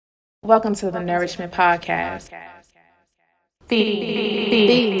Welcome to the Nourishment Podcast.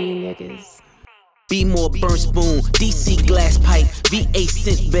 Feed niggas. Be more burn spoon, DC glass pipe, VA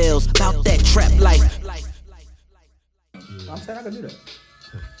scent bells, about that trap life. I'm saying I can do that.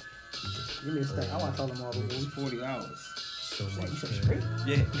 Give me a stack. I want to tell them all the rules. 40 hours. So you said straight?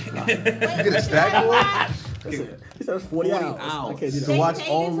 Yeah. You get a stack for it? He said it's 40 hours. I can't do To that. watch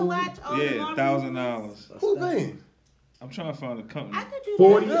all to movies? watch all the Yeah, Marvel $1,000. Who paying? I'm trying to find a company. I could do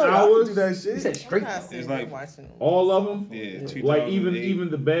 40 that. Yeah, I can hours? do that He shit. said straight. It's like, All of them? yeah, Like 2008. even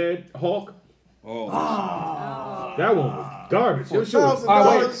the bad Hulk? Oh, That one was garbage. It sure was. All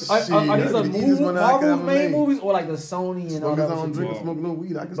right, wait. $1,000. Are these Shit, like the easiest one I could Marvel ever main make. movies or like the Sony and all Long as I that don't shit? drink and smoke no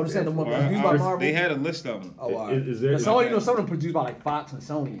weed, I can But I'm saying the stand one for it. produced by Marvel. they had a list of them. Oh, all right. Is there? And so, you know, some of them produced by like Fox and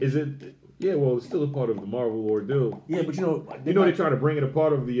Sony. Is it? Yeah, well, it's still a part of the Marvel ordeal. Yeah, but you know, They try to bring it a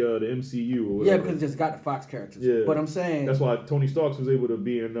part of the MCU or whatever. Yeah, because it just got the Fox characters. Yeah. But I'm saying, That's why Tony Stark was able to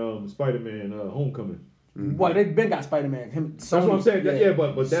be in Spider-Man Homecoming. well, they've been got Spider-Man. That's what I'm saying. Yeah,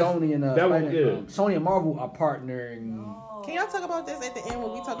 but that's Sony and that one. Spider-Man, Yeah. Sony and Marvel are partnering. Can y'all talk about this at the end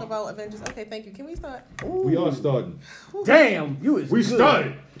when we talk about Avengers? Okay, thank you. Can we start? We are starting. Damn, you is We good.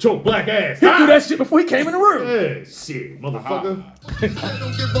 started. Your black ass. He threw that shit before he came in the room. Yeah, shit, motherfucker. I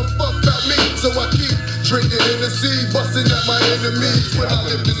don't give a fuck about me, so I keep drinking Hennessy, busting at my enemies. When I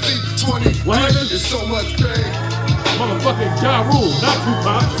live to see 20, What happened? it's so much pain. Motherfucking Ja Rule, not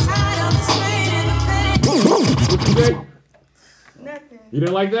Tupac. What you say? Nothing. You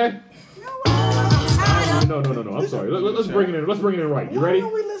didn't like that? No. I'm sorry. Let's bring it in. Let's bring it in right. You ready?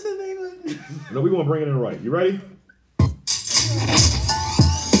 We listen to English. No, we want to bring it in right. You ready?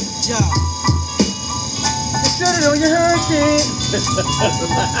 Yo, Set it on your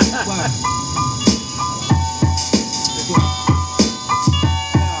hurricane.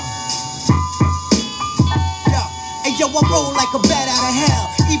 hey yo, I roll like a bat out of hell.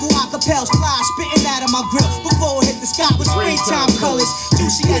 Evil acapels fly, spitting out of my grill. Before it hit the sky with springtime colors.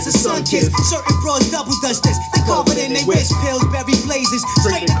 Juicy as a sun kiss. Certain bros double dutch this. They covered in they wrist, Pillsbury blazes.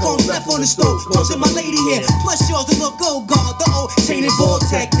 Straight the cones left on the stove. Close to my lady here. Plus yours to look old guard. The old chain and ball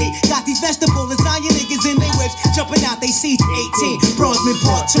technique. Got these vegetable lasagna niggas in they whips. Jumping out they seats 18. Bronzeman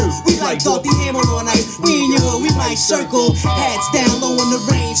part 2. We like Dorothy Hammer on ice. We in your hood, we might circle. Hats down low on the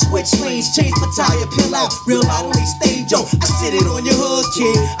range. Switch lanes, change my tire, peel out. Real out on they stage. Yo, I sit it on your hood,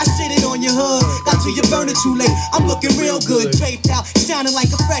 kid. I sit it on your hood. Got to your burner too late. I'm looking real good, draped out, sounding like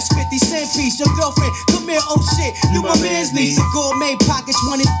a fresh 50-cent piece. Your girlfriend, come here, oh shit. You my man's niece. A gourmet pockets,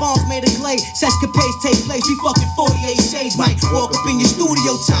 1 inch bombs made of clay. Sescapades take place. We fucking 48 shades. Might walk up in your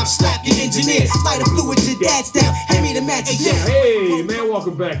studio time, slap your engineer. Light a fluid to dad's down. Hand me the magic. Hey, man,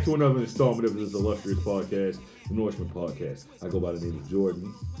 welcome back to another installment of this illustrious podcast, the Nourishment Podcast. I go by the name of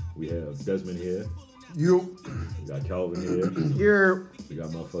Jordan. We have Desmond here. You. We got Calvin here. We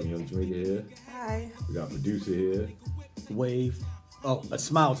got motherfucking Young Jamaica here. Hi. We got producer here. Wave. Oh, a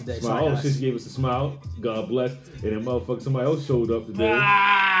smile today. Smile. Sorry, Oh, guys. shit, she gave us a smile. God bless. And then motherfucker, somebody else showed up today.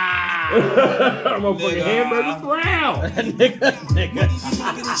 Motherfucking hamburger brown. Wait.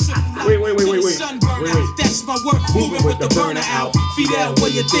 That's my work. Moving with the burner out. Fidel,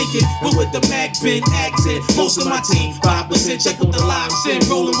 what you thinking? But with the Mac bin accent. Most of my team, 5% check on the live sin.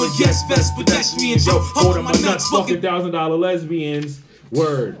 Rolling with yes vest, pedestrian Joe. Holding my nuts, fucking. $40,000 lesbians.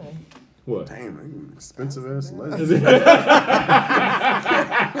 Word. What? Damn, man, you expensive ass lesbian.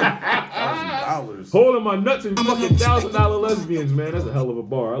 $1,000. Holding my nuts and fucking $1,000 lesbians, man. That's a hell of a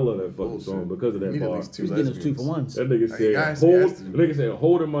bar. I love that fucking Bullshit. song because of that You need at bar. least 2 He's getting lesbians. those 2 for 1s. That nigga Hey, guys, said, he asked you. nigga said,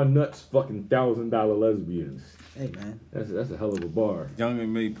 holding my nuts, fucking $1,000 lesbians. Hey, man. That's a hell of a bar. Young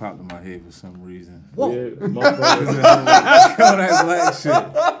and May popped in my head for some reason. Whoa. Yeah, motherfucker. Kodak Black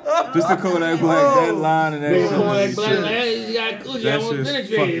shit. Just the Kodak Black, that line and that Nigga, shit. Kodak Black, shit. hey, you got coochie, I That want shit's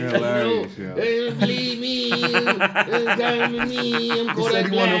penetrate. fucking hilarious, yo. They don't believe me. Come with me. I'm Kodak said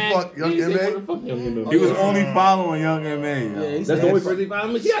he wanted to Black. fuck Young He said he M.A.? wanted to fuck Young M.A. He was only following Young M.A. Yeah, yo. he That's said the only that. person he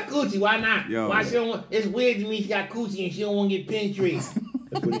found. She got coochie. Why not? Yo. Why she don't want? It's weird to me. She got coochie and she don't want to get penetrated.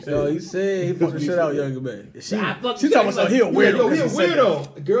 That's what he said. Yo, he said he fucking shit out younger man. She I fuck- talking about something. He a weirdo. Yo, he a 'cause said that.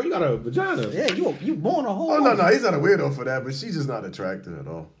 weirdo. Girl, you got a vagina. Yeah, you born a whole. Oh, no, he's not a weirdo for that, but she's just not attractive at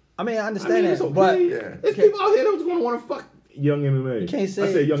all. I mean, I I understand mean, that, it's okay. but Yeah. There's people out here that's gonna want to fuck Young MMA. you can't say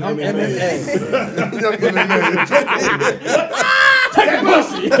I said Young MMA. Young MMA. Take that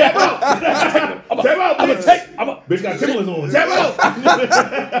pussy. Tap out. Tap out. Bitch got Timberlands on. Tap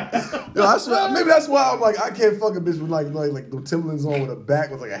out. Yo, I swear, maybe that's why I'm like, I can't fuck a bitch with like the Timberlands on with a back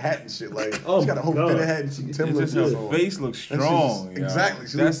with like a hat and shit. Like, she got a whole God. fitted hat and she It's Timberlands. just her face looks strong. yo. Exactly.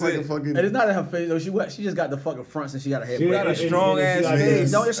 She That's looks like it. a fucking. And it's not in her face though. She just got the fucking fronts and she got a head. She got a and- strong and ass she got-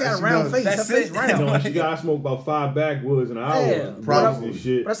 face. No, she got a round face. Her That's face it. round. No, she got smoked about 5 backwoods in an hour. Yeah, probably. And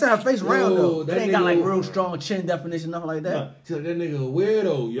shit. But I said her face round Yo, though. that It ain't got like nigga- real strong chin definition, nothing like that. Nah, she's like, that nigga a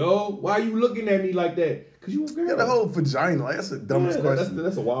weirdo, yo. Why you looking at me like that? Cause you a girl. Yeah, the whole vagina. Like, that's the dumbest Yeah, question.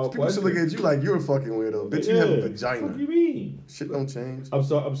 That's a wild People should question. look at you like you're a fucking weirdo. Bitch, you have a What you vagina. mean? Shit don't change. I'm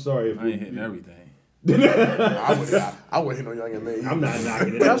sorry. If I ain't hitting everything. I would hit no young and man. I'm not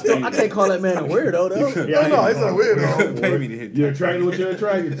knocking it. But I can't call that man a weirdo though. No, he's not a weirdo. Pay me to hit You're that. attracted to what you're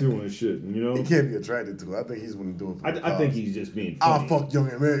attracted to and shit. You know. He can't be attracted to it. I think he's gonna do it for the I think cause. he's just being I'll funny. fuck young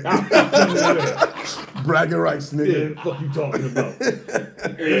and man. Yeah, Bragging rights, nigga. fuck you talking about?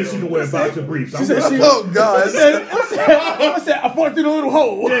 And she can wear boxer briefs. She said she. Oh God. I said I fucked through the little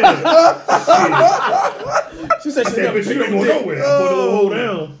hole. She said she Yeah, never but she took ain't a going dick. nowhere. I put the little hole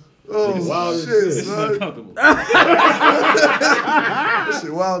down. Oh Wild as shit, shit. This is son. uncomfortable. That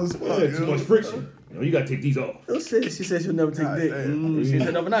shit wild as fuck. Yeah, too much friction. You know, you gotta take these off. Oh shit, she said she'll never take God dick. damn. She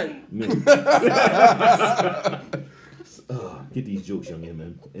said overnight. Get these jokes, young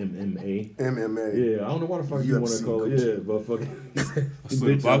MMA. MMA. Yeah, I don't know why the fuck you want to UFC call it. Yeah, but fucking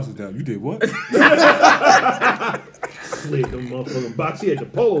Slid the boxes down. You did what? slid them motherfucking box. He had the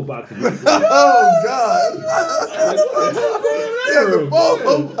polo box. Oh God. Yeah, the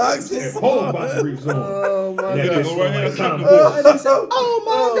polo box. Yeah, polo box briefs on. Oh my And that god. bitch smelled like Tom Bush. And he said, oh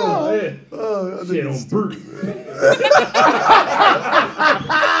my god. Yeah. Oh, I Shit think on brute.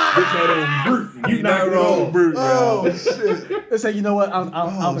 Bitch had on brute. You knocked it wrong, off. brute. Oh shit. They say, you know what? I don't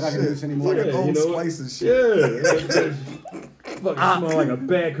think I can do this anymore. Fucking Yeah, old you know what? spice and shit. Yeah. Fucking smell like a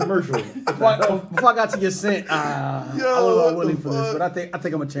bad commercial. Before I got to your scent, I Yo, wasn't what willing the for this, fuck? but I think I'm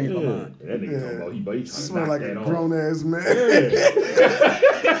gonna change my Yeah. mind. That nigga talking about he trying to Smell knock like that a off. grown ass man.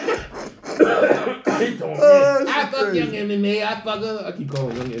 He told me, Oh, I shit fuck crazy. young MMA. I fuck her. I keep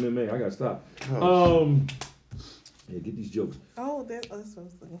calling young MMA. I gotta stop. Yeah, get these jokes. Oh, that's what I was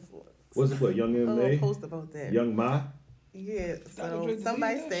looking for. What's it for? Young A little MMA? post about that. Young Ma? Yeah, Dr. so Dre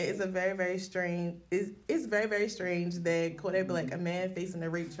somebody deleted that said it's a very, very strange. It's very, very strange that Kodak Black, a man facing a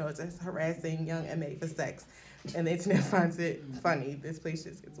rape charge, is harassing young MA for sex, and the internet finds it funny. This place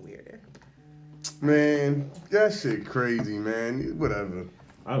just gets weirder. Man, that shit crazy, man. Whatever.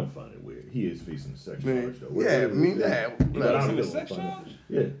 I don't find it weird. He is facing a sex Man, charge, though. yeah, I mean, yeah. But I whatever. don't a feel sex funny. charge?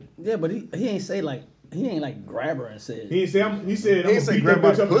 Yeah. Yeah, but he ain't say like he ain't like grab her and said. He didn't say, he said, I'm He going ain't say to beat grab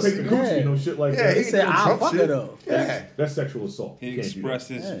that bitch my up and take pussy. the coochie, Yeah. no shit like Yeah, that. He he said, did I'll Trump fuck shit. her though. Yeah. That's sexual assault. He You can't do expressed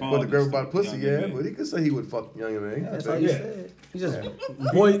that. his Yeah. But the fondness girl to about pussy, young yeah. man. But he could say he would fuck young man. Yeah, that's I all think. he said. He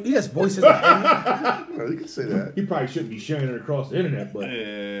just voices. No, you can say that. He probably shouldn't be sharing it across the internet, but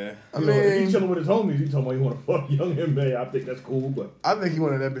Yeah. I you know, if mean, he's chilling with his homies, he talking about he want to fuck young MA. I think that's cool, but I think he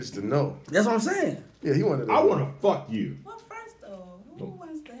wanted that bitch to know. That's what I'm saying. Yeah, he wanted. I want to fuck you. Well, first though, who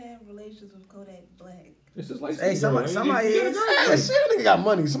wants to have relations with Kodak Black? It's just like Hey, somebody Yeah, is. shit, that nigga got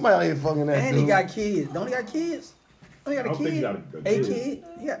money. Somebody out here fucking that And dude. he got kids. Don't he got kids? Don't he got I a don't think he kid? got a A kid. kid?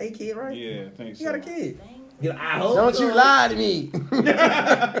 He got a kid, right? Yeah, I think He so. got a kid. I hope Don't you lie to me.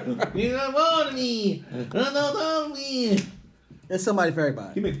 You don't want me. Don't me. There's somebody for He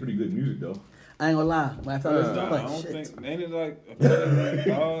everybody. makes pretty good music though. I ain't gonna lie. When after I listen to it, I I'm don't like, shit. think, ain't it like a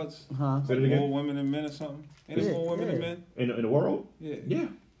million odds? Huh? Say it Like again. more women than men or something? Ain't it Yeah, more women than yeah. men? In the world? Yeah. Yeah.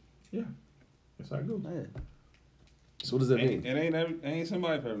 Yeah. That's how it goes. Yeah. So what does that Ain't, it ain't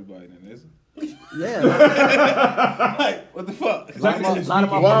somebody for everybody then, is it? Yeah. What the fuck? Lot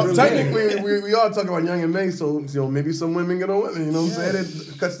of my Well, really technically, we are talking about young and May, so maybe some women get on women. You know what I'm saying?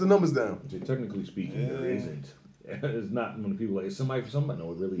 It cuts the numbers down. Technically speaking, there isn't. It's not when people like, it's somebody for somebody.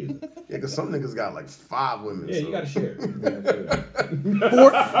 No, it really isn't. Yeah, because some niggas got like 5 women. Yeah, so. you gotta share. You gotta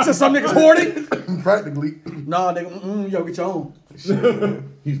share. So some niggas hoarding? Practically. No, nigga, yo, get your own.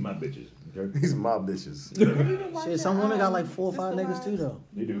 He's my bitches. Okay? These my bitches. Shit, some women got like 4 or 5 niggas too, though.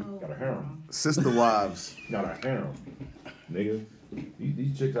 They do. Got a harem. Sister wives. Got a harem. Nigga.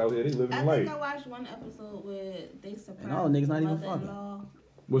 These chicks out here, they living I life. think I watched one episode where they surprised And all niggas not even mother-in-law.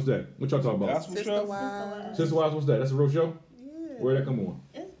 What's that? What y'all talking about? Gospel Sister show? wives. Sister Wives, what's that? That's a real show? Yeah. Where'd that come on?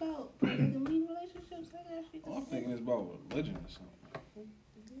 It's about polygamy relationships. I actually Oh, I'm thinking it's about religion or something.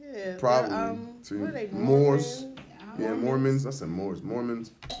 Yeah. Probably. they're, what are they, Moors. Mormon? Yeah, Mormons. I said Moors.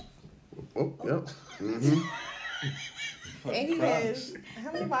 Mormons. Oh, yep. Mm-hmm. And he Christ. has,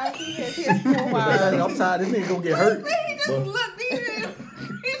 how many wives he has? He has 4 I'm wives. tired. This nigga gonna get hurt. He just looked. He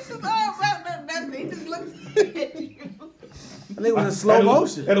just all wrapped up nothing. He just looked at you. That nigga was in slow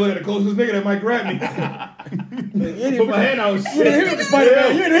motion. Had to look at the closest nigga that might grab me. Put my hand out. You didn't hit the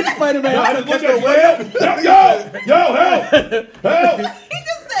Spider-Man. You didn't hit Spider-Man. I didn't look at you. Yo, help! He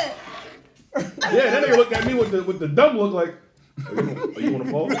just said. Yeah, that nigga looked at me with the dumb look like, you want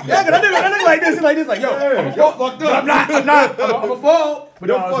to fall? Yeah, cause that nigga like this, like yo, I'm a fall. Fucked up. I'm not. I'm a fall. But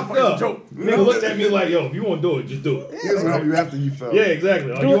You're no, fucked up. Joke. Nigga looked at me like, yo, if you want to do it, just do it. He was gonna help you after you fell. Yeah,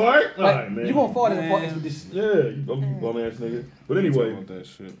 exactly. Are you alright? Alright, man. You gonna fall in the fall with this. Yeah, you bum ass nigga. But anyway, About that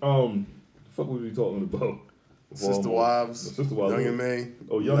shit. fuck was we talking about? Sister Wives, Sister Wives. Young and May,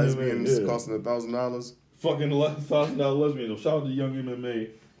 Oh, Young and May, lesbians yeah. costing $1,000. Fucking $1,000 lesbian. Shout out to Young MMA.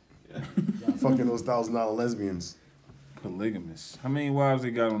 Fucking those $1,000 lesbians. Polygamous. How many wives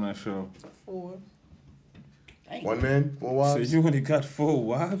they got on that show? 4. One man, 4 wives. So you only got 4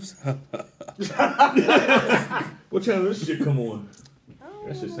 wives? What channel this shit come on?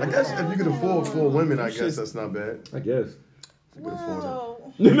 That shit I guess if you could afford 4 women, I guess that's not bad. I guess. If you could afford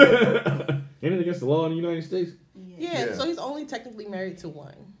Whoa. Ain't it against the law in the United States? Yeah, so he's only technically married to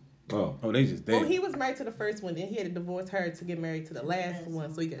one. Oh. Oh, they just dead. Well, he was married to the first one, then he had to divorce her to get married to the last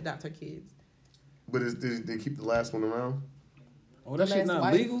one so he could adopt her kids. But did they keep the last one around? Oh, that shit last not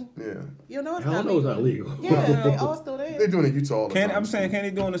wife. legal? Yeah. You know it's I not don't know legal. it's not legal. Yeah, they all still there. They're doing it in Utah all the time. I'm saying, can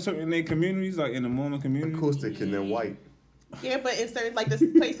they do it in certain their communities, like in the Mormon community? Of course they can. They're white. Yeah, but in certain, like, the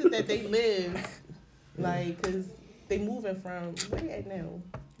places that they live, like, because they moving from, where they at now?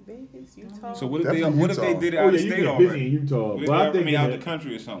 Vegas, Utah? So what if Definitely they Utah. did it Oh, out yeah, of you state get already? busy in Utah. What if But I they think out the that,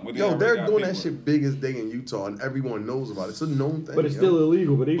 country or something? Yo, they're doing that shit big as day in Utah, and everyone knows about it. It's a known thing. but it's yo. still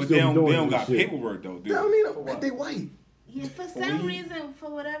illegal. But they But still they doing don't this got shit. paperwork though, dude. They don't need a. They white. Yeah, for some reason, for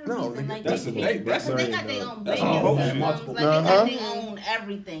whatever No, reason, nigga, like that's they a- can't, that's because a- they got their own that's banking all systems, bullshit. like they got their own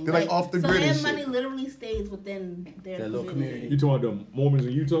everything. They're like off the so grid and their shit. money literally stays within their little community. You talking about the Mormons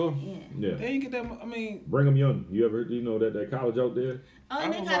in Utah? Yeah. Yeah. They ain't get that. I mean, Brigham Young. You ever you know that college out there? Oh,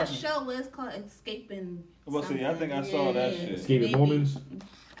 and I they was got a watching. show where it's called Escaping. Well, see, I think I something. saw that Yeah. shit. Escaping Maybe. Mormons?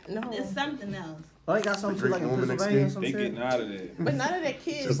 No. It's something else. Oh, they got something Great like in Mormon Pennsylvania or Escape. some they shit. getting out of there. But none of their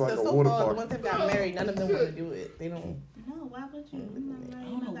kids, Just like a so water far, park. the ones that got married, none of them want to do it. They don't. No, why would you? I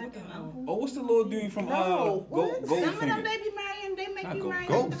don't know what the hell. Oh, what's the little dude from No, what? Some of them Goldfinger? they be marrying, they make Not you marry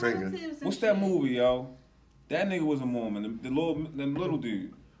Goldfinger. the relatives and What's that shit. movie, yo? That nigga was a Mormon. The little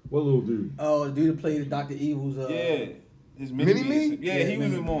dude. What little dude? Oh, the dude that played Dr. Evil's. Yeah. His Mini-Me? Yeah, he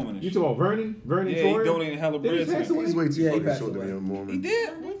was a Mormon. and You shit. talking about Vernon? Vernon Yeah, he Troyer? donated hella Did he bread to pass him. away? He's way too Yeah, he fucking passed short to away. be a Mormon. He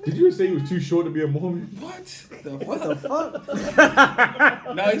did? Did you say he was too short to be a Mormon? What? The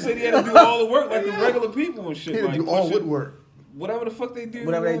fuck? Now he said he had to do all the work like the regular people and shit. He had to like, do all push it- woodwork. Whatever the fuck they do.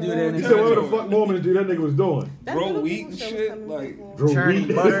 Whatever they do there in He the said whatever the fuck Mormons do, that nigga was doing. That Grow little wheat people and show was shit, coming like- before. Grow churning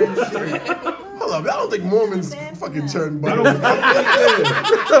wheat. butter and shit. Hold up, I don't think Mormons fucking churn I butter. don't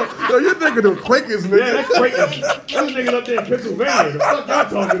yeah. Yo, you're thinking of Quakers, nigga. Yeah, that's great. Those niggas up there in Pennsylvania. The fuck y'all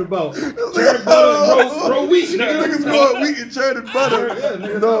talking about? Churn butter and roast wheat, Niggas nigga. grow wheat and churn and butter. Yeah,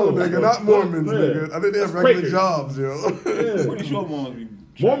 nigga, No, no. nigga, not Mormons, Yeah. nigga. I think they have That's regular Quakers. jobs, yo. Pretty sure Mormons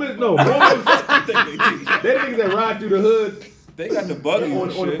be. Mormons, no. Mormons, I think they do. they niggas that ride through the hood They got the buggy on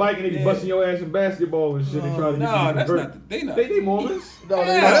the bike and they be busting your ass in basketball and shit. They try to get Nah, you to that's convert. not. They not. They Mormons. No, Oh,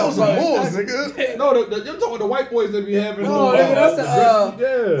 that was some Moors, nigga. No, you're talking the white boys that be having. No, nigga, that's the,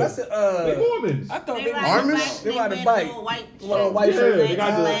 yeah. that's the, They Mormons. I thought They they ride was Armies? black, They ride a wear bike. little white Little white Yeah, shirt. they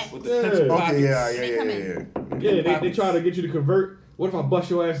got black. with the. the pencil Yeah. pockets. Okay, yeah. Yeah, they try to get you to convert. What if I bust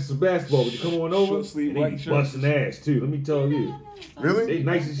your ass in some basketball? Would you come on over? Short sleeve And they white be shirts. busting ass too. Let me tell you, Really? they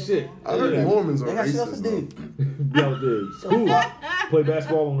nice as shit. I heard Yeah. Mormons are They got shit else to racist, do. though. Be out there, school, play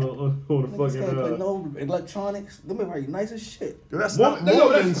basketball on the Niggas can't play fucking. no electronics. Them are nice as shit. Yo, that's Mormons, not yo,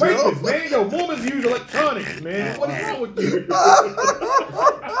 Mormons, that's yo. racist, man. Yo, Mormons use electronics, man. What's wrong with you?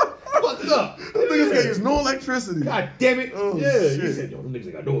 Fucked up. Them niggas can't use no electricity. God damn it. Oh, Yeah, shit. you said, yo, them niggas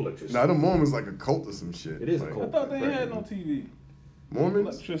ain't got no electricity. Nah, the Mormons like a cult or some shit. It is a Like, cult. I thought they had no TV. Mormons?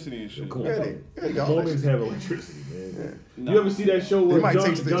 Electricity and shit. Come on. Yeah, they got all that Mormons shit. have electricity, man. Nah. You ever see that show They where might John,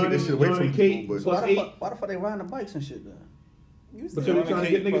 take that shit away John from and Kate people, but- plus Why the 8? fuck? Why the fuck they riding the bikes and shit though? You But said you're trying to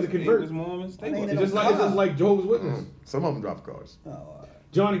get niggas to convert. Was Mormons. They Ain't was. it It's just like Jehovah's Witness. Some of them drop cars. Oh, alright.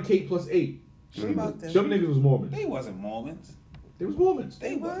 John and Kate plus 8. about them. Some niggas was Mormons. They wasn't Mormons. They was Mormons.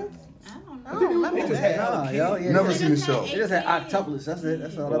 They wasn't. I don't I know. don't remember They just that. had nah, yo, yeah. Never They seen the just- show. They just had octuplets. That's it.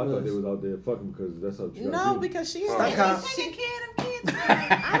 That's all Oh, I that thought they was. was out there fucking because that's how she No, because she Stunt had. cop. Taking care of them kids.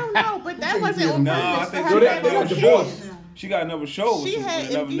 I don't know, but that wasn't on Nah, I purpose for think her Yo, to they have got all them divorced. kids. She got another show. She with had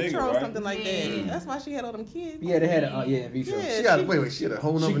another in vitro nigga, or right? something like that. That's why she had all them kids. Yeah, they had a yeah, in vitro. Yeah. She got wait, she had a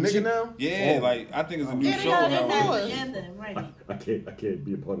whole nother She- nigga now? Yeah, Oh. like I think it's a new Yeah, they show got now. divorced. Together, right. I can't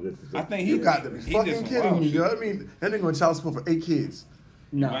be a part of this. I think he You got to be he did fucking some kidding wild me, shit. yo. I mean, that nigga on child support for 8 kids.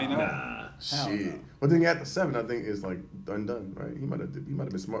 No. Might not. Shit. But then at the 7, I think it's like done, right? He might have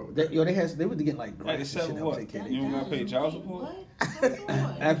been smart with that. They were getting like grants and shit that would take care of You don't gotta pay child support?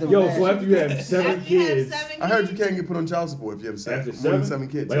 after So after you have 7 kids, I heard you can't get put on child support if you have after more than 7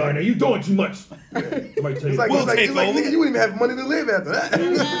 kids. like, all right, now you doing too much. Somebody tell It's you, like, We'll it's like take over. nigga, you wouldn't even have money to live after that.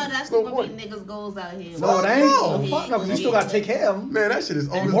 Yeah, that's no what be point. niggas' goals out here. No, they ain't. No. Fuck no, because you still gotta take care of them. Man, that shit is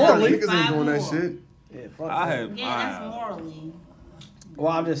old as fuck. Morally. Niggas ain't doing that shit. Yeah, fuck I that. had. Yeah, that's morally.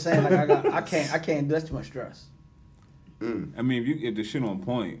 Well, I'm just saying, like I can't. That's too much stress. I mean, if the shit on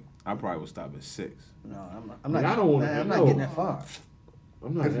point, I probably would stop at 6. No, I'm not. I don't wanna- I'm not no. getting that far.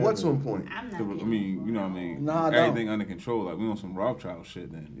 I'm not If having what's it. on point? I'm not I getting mean, you know what I mean? No, I don't. Everything under control. Like, we on some Rothschild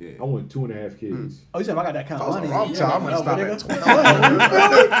shit then, I yeah. want 2.5 kids. Oh, you said if I got that kind If I of was a money. Rothschild, I'm gonna stop at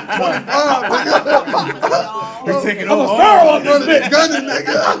They taking I'm a over. star on this bitch. Gunning,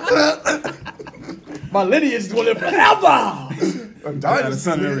 nigga. My lineage is gonna live forever. A dynasty,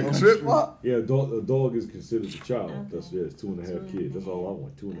 son nigga. every- Trip. Yeah, a dog is considered a child. That's 2.5 kids. That's all I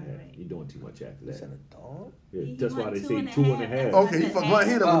want. 2.5. You doing too much after Is that that? a dog? Yeah, He that's why want they two say and a 2.5. half. Okay, you fucked my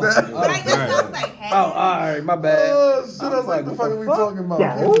head up with that. Right, that sounds like half. Oh, all right, my bad. Oh, shit, I was like, the fuck are we talking about?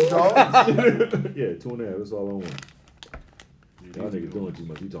 Kids, dog. Yeah, 2.5. That's all I want. Y'all niggas doing too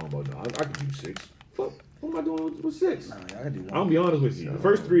much. You talking about? No, I can do 6. Fuck. What am I doing with 6? Nah, I can do I'm one. gonna be honest with you. The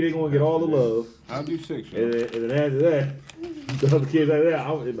first 3 they gonna get all the love, I'll do 6, yo. and then after that, the other kids after that,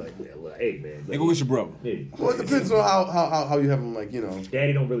 I'm like, well, hey man, Hey, go get your brother. yeah. Well, it depends on how you have them, like, you know,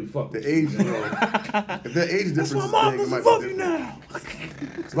 Daddy don't really fuck. the age, you know. If their age difference is big, it might be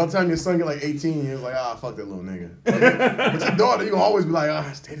different. So by the time your son get like 18, you're like, fuck that little nigga. But your daughter, you gonna always be like,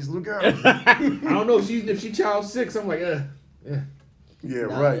 stay this little girl. I don't know if she child 6. I'm like, yeah. Yeah,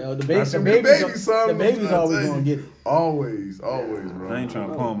 Nah, right. yo, the That's baby, a good baby, son. the baby's I'm trying to always tell you. gonna get it. Always, bro. I ain't trying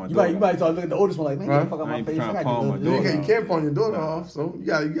to pawn my You daughter. might start looking at the oldest one like, man, Huh? get the fuck out I my ain't face. trying I to got palm my to You daughter. can't pawn your daughter off, so you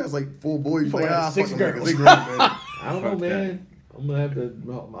guys like 4 boys. You probably like, got 6 fuck them girls. niggas. They grown, man. I don't know, Fuck man.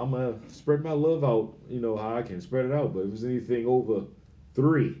 I'm gonna spread my love out. You know how I can spread it out. But if it's anything over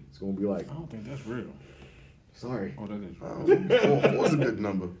 3, it's gonna be like, I don't think that's real. sorry. Oh, that is real. 4's a good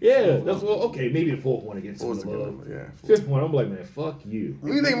number. Yeah, that's well, okay. Maybe the 4th one against 4's a some good love. number, yeah. 5th one, I'm like, man, fuck you.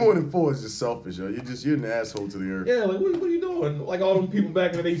 Anything more than 4 is just selfish, yo. You're an asshole to the earth. Yeah, like what are you doing? Like all them people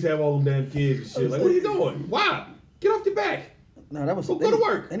back in the day used to have all them damn kids and shit. Like, what are you doing? Why? Get off your back. No, that was Go to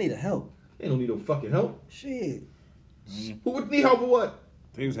work. They need help. They don't need no fucking help. Shit. Who would need help for what?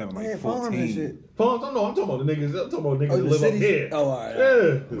 They was having They like had farms and 14. shit. Farms? I'm talking about the niggas. I'm talking about niggas Oh, that the live cities? up here. Oh, all right.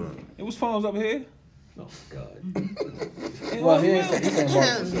 Yeah. It was farms up here. Oh God. Well, he's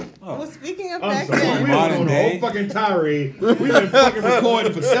saying Well, speaking of I'm back sorry. then, We've been Modern on a day. whole fucking tirade. We've been fucking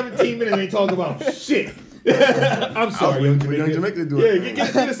recording for 17 minutes and ain't talking about shit. I'm sorry, waiting young for Young Jamaica. Jamaica to do Yeah, it.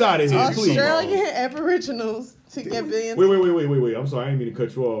 get this out of here, please. Australian Aboriginals to get billions. Wait. I'm sorry, I didn't mean to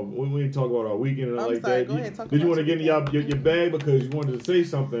cut you off. We didn't talk about our weekend and all I'm like sorry, that. go ahead, talk Did you about want to your get in your bag because you wanted to say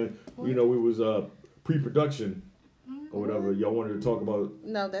something? You know, we was pre-production or whatever. Y'all wanted to talk about.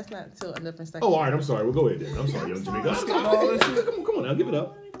 No, that's not until a different section. Oh, all right. I'm sorry. Well, go ahead then. I'm sorry, young Jamaica. Come on now. Give it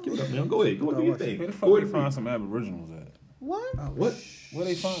up. Give it up now. Go ahead. Go do your thing. Where the Go fuck ahead they and find some Aboriginals at? What? What? Where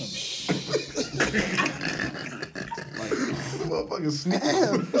they find them? Motherfucking sneak.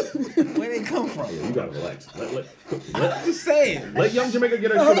 Where they come from? Yeah, you gotta relax. Just saying. Let young Jamaica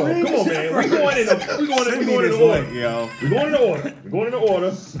get her shit off. Come on, man. We going in order. yo. We're going in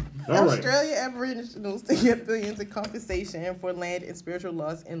order. All right. Australia Aboriginals to get billions in compensation for land and spiritual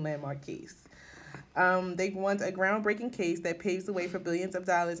loss in landmark case. They won a groundbreaking case that paves the way for billions of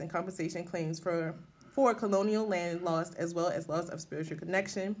dollars in compensation claims for colonial land lost as well as loss of spiritual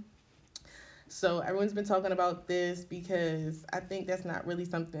connection. So everyone's been talking about this because I think that's not really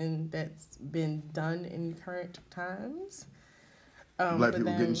something that's been done in current times. Black but people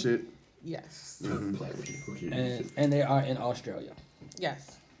then- getting shit. Yes. and they are in Australia.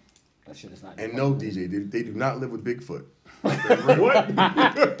 Yes. That shit is not. And no, DJ, they do not live with Bigfoot. What?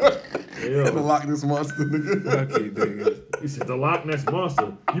 The Loch Ness monster, nigga. Okay, nigga. He said the Loch Ness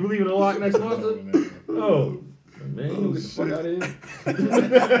Monster. You believe in the Loch Ness Monster? Oh. Man, you don't get the fuck out of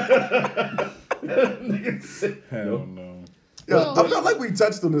here. Hell no. Yeah, I felt like we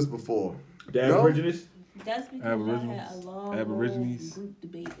touched on this before. The No? Aborigines? That's because I had a long Aborigines? group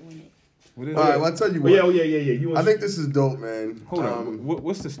debate on it. What is All right, it? well, I'll tell you Oh, what. yeah. You I think this is dope, man. Hold on.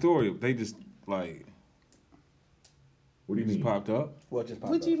 What's the story? They just like What do you just mean? popped up? What just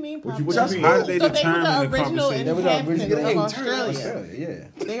popped What up? do you mean? What Pop you up? mean? How did they So they were determine the the original conversation? They was the inhabitants original. of Hey,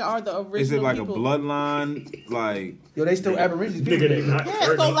 Australia. Yeah. They are the original Is it like people. a bloodline? Like Yo, they still Aborigines people. Nigga, they not.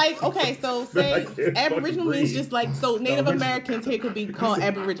 Yeah, so like, okay, so say I can't Aboriginal fucking means breathe. just like, so Native Americans here could be called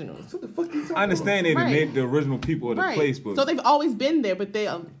Aboriginals. What the fuck you talking I understand they Right. the original people of the Right. place, but So they've always been there, but they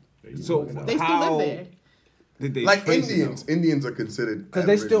about? So They still live there. Did they Like trace it, Indians. though? Indians are considered Because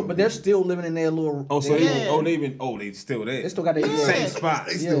they still, Aboriginal but they're people. still living in their little. Oh, so Yeah. they still there. They still got their Same spot.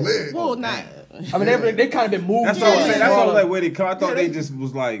 They still live. Well, not. I mean, they kind of been moved. That's what I'm Yeah. saying. That's what I was like, where they come. I thought they just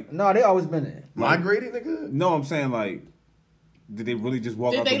was like. No, they always been there. Migrated, nigga? No, I'm saying like. Did they really just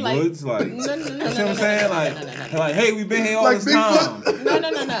walk Did out they, the like- woods? Like, No, no, no, you no, know what no, I'm saying? no, Like, hey, we've been here all Like this time. Bigfoot?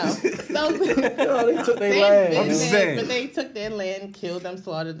 No. So No, they took their they've land. been I'm just there, saying. but they took their land, killed them,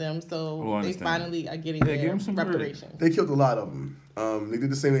 slaughtered them. Oh, So I they understand. finally are getting Yeah, their give them some bread. reparations. They killed a lot of them. They did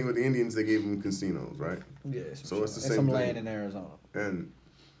the same thing with the Indians. They gave them casinos, right? Yeah, So it's the and same some thing. land in Arizona And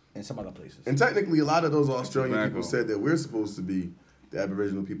and some other places. and technically, a lot of those Australian Tobacco. people said that we're supposed to be the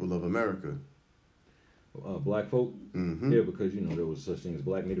Aboriginal people of America. Black folk. Mhm. Yeah, because there was such thing as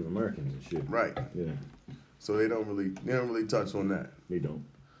Black Native Americans and shit. Right. Yeah, So they don't really touch on that. they don't.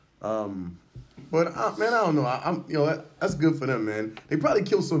 But man, I don't know. I'm that's good for them, man. They probably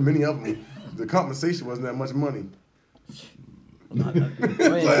killed so many of them. The compensation wasn't that much money. Like,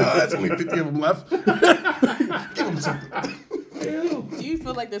 that's only 50 of them left. Give them something. Do you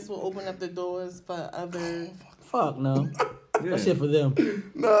feel like this will open up the doors for other? Fuck no. That shit for them.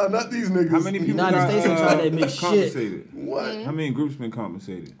 Nah, not these niggas. How many people United got States ain't trying to admit shit. compensated? What? How many groups been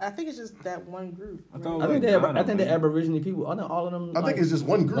compensated? I think it's just that one group. I thought it I was think like Ghana, I think the man. Aboriginal people. I know all of them. I think it's just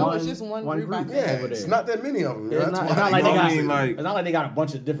one group. No, it's just one group, I think. Yeah, over it's there. not that many of them. It's That's not, why it's not like they they got. I mean, like- It's not like they got a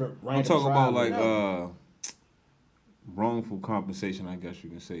bunch of different. I'm random talking about tribes. like wrongful compensation, I guess you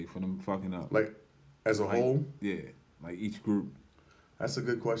can say, for them fucking up. like as a whole. Yeah, like each group, That's a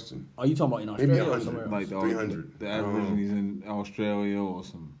good question. Are you talking about in Maybe Australia or 100, somewhere else? like the 300. the Aborigines in Australia or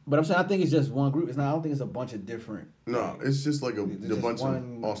some. But I'm saying I think it's just one group. It's not. I don't think it's a bunch of different. No, it's just like a just bunch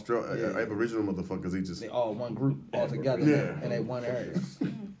one- of yeah. Aboriginal motherfuckers. They just They all one group all together Yeah. in that one area.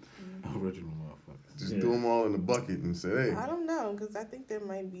 Original motherfuckers. just threw them all in the bucket and said, "Hey, I don't know, because I think there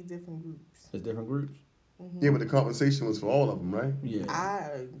might be different groups. There's different groups. yeah." But the compensation was for all of them, right? Yeah.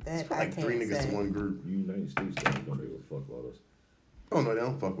 That It's I like can't 3 niggas say. to one group. United States don't give a fuck about us. Oh no, they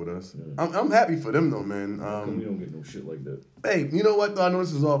don't fuck with us. Yeah. I'm happy for them though, man. We don't get no shit like that. Hey, you know what though? I know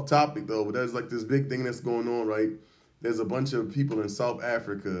this is off topic though, but there's like this big thing that's going on, right? There's a bunch of people in South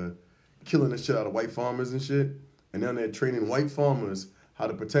Africa killing the shit out of white farmers and shit, and now they're training white farmers how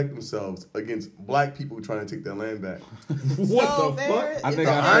to protect themselves against black people trying to take their land back. What the fuck? I think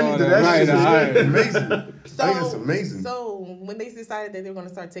The I irony saw to that. that shit Right, is amazing. I think it's amazing. So when they decided that they were going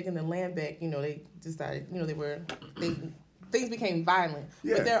to start taking the land back, they decided, things became violent.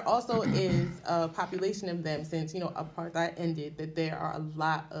 Yeah. But there also is a population of them since, apartheid ended, that there are a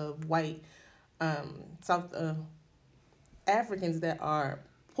lot of white South Africans that are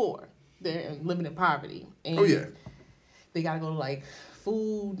poor. They're living in poverty. And Oh yeah. they got to go to like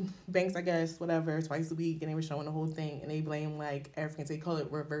food banks, I guess, whatever, twice a week. And they were showing the whole thing. And they blame like Africans. They call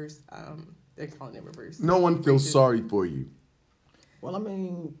it reverse. They're calling it reverse. No one feels sorry for you. Well, I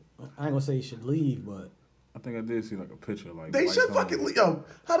mean, I ain't gonna say you should leave, but I think I did see like a picture like They white should farmers. fucking yo.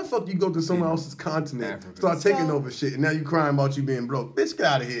 How the fuck you go to someone else's continent, Africa. start taking So- over shit, and now you crying about you being broke? Bitch, get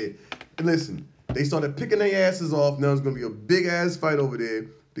out of here. And listen, they started picking their asses off. Now there's gonna be a big ass fight over there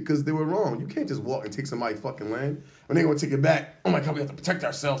because they were wrong. You can't just walk and take somebody's fucking land. When they gonna take it back, oh my god, we have to protect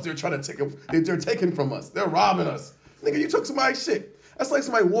ourselves. They're trying to take it. They're taking from us. They're robbing us. Nigga, you took somebody's shit. That's like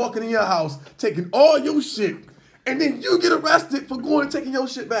somebody walking in your house, taking all your shit, and then you get arrested for going and taking your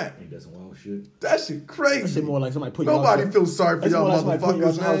shit back. Ain't that some wild shit? That shit crazy. that shit more like somebody put you Nobody out. feels sorry for That's y'all more like somebody put you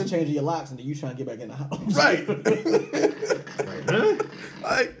out motherfuckers, the house, man. changing your locks, and then you trying to get back in the house. Right.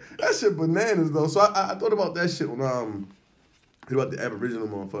 Like, that shit bananas though. So I thought about that shit when about the Aboriginal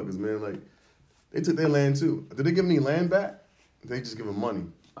motherfuckers, man. Like, they took their land too. Did they give them any land back? They just give them money.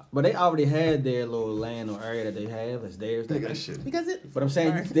 But they already had their little land or area that they have as theirs. They got shit. Because it. But I'm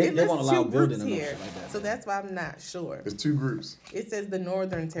saying Sorry. they It lists won't allow two building groups and no here, shit like that. so that's why I'm not sure. There's 2 groups. It says the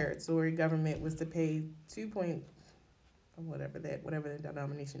Northern Territory government was to pay whatever the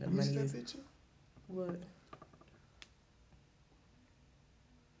denomination of money is. What?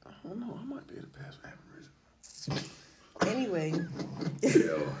 I don't know. I might be able to pass for Aboriginal. Anyway,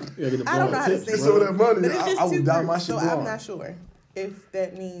 Yeah, get the I don't know how to blonde say tips, Just some of bro. that money, but it's just I would two dye groups, my shit so blonde. I'm not sure if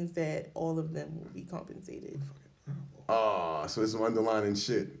that means that all of them will be compensated. Oh, so it's some underlining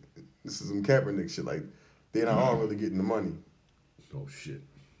shit. This is some Kaepernick shit. Like, they're not all really getting the money. Oh shit.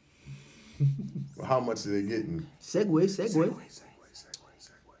 Well, how much are they getting? Segue.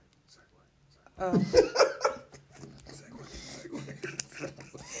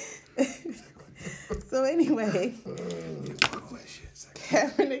 So anyway,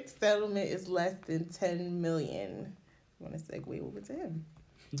 Kaepernick's settlement is less than $10 million. I want to segue over to him.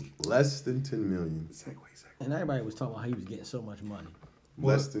 Less than 10 million. And everybody was talking about how he was getting so much money.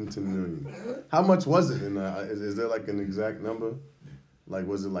 Less than 10 million. How much was it? Is there like an exact number? Like,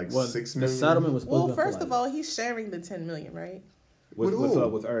 was it like 6 million? The settlement was supposed Well, to be first for of all, he's sharing the 10 million, right?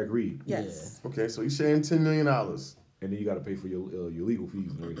 With Eric Reed. Yes. Okay, so he's sharing $10 million. And then you got to pay for your legal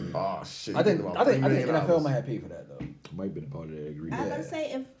fees and everything. Oh shit! I think $3 million. NFL might have paid for that though. Might have been a part of that agreement. I was gonna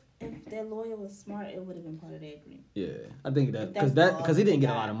say if their lawyer was smart, it would have been part of their agreement. Yeah, I think that But that's because he all didn't get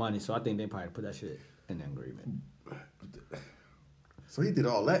a they lot got. of money, so I think they probably put that shit in the agreement. So he did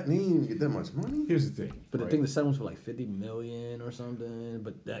all that, and he didn't even get that much money. Here's the thing. But I think the settlement was for like 50 million or something.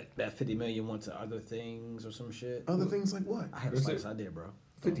 But that 50 million went to other things or some shit. Other things like what? I had a slice idea, bro.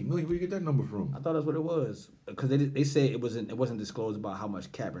 50 million. Where you get that number from? I thought that's what it was because they say it wasn't disclosed about how much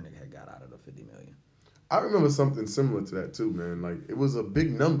Kaepernick had got out of the 50 million. I remember something similar to that too, man. Like it was a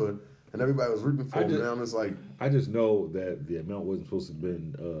big number, and everybody was rooting for him. Now it's like I just know that the amount wasn't supposed to have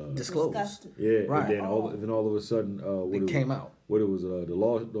been disclosed. Disgusting. Yeah, Right. and then all of a sudden, It came out. What it was, the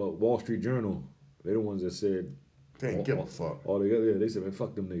Wall Street Journal. They're the ones that said. they ain't give a fuck. All together, they said, man,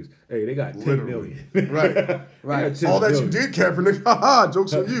 fuck them niggas. Hey, they got 10 Literally. million. Right. Right. All that you did, Kaepernick. Haha,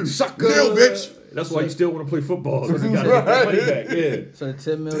 joke's on you. Sucker. Deal, bitch. That's why you still want to play football. Because you got to get that money back. Yeah. So the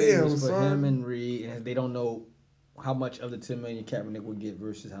 10 million Damn, was for son. him and Reed, and they don't know how much of the 10 million Kaepernick would get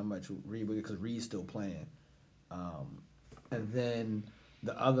versus how much Reed would get because Reed's still playing. And then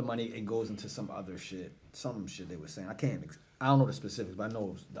the other money, it goes into some other shit. Some shit they were saying. I don't know the specifics, but I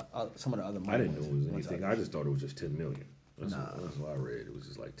know some of the other money. I didn't know it was went to anything. others. I just thought it was just 10 million. That's what I read. It was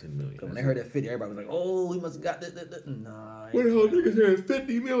just like 10 million. When they heard that 50, everybody was like, "Oh, he must have got that." Nah, Where the hell niggas had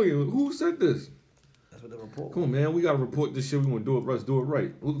 50 million? Who said this? that's what the report. Come on, man. We got to report this shit. We want to do it. Let's do it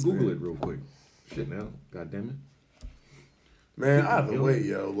right. Google it real quick. Shit now. God damn it. Man, either way,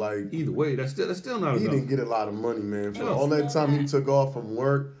 yo, like Either way, that's still not he enough. didn't get a lot of money, man. For No. all that time he took off from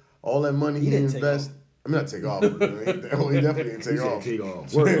work, all that money he didn't take invested. I mean, not take off. He definitely didn't take He said off. take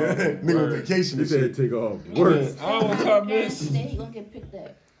off. Nigga on vacation He and said shit. take off. I don't want to Guarantee miss. that he gonna get picked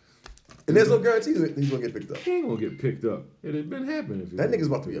up. And there's no guarantee that he's gonna get picked up. He ain't gonna get picked up. It had been happening. If That nigga's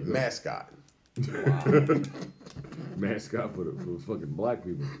about to be a mascot. mascot for fucking black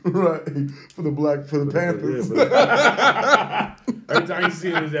people. Right. For the Panthers. Yeah, every time you see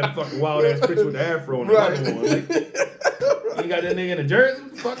him is that fucking wild ass picture with the afro and the Right. white one. Like, you got that nigga in a jersey?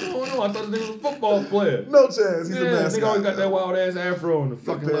 What the fuck is going on? I thought this nigga was a football player. No chance. He's a Yeah, mascot. nigga always got that wild ass afro and the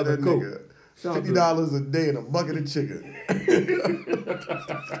fucking Pay leather that coat. nigga Shout out to- $50 a day and a bucket of chicken.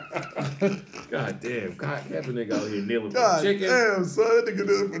 God damn, Kaepernick out here kneeling for God chicken. damn, son, that nigga did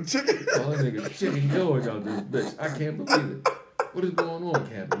it for chicken. Oh, that nigga Chicken George out this bitch. I can't believe it. What is going on,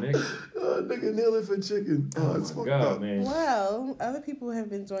 Kaepernick? Nigga kneeling for chicken. Oh, it's Oh fucked my God, up. man. Well, other people have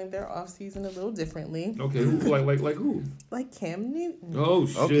been enjoying their off season a little differently, Okay, who like who? like Cam Newton. Oh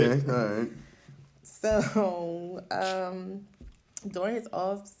shit. Okay, all right. So, during his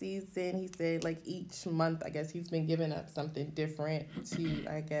off season, he said like each month, I guess he's been giving up something different to,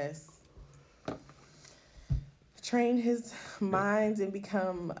 I guess, train his mind and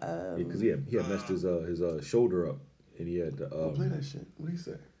become. Because he had messed his shoulder up, and he had Play that shit. What do you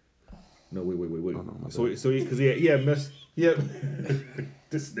say? no wait. no, my So because he had messed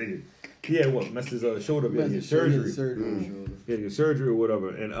this nigga. He had what messed his shoulder up. He had to get surgery. He had to get surgery or whatever,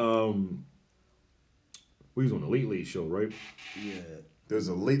 and we was on the Late Show, right? Yeah, There's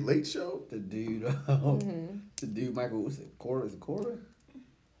a late show? the dude, the dude Michael, what's it? Cora? Is it Cora?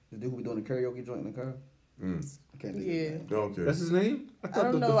 The dude who be doing the karaoke joint in the car. I can't think of his Yeah. name. Okay. That's his name. I thought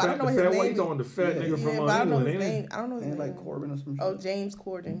don't the know. I fat, don't know the his fat white name. talking the fat nigga Yeah, from but I don't know England, his ain't name. it? I don't know his Ain't name. like Corbin or some shit. Oh, James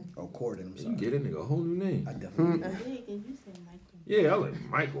Corden. Oh, Corden. I'm You sorry. get it, nigga, a whole new name. I definitely. Yeah, because you said Michael. Yeah, I like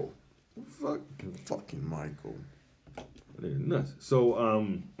Michael. Fuck, Fucking Michael. that nigga nuts. So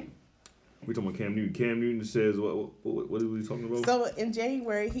we talking about Cam Newton. Cam Newton says what are we talking about? So in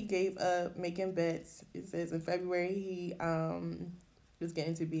January, he gave up making bets. It says in February he was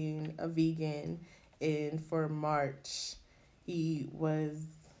getting to being a vegan, and for March he was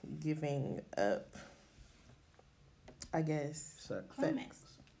giving up, I guess, Sex. Climax.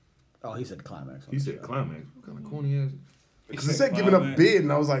 Oh, he said climax. He said climax. What kind of corny ass? Because it said giving up a bid,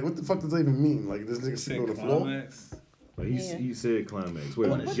 and I was like, what the fuck does that even mean? Like, this nigga sitting on the floor? Climax. Like he said climax. Wait,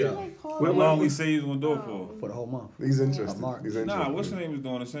 What is yeah. it? How long he say he was gonna do it for? For the whole month. He's interested. Mark. He's interested. Nah, what's the name was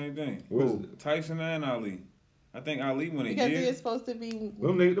doing the same thing. What is it? Tyson and Ali. I think Ali went a because he year. is supposed to be.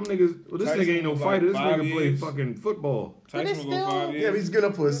 Them niggas. Well, this Tyson nigga ain't no was fighter. This like 5 nigga play years. fucking football. But it's Tyson will go still- 5 Yeah, years. but he's good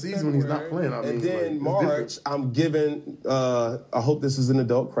up for a season when he's not playing. I mean, And then like, it's March, different. I'm giving. I hope this is an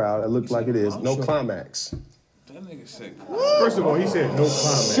adult crowd. It looks like it is. No sure. climax. That nigga Nigga sick. First of all, he said no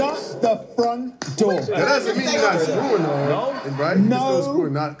climax. Shut the front door. That doesn't mean you're not screwing on, right? No. You're still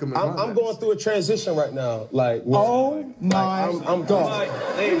screwing, not coming I'm going through a transition right now. Like, oh my I'm God.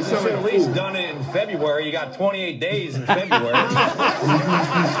 Hey, you should have at least done it in February. You got 28 days in February.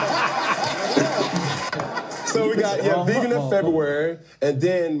 So we got vegan in February, and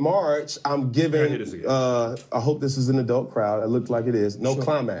then March. I'm giving. I hope this is an adult crowd. It looked like it is. No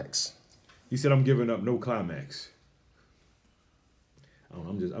climax. He said, "I'm giving up no climax."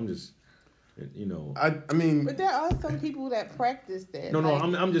 I'm just, you know. I mean. But there are some people that practice that. No, like,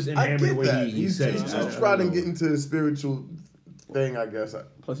 I'm just enamored the way he said it. He's just trying to get into the spiritual thing, I guess. It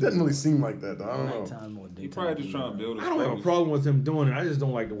doesn't really seem like that, though. I don't know. He probably just trying to build a I don't have a problem with him doing it. I just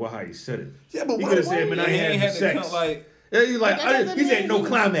don't like how he said it. Yeah, but he why? could have said, "Man, I ain't having sex." Yeah, he's like, he said no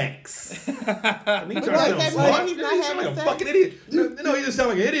climax. He trying to sound smart. He sound like a fucking idiot. No, he just sound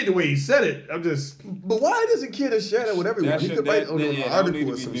like an idiot the way he said it. I'm just. But why does a kid share that with everyone? He could write on an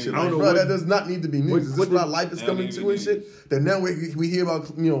article or some shit. Like, bro, that does not need to be news. Is this what life is coming to and shit? That now we hear about,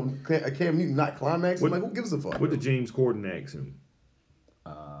 a Cam Newton not climaxing. Like, who gives a fuck? What did James Corden ask him?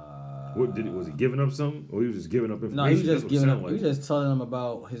 Was he giving up something, or he was just giving up information? No, he was just giving up. He was just telling him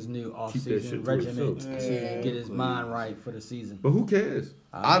about his new off-season regimen to get his mind right for the season. But who cares?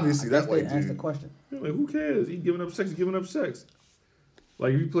 Obviously, that's why he asked the question. Like, who cares? He giving up sex.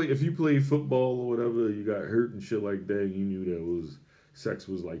 Like if you play football or whatever, you got hurt and shit like that, and you knew that sex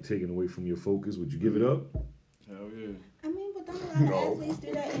was like taken away from your focus. Would you give it up? Hell yeah. I mean, but don't a lot of athletes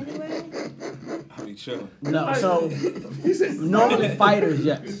do that anyway? I be chilling. No, so normally fighters,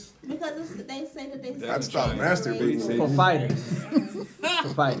 yes. Because they say that they I'd stop masturbating. For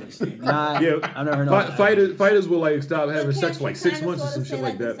fighters. Not, I've never heard of fighters will like stop having sex for like 6 months or some shit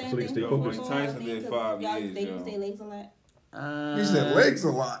like that so they can stay focused. Mike Tyson did 5 years. They use their legs a lot. You said legs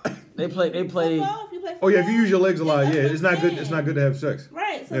a lot. They play. Oh yeah, if you use your legs a lot, yeah, it's not good. It's not good to have sex.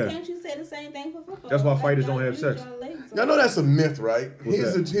 Right. So can't you say the same thing for football? That's why fighters don't have sex. Y'all know that's a myth, right?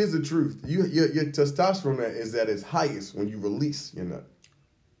 Here's the truth. Your testosterone is at its highest when you release your nut.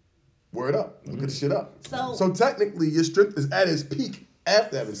 Word up. Look at the shit up. So technically, your strength is at its peak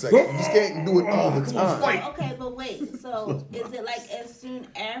after having sex. You just can't do it all the time. So, okay, but wait. So is it like as soon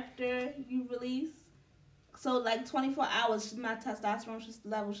after you release? So like 24 hours, my testosterone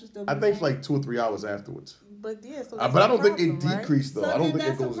level should still be I think for like 2 or 3 hours afterwards. But yeah, so but I don't think it decreased though. So I don't think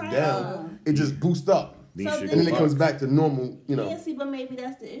it goes down. It just boosts up. And then it comes back to normal, Yeah, see, but maybe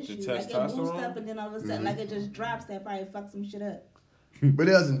that's the issue. Like it boosts up and then all of a sudden, like it just drops. That probably fucks some shit up. But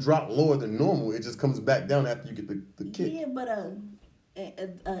it doesn't drop lower than normal. It just comes back down after you get the kick. Yeah, but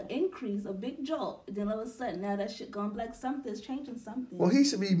an increase, a big jolt, then all of a sudden now that shit going like something's changing something. Well, he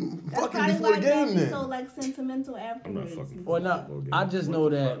should be fucking before the game then. So like sentimental afterwards. Well, no, I just know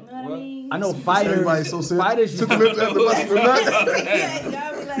that. You know what I mean? I know fighters. Everybody's so fighters. sentimental after busting the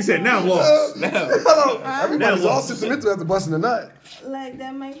nut. He said, "Now I'm lost." Hello, everybody's all sentimental after busting the nut. Like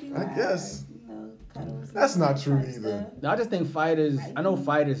that might be. I guess. Cuddles. That's not true either. No, I just think fighters. I know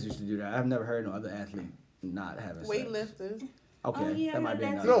fighters used to do that. I've never heard no other athlete not having sex. Weightlifters. Okay, that might be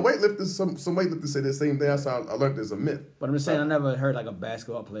another. No, weightlifters. Some weightlifters say the same thing. I learned there's a myth. But I'm just saying, I never heard like a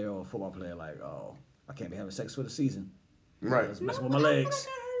basketball player or a football player like, oh, I can't be having sex for the season. Right. It's messing with my legs.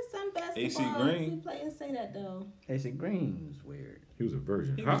 Some basketball AC Green players say that though. AC Green was weird. He was a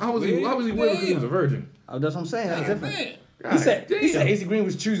virgin. How was he weird because he was a virgin? Oh, that's what I'm saying. That's different. Man. He said AC Green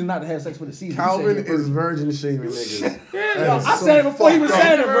was choosing not to have sex for the season. Calvin is virgin shaming niggas. I said it before he was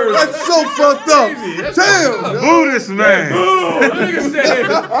saying it, virgin. That's so fucked up. Damn. Buddhist man. That nigga said.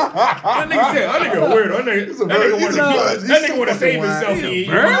 That nigga weird. That nigga want to save himself. He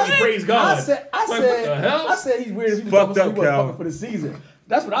praise God. I said he's weird. If he fucked up, Calvin, for the season.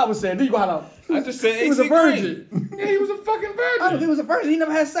 That's what I was saying. Then you go out. I just said he was a virgin. Yeah, he was a fucking virgin. I don't think he was a virgin. He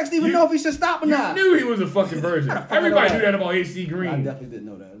never had sex to even know if he should stop or not. You knew he was a fucking virgin. Everybody knew that about AC Green. I definitely didn't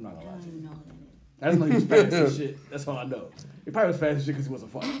know that. I'm not gonna lie to you. I just know he was fast as shit. That's all I know. He probably was fast as shit because he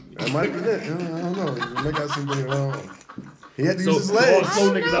wasn't fucking. That might be that. I don't know. You make out something wrong. He had to use his legs.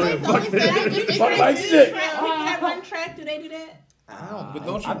 Slow niggas out here fucking like shit. People that run track, do they do that? But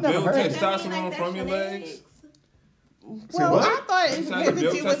don't you build testosterone from your legs? Well, I thought it had to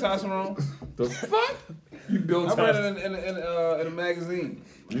build testosterone. The fuck? You build I testosterone? read it in a magazine.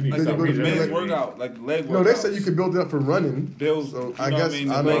 You need to stop reading men's that. workout, like leg workout. No, they said you could build it up for running. Build, so I guess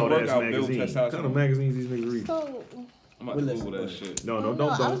I leg don't workout build What testosterone. kind of magazines these niggas read? So, I'm about to Google that shit. No, I was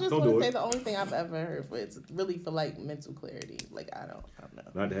just don't gonna do say it. the only thing I've ever heard for it's really for like mental clarity. Like I don't know.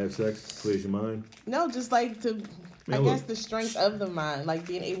 Not to have sex, clears your mind. No, just like to, Man, I guess look. the strength of the mind, like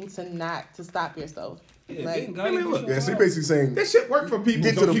being able to not to stop yourself. Like, Yeah, so you basically saying that shit work for people.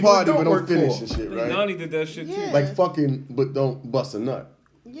 Get so to the people party but don't work finish for. and shit, right? Donnie did that shit too. Yeah. Like fucking, but don't bust a nut.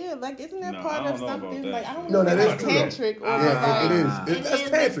 yeah, like isn't that Nah, part I of don't know about something? that Like I don't No, know that if is it's true. tantric or Yeah, it like. is. That's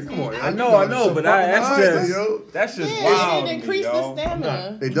tantric. Come on, I know, but that's Alright, just yo. that's just Yeah, wild. it to me, increases yo.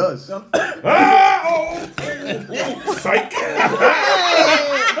 stamina. It does. Psych.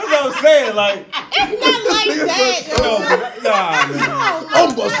 That's what I'm saying. Like, It's not like that.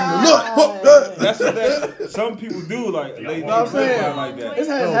 I'm busting the nut. Fuck that. That's what that. Some people do. Like, they You know what I'm saying? like that. This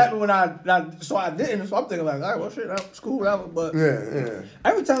has happened when I so I didn't. So I'm thinking like, all right, well, shit, that's cool, whatever. But Yeah.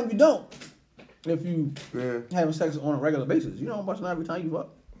 every time you don't, if you Yeah. having sex on a regular basis, you don't bust nut every time you fuck.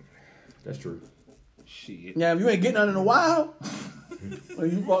 That's true. Shit. Yeah, if you ain't getting none in a while, when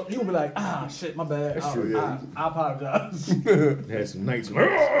you fuck, you gonna be like, shit, my bad. That's true, yeah. I apologize. Had some nights. What?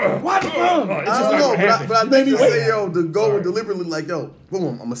 I don't know, but I think you say, yo, to go and deliberately like, yo, boom,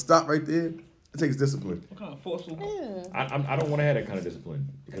 I'm gonna stop right there. It takes discipline. What kind of forceful? I don't want to have that kind of discipline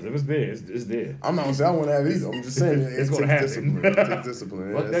because if it's there, it's there. I'm not gonna say I want to have it either. I'm just saying It's it gonna takes happen. discipline. It takes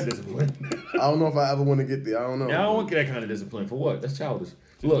discipline. Fuck that discipline. I don't know if I ever want to get there. I don't know. Yeah, I don't want that kind of discipline. For what? That's childish.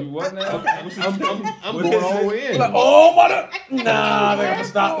 Look, What now? I'm going all the way in. Like, oh, mother. Nah, they gotta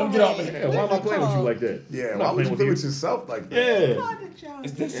stop. Let me get off of Yeah, here. why am I playing with you like that? Yeah, I'm why not would you playing play with yourself like that? Yeah.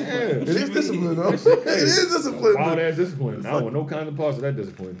 It's discipline. It is discipline, though. It is discipline. Wild but- ass discipline. I don't want no kind of parts of that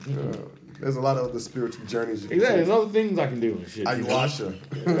discipline. There's a lot of other spiritual journeys you can Exactly. take. There's other things I can do and shit. Ayahuasca.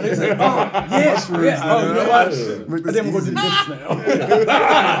 Yes. Oh, you know what? Make I this think I'm gonna do easy.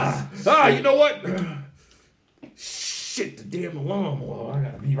 this now. You know what? Shit, the damn alarm. Well, I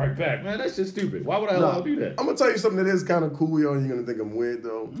gotta be right back. Man, that's just stupid. Why would I allow to do that? I'm gonna tell you something that is kind of cool, yo, and you're gonna think I'm weird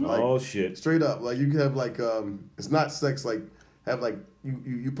though. Like, Oh shit. straight up, like you can have like it's not sex, like have like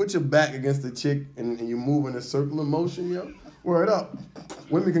you put your back against the chick and you move in a circular motion, yo. Word up.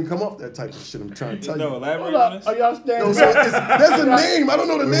 Women can come off that type of shit. I'm trying to tell No, you. elaborate Hold on up. this. Are y'all standing? No, so there's a name. I don't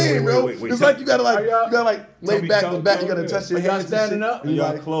know the name, bro. wait. It's like you gotta lay me, back tell to back. me, You gotta touch your Are y'all hands. standing up? And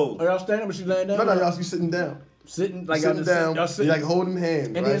Y'all like, clothes. Are y'all standing up or she laying down? no, y'all, you sitting down. Sitting like Sitting down. Y'all sitting You're like holding hands.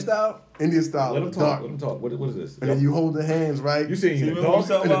 Indian right? style? Indian style. Let in him the talk. dark. Let him talk. What is this? And then you hold the hands, right? You saying in the You dark?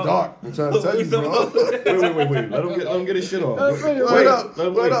 remember in the dark. I'm trying to tell you, bro. Wait. Let him get his shit off. Wait up, let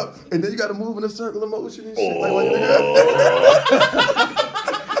him wait wait. up. And then you gotta move in a circle of motion and shit. Like,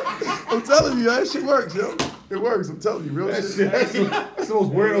 I'm telling you, that shit works, yo. It works. I'm telling you, real shit. That's the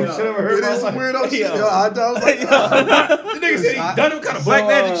most weirdo shit I ever heard. It is some weirdo shit, yo. I was like, The nigga said he done what kind of black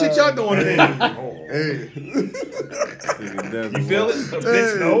magic shit y'all doing in there. hey. You feel it?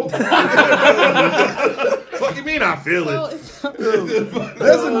 Bitch, no. Fuck you mean I feel it?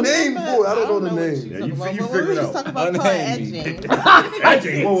 There's a name for it. I don't know the name. Yeah, you What figure we were it just out. talking about called edging.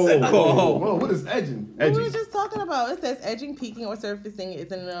 Edging. Whoa. Whoa, what is edging? What we were just talking about. It says edging, peaking, or surfacing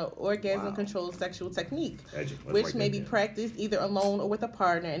is an orgasm-controlled sexual technique, Edging. Let's which write may that be down. practiced either alone or with a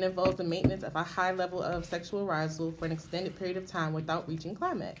partner and involves the maintenance of a high level of sexual arousal for an extended period of time without reaching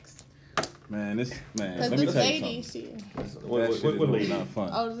climax. Man, Because let me the tell you lady, something. she, What lady? Not fun.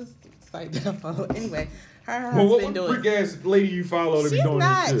 oh, this site that I follow. Anyway, her Well, husband what doing. freak ass lady you follow to be She's doing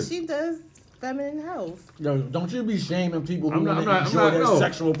not. this shit? She does feminine health. Yo, don't you be shaming people who I'm not- want to I'm enjoy not- their no.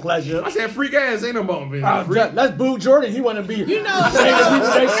 sexual pleasure. I said freak ass ain't no bone, man. Freak. Let's boo Jordan. He want to be You know, shaming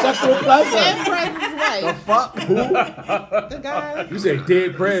people their sexual pleasure. Dead President's The wife. fuck? Who? The guy. You said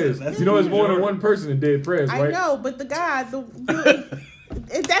dead prez. You know, it's more than one person in dead prez, I right? know, but the guy,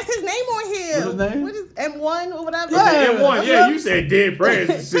 that's his name on here. What's his name? What is M1 or whatever? Yeah. M1, yeah, you said dead prez.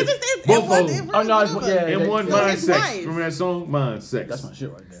 and shit. It's Both M1, of them. Oh, no, it's, yeah. M1, So mind his sex. wife. Remember that song? Mind sex. That's my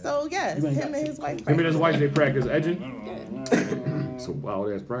shit right there. So yes, You ain't him got and his wife. Him and his wife, they practice edging. It's a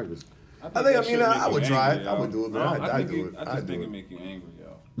wild ass practice. I think, I would try it. I would do it, man. I'd do it. I just think it make you angry,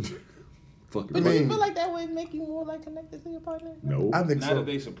 yo. Fuck But you. do you feel like that would make you more like connected to your partner? No. I think Not so. that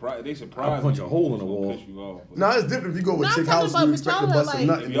they surprise I'll punch a hole in the wall. No, it's different if you go with No, chick I'm house talking and you about expect to bust a like-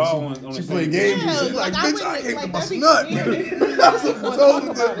 nut. If and y'all then on she the play same games Yeah, and she's like, like, I bitch, I wouldn't- came like, to bust a that'd nut. be weird. That's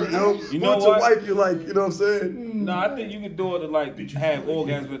totally different, yo. You know With your what? wife, you're like, you know what I'm saying? No, I think you can do it to like have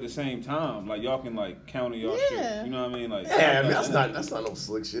orgasms at the same time. Like y'all can like counter y'all Yeah. shit. You know what I mean? Like Yeah, man, that's not no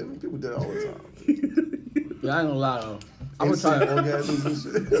slick shit. I mean, people do that all the time. Yeah, I ain't gonna lie though. I'm gonna Instant try. orgasms and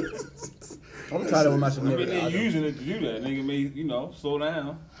shit. I'm gonna try that with my I mean, they're significant other. using it to do that. Nigga may slow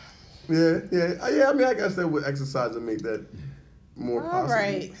down. Yeah. I mean, I guess that would exercise and make that more All possible.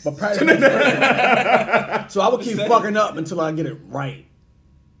 right. But practice. So I would keep fucking up until I get it right.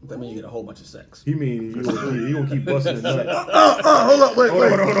 That means you get a whole bunch of sex. He mean you gonna keep busting the nut. Hold up, wait. Hold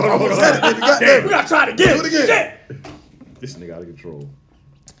on. Almost had it, baby. Goddamn. We gotta try it again. Do it again. This nigga out of control.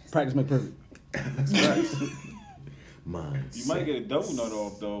 Practice make perfect. mindset. You might get a double nut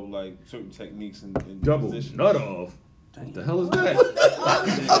off though, like certain techniques and double positions. nut off. What the hell is that? I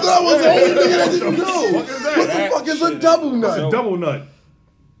thought that was the only thing that didn't know. What the fuck is a double nut? It's a double nut.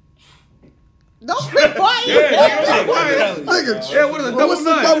 Don't be quiet. Nigga, what is a double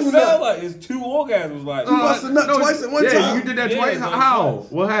nut? It sound like it's 2 orgasms. Like you bust a nut twice at one time. Yeah, you did that twice. like How?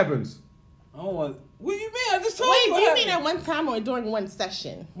 twice. What happens? I don't want. What do you mean? I just told Wait, you. do you mean at one time or during one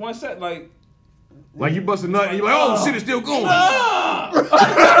session? One set, like. Like you bust a nut and you're like, oh shit, it's still going. Yo,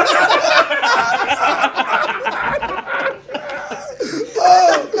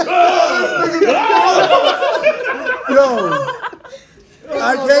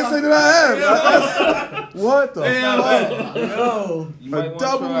 I can't say that I have. What the fuck? Yo, a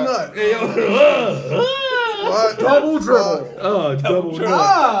double nut. Hey, yo. What? Double dribble. Double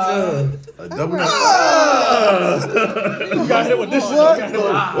nut. A double nut. You got hit with this shit.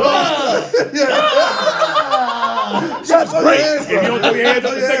 That's great. If you don't throw your hands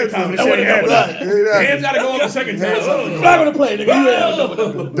up the second time, the shit ain't happening. Your hands gotta go up the second time. Flag on the play, nigga. You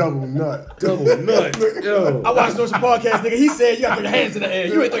ain't double nut. Double nut. Yo. I watched those podcast, nigga. He said you got to throw your hands in the air.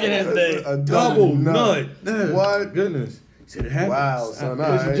 You ain't throw your hands in the air. A Double nut. What? Goodness. Said it happens. Wow, son.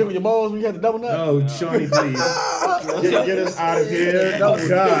 You jiggle your balls when you had the double nut? Oh, Shawnee, please. Get us out of here. Oh,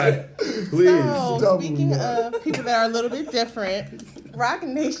 God. Please. So, speaking of people that are a little bit different, Rock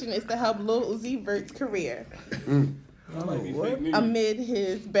Nation is to help Lil Uzi Vert's career amid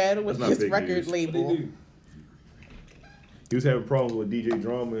his battle with his record label. He was having problems with DJ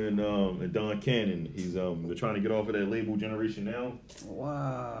Drama and Don Cannon. He's they're trying to get off of that label Generation Now.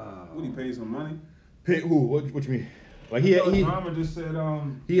 Wow. Would he pay some money? Pay who? What you mean? Like he Drama just said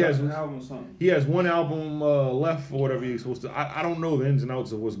he has an album or something. He has one album left or whatever he's supposed to. I don't know the ins and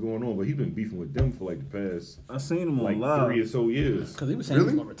outs of what's going on, but he's been beefing with them for like the past. I seen him on like live 3 or so years. Because he was saying he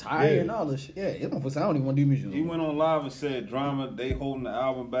was gonna retire and all this shit. Yeah, I don't even want to do music. He went on live and said Drama they holding the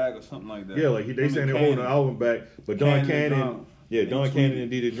album back or something like that. Yeah, like they saying they're holding the album back, but Don Cannon, Don Cannon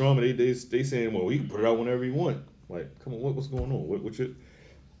and DJ Drama, they saying, well, he can put it out whenever he want. Like, come on, what's going on?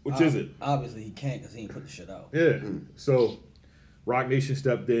 Which is it? Obviously he can't because he ain't put the shit out. Yeah. So Rock Nation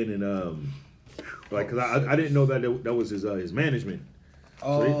stepped in and because I didn't know that was his management.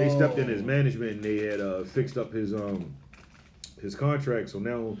 So they stepped in his management and they had fixed up his contract. So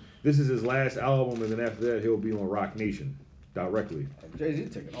now this is his last album, and then after that he'll be on Rock Nation directly. Jay-Z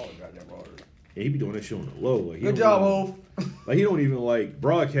taking all the goddamn orders. Yeah, he be doing that shit on the low. Like, good job, Hov. Like he don't even like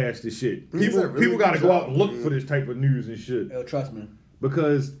broadcast this shit. People got to go out and look for this type of news and shit. Yo, trust me.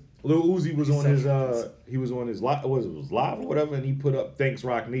 Because Lil Uzi was on his live or whatever, and he put up "Thanks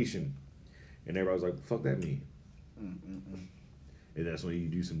Rock Nation," and everybody was like, "Fuck that mean?" And that's when you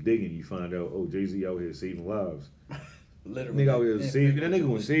do some digging, you find out, oh, Jay-Z out here saving lives. Literally, nigga out here saving. That nigga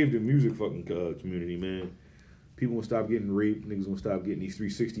gonna save the music fucking community, man. People gonna stop getting raped. Niggas gonna stop getting these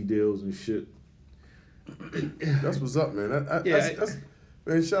 360 deals and shit. That's what's up, man. That's,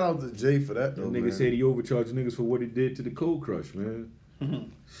 man, shout out to Jay for that, though, nigga man. said he overcharged niggas for what he did to the Cold Crush, man.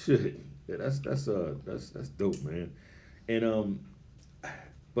 Shit. Yeah, that's dope, man. And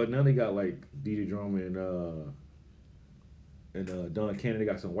but now they got like DJ Drama and Don Cannon. They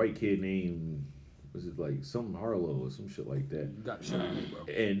got some white kid named, was it like some Harlow or some shit like that? Got shit on me, bro.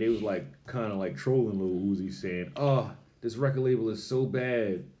 And they was like kind of like trolling Lil Uzi, saying, "Oh, this record label is so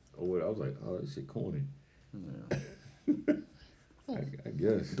bad." Or what? I was like, "Oh, this shit corny." Yeah. I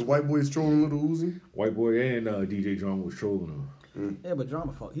guess the white boy is trolling Lil Uzi. White boy and DJ Drama was trolling him. Yeah, but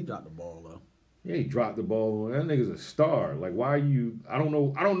Drama he dropped the ball though. Yeah, he dropped the ball. That nigga's a star. Like, why are you? I don't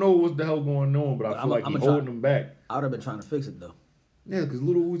know what the hell going on, but I feel like he's holding him back. I would have been trying to fix it though. Yeah, because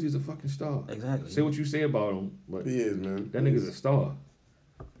Lil Uzi is a fucking star. Exactly. Say what you say about him, but he is, man. That nigga's a star.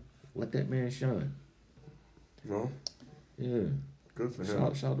 Let that man shine. Well, yeah, good for him.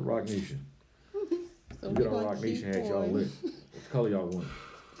 Shout out to Rock Nation. So we get on Rock Nation, had y'all lit. What color y'all want?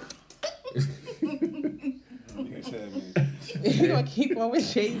 We're gonna keep on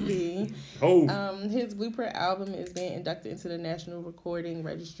with Jay-Z. Oh. His Blueprint album is being inducted into the National Recording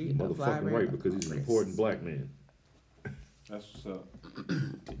Registry of Motherfucking right, because he's an important black man. That's what's up.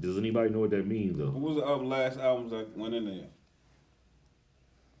 Does anybody know what that means, though? What was the last albums that went in there?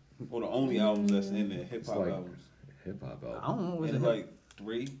 Or the only albums that's in there? Hip hop albums. Hip hop albums. I don't know. Was it like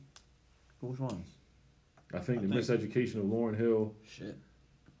 3? Which ones? I think The Miseducation of Lauryn Hill. Shit.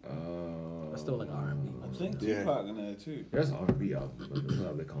 That's still like R&B. I think Tupac in there too. That's an R&B album. We'll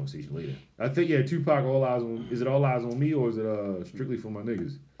have that conversation later. I think Tupac. All Eyes on. Is it All Eyes on Me or is it strictly for my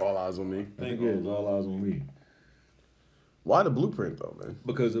niggas? All Eyes on Me. I think it's All Eyes on Me. Why the Blueprint though, man?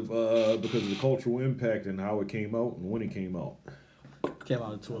 Because of the cultural impact and how it came out and when it came out. Came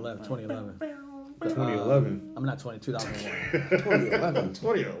out in 2011. 2011. I'm not 2001. 2011.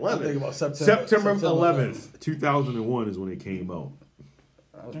 2011. I'm thinking about September 11th, 2001 is when it came out.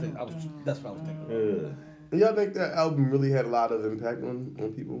 That's what I was thinking. Y'all think that album really had a lot of impact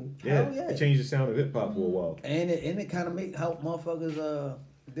on people? Yeah, Hell yeah. it changed the sound of hip hop for a while. And it kind of helped motherfuckers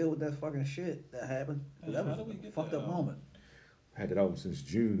deal with that fucking shit that happened. That was a fucked up moment. I had that album since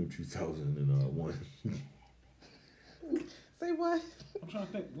June of 2001. Say what? I'm trying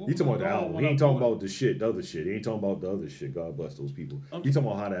to think. You talking about the album? He ain't talking about the other shit. He ain't talking about the other shit. God bless those people. You talking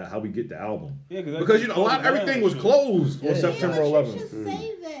about how we get the album? Yeah, because a lot everything was closed on September 11th. You should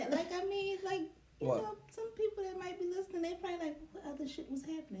say that. Like, I mean, like, you know, some people that might be listening, they probably like, what other shit was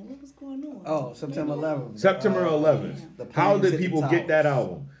happening? What was going on? Oh, September 11th. September 11th. How did people get that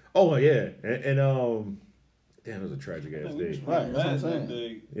album? Oh yeah, and damn, it was a tragic ass day. Right, that's what I'm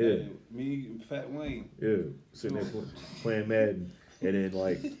saying. Yeah, me and Fat Wayne. Yeah, sitting there playing Madden, and then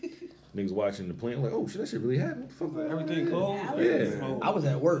like niggas watching the plane, like, oh shit, that shit really happened. What the fuck? Everything closed. Yeah, I was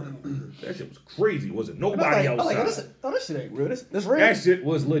at work. That shit was crazy. Wasn't nobody outside. I was like, this shit ain't real. This real. That shit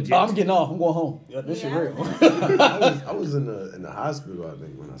was legit. Oh, I'm getting off. I'm going home. Yeah, this shit real. I was in the hospital, I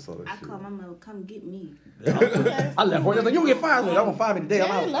think, when I saw that shit. I called my mother, come get me. I left work. I was like, you get fired. I'm gonna fire me today.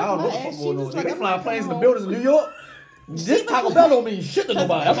 I'm out. I don't know what the fuck going on. They flying planes in the buildings in New York. This Taco Bell don't mean shit to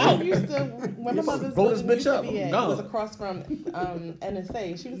nobody. I'm out. When my mother's blow this bitch up. It was across from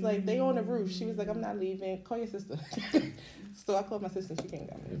NSA. She was like, they on the roof. She was like, I'm not leaving. Call your sister. So I called my sister and she came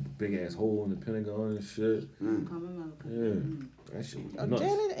down. Big ass hole in the Pentagon and shit. Yeah, that shit was nuts.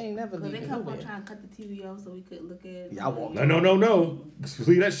 Janet ain't never They leaving. kept on trying to cut the TV off so we could look at it. Yeah, I walked. No.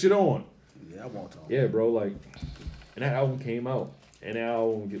 Leave that shit on. Yeah, I walked on. Yeah, bro. Like, and that album came out, and that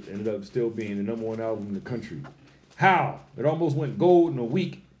album ended up still being the #1 album in the country. How? It almost went gold in a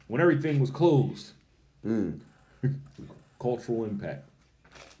week when everything was closed. Cultural impact.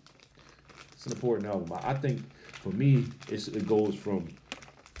 It's an important album. I think for me, it goes from,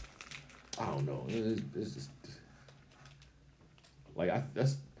 I don't know. It's just, like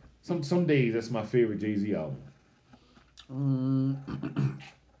that's some days that's my favorite Jay-Z album.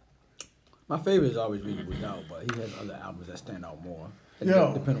 My favorite is always Reasonable Doubt, but he has other albums that stand out more.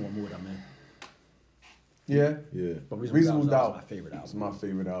 Yeah. Depending on what mood I'm in. Yeah. But Reasonable Doubt. My favorite album. It's my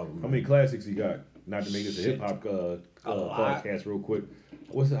favorite album. How many classics he got? Not to make this a hip hop podcast real quick.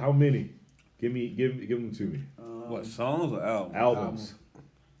 How many? Give them to me. What, songs or albums? Albums.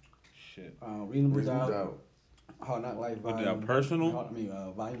 Shit. Reasonable Doubt. Hard Knock Life. What, they are personal?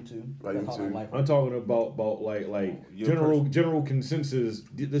 Volume 2. Volume 2. I'm talking about like general consensus.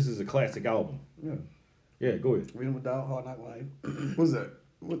 This is a classic album. Yeah, go ahead. Reasonable Doubt, Hard Knock Life. What's that?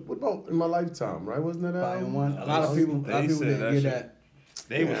 What about In My Lifetime, right? Wasn't that Volume album? 1. A lot of people didn't get that.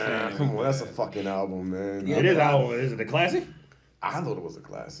 They were saying, come on, that's a fucking album, man. It is album. Is it a classic? I thought it was a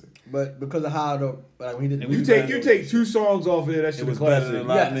classic. But because of how when he did, You take 2 songs off of it, that shit was a classic. better than a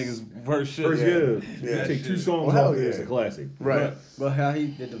lot of niggas' first shit. You take 2 songs off of it, it's a classic. Right. But how he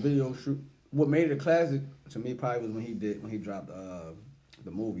did the video shoot, what made it a classic to me probably was when he dropped the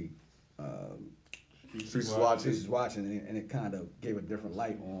movie. Streets Watching, and it kind of gave a different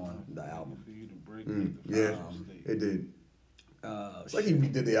light on the album. It did. It's like he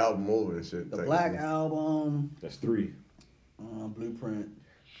redid the album over and shit. The Black Album. That's 3. Blueprint.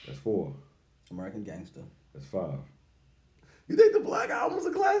 That's 4. American Gangster. That's 5. You think the Black Album's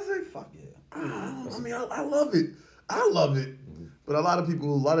a classic? Fuck yeah. I mean, I love it. I love it. But a lot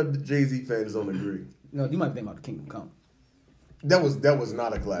of Jay-Z fans don't agree. No, you might think about the Kingdom Come. That was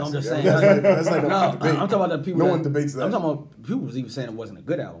not a classic. No, I'm just saying. That's like no, debate. I'm talking about the people. No one debates that. I'm talking about people was even saying it wasn't a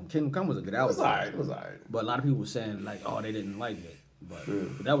good album. Kingdom Come was a good album. It was alright. But a lot of people were saying like, oh, they didn't like it. But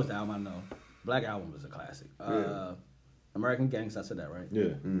that was the album I know. Black Album was a classic. American Gangster, I said that right?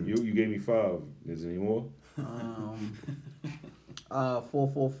 Yeah. You gave me 5. Is there any more?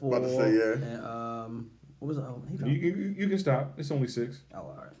 444. About to say And what was it? You can stop. It's only 6. Oh,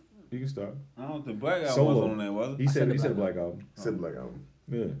 all right. You can stop. I don't think Black Album Solo. was on there, was it? He said Black Album. Said Black Album.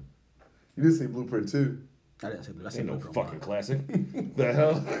 Yeah. You didn't say Blueprint 2. I didn't say Blueprint. I said Ain't no Blueprint fucking 1. classic. The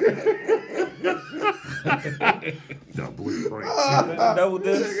hell? The Blueprint. Double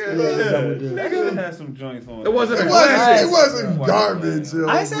disc? Yeah. That shit had some joints on it. It wasn't a classic. It wasn't garbage.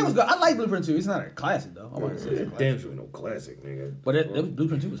 I didn't say it was good. I like Blueprint 2. It's not a classic though. I wouldn't say it's a classic. Damn sure no classic, nigga. But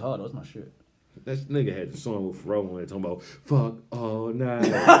Blueprint 2 was hard though. That's my shit. That nigga had the song with Pharrell on it talking about fuck all night.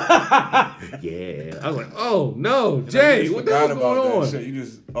 Yeah. I was like, oh no, Jay, what the hell's going on? Shit. You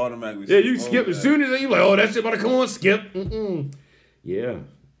just automatically you skip as soon as you like, oh, that shit about to come on, skip. Yeah.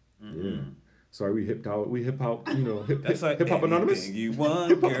 Yeah. Sorry, we hip hop, That's like hip hop anonymous. You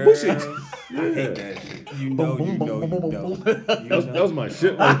want, girl. Bullshit. I hate that shit. You know. That was my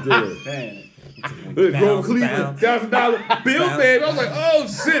shit right there. Damn. Grover Cleveland, $1,000 bill, babe. I was like, oh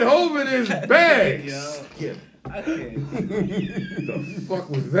shit, Hov in his bag. Yeah. I can't. The fuck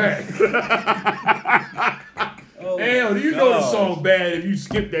was that? Hell, you know the song bad if you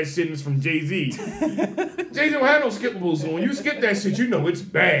skip that shit and it's from Jay-Z. Jay-Z don't have no skippable, so when you skip that shit, you know it's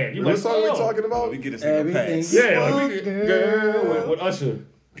bad. You What like, song we talking about? We get a pass. Yeah, like we get, girl, with Usher.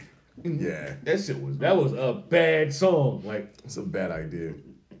 Yeah. That was a bad song. Like, it's a bad idea.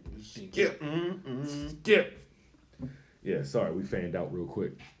 Skip. Skip. Yeah, sorry, we fanned out real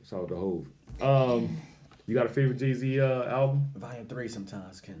quick. Shout out to Hov. You got a favorite Jay-Z album? Volume 3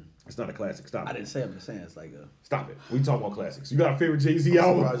 sometimes can. It's not a classic. Stop it. I didn't say. I'm just saying it's like a. Stop it. We talking about classics. You got a favorite Jay-Z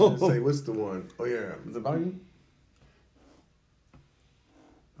album? I was going to say, what's the one? Oh, yeah. Is it Volume?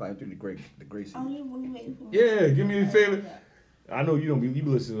 Volume 3, the Gracie. Oh, you really made it. Yeah, give me a favorite. I know you don't be. You be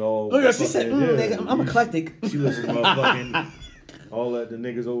listening to all. Oh, yeah, she said, nigga, I'm eclectic. She listens to motherfucking all that the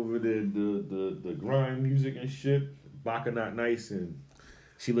niggas over the grime music and shit. Baka Not Nice, and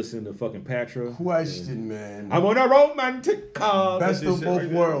she listened to fucking Patra. Question, man. I'm on a romantic car. Best of both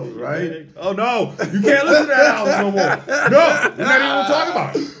worlds, right? Oh no, you can't listen to that album no more. No, we're not even talking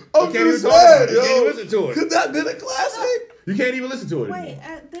about it. I'm just saying, yo. You can't even listen to it. Could that been a classic? You can't even listen to it. Wait,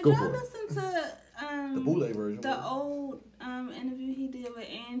 did Go y'all for it. listen to The bootleg version. the old interview he did with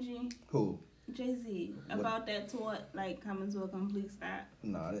Angie? Who? Jay-Z about that tour, like coming to a complete stop.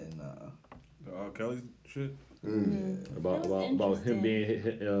 No, I didn't. The R. Kelly shit. That About was him interesting.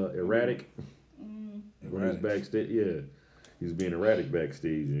 being erratic. When he was backstage, yeah, he was being erratic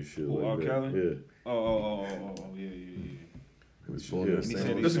backstage and shit. Who, like R. that. Kelly? Yeah. Oh, yeah. It was Yeah. the He same.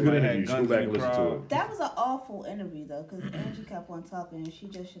 said that's a good interview. You should go back and listen to it. That was an awful interview though, because Angie kept on talking and she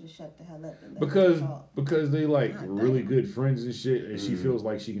just should have shut the hell up. And let Because her talk. they like really good friends and shit, and she feels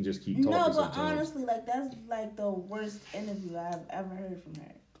like she can just keep talking. No, but sometimes. honestly, like that's like the worst interview I've ever heard from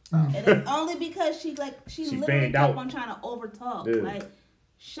her. Oh. And it's only because she literally fanned kept out. on trying to overtalk. Yeah. Like,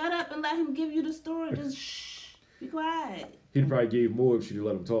 shut up and let him give you the story. Just shh, be quiet. He'd probably gave more if she'd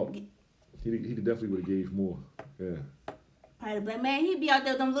let him talk. He definitely would have gave more. Yeah. Probably be like, man, he be out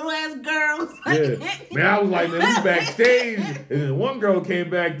there with them little ass girls. Yeah. Man, I was like, man, we backstage. And then one girl came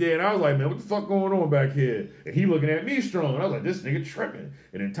back there, and I was like, man, what the fuck going on back here? And he looking at me strong. And I was like, this nigga tripping.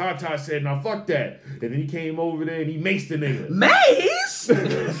 And then Tata said, nah, fuck that. And then he came over there, and he maced the nigga. Mace? So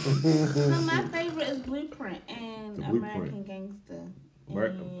my favorite is Blueprint and Blueprint. American Gangster.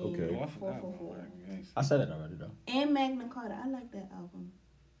 Okay. And 444. I said it already though. And Magna Carta. I like that album.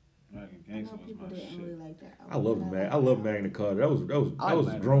 American I Gangster know was people my didn't shit. really like that I album. love Magna Carta. That was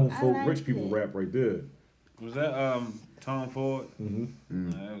Magna grown Carta. folk, I rich liked people it. rap right there. Was that Tom Ford? Mm-hmm.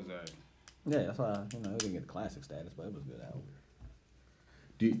 Nah, that was alright. Yeah, that's why it didn't get classic status, but it was a good album.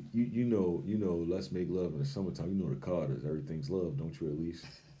 Do you know Let's Make Love in the Summertime? You know the Carters. Everything's love, don't you? At least.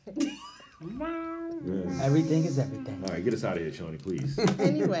 Yeah. Everything is everything. All right, get us out of here, Shawnee, please.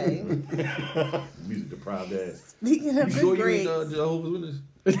 Anyway, Music deprived ass. speaking of You good sure you grades, ain't Jehovah's Witness?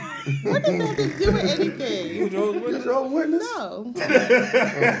 what does that have to do with anything? You Jehovah's Witness? Jehovah's Witness? No,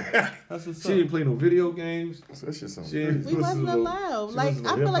 That's what's She didn't play no video games. That's just something. She didn't we listen wasn't to- allowed. she Like listened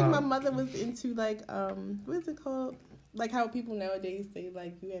to I feel like my hip-hop. mother was into like what is it called? Like how people nowadays say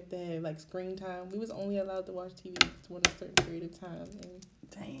like you have to have like screen time. We was only allowed to watch TV for a certain period of time. And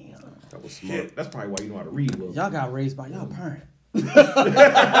Damn. That was smart. Shit, that's probably why you know how to read well. Y'all got raised by y'all parent. Niggas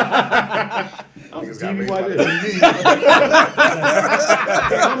got raised by the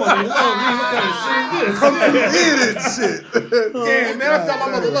I'm on the Come read it, shit. Damn, man, I thought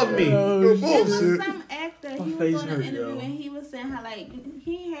my mother loved me. No There was bullshit. some actor, he was face on an hurt, interview yo. and he was saying how like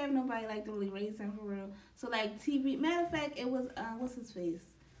he ain't have nobody like to really raise him for real. So like TV, matter of fact, it was what's his face?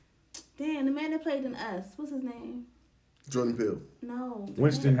 Damn, the man that played in Us. What's his name? Jordan Peele. No.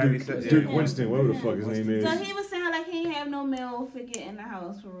 Winston, Heavy Duke, set, Duke yeah. Winston, whatever the fuck his name is. So he was saying like he ain't have no male figure in the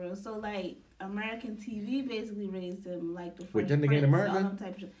house for real. So like American TV basically raised him like the Wait, Fresh that nigga ain't Prince, American? all them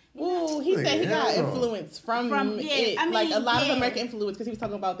type of shit. ooh, he said he got Yeah. influence from yeah, it. I mean, like a lot yeah. of American influence because he was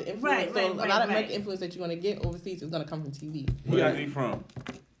talking about the influence. Right, so right, a lot of right. American influence that you're gonna get overseas is gonna come from TV. Where's he from?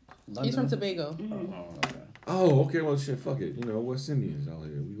 He's from Tobago. Oh, okay, well, shit, fuck it. You know, West Indians out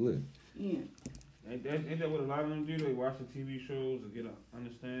here. We live. Yeah. Ain't that what a lot of them do? They watch the TV shows to get an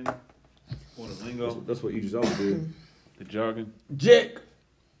understanding or the lingo, That's what Idris Elba did. the jargon. Jick.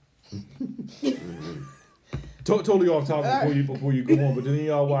 Totally off topic before you go on, but didn't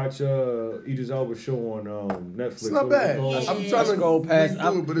y'all watch Idris Elba's show on Netflix? It's not bad. I'm trying to go past. I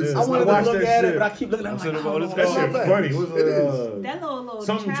wanted to look at it, but I keep looking at it. That shit funny. It is. That little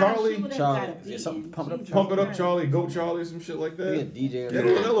something Charlie. Yeah, something Pump It Up Charlie, Go Charlie, some shit like that. Yeah, DJ. Yeah, that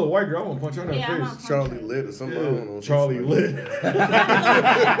little white girl, I want to punch her in her face. Charlie Lit or something. I don't know. Charlie Lit.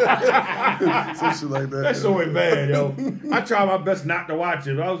 Some shit like that. That show ain't bad, yo. I tried my best not to watch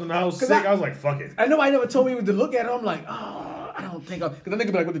it. But I was in the house sick. I was like, fuck it. I know I never told me to look at it. I'm like, oh, I don't think. Because the nigga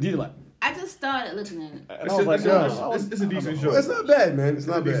be like, what the DJ like? I just started looking at it. It's a decent show. It's not bad, man. It's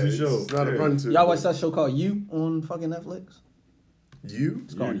not bad. Decent show. It's not a run to. Y'all watch that show called You on fucking Netflix? You?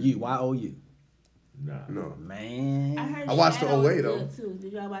 It's called You. Y-O-U. Nah. No. Man. I watched the Shadow 08 was though. good, too.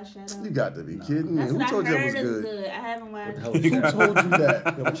 Did y'all watch Shadow? You got to be kidding me. That's Who what told I you it heard was is good? I haven't watched it. Who told you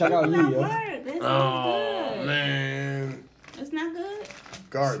that? Yo, check out You, yo. Oh, man. It's not good?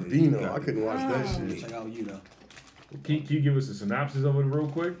 Gardino. I couldn't watch that shit. Check out You, though. Can you give us a synopsis of it real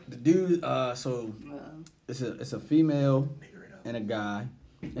quick? The dude, so it's a female and a guy,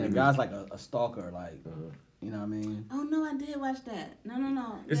 and the guy's like a stalker, like you know what I mean. Oh no, I did watch that.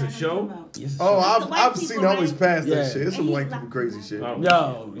 No. It's a show. Yes, Oh, It's I've seen always past Yeah. that shit. It's some white people crazy shit.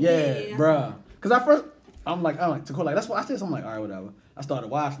 Yo, yeah, bruh. Cause at first I'm like to call like that's why I said something like all right, whatever. I started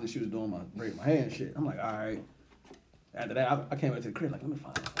watching it. She was doing braiding my hair and shit. I'm like, all right. After that, I came back to the crib like, let me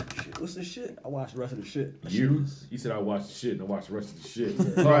find this shit. What's this shit? I watched the rest of the shit. You said I watched the shit and I watched the rest of the shit.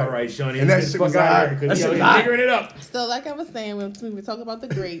 Right. All right, Shawnee. And that shit was out here because he's figuring it up. So, like I was saying, when we were talking about the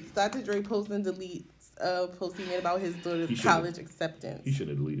grades, Dr. Dre posting deletes post he made about his daughter's college acceptance. He should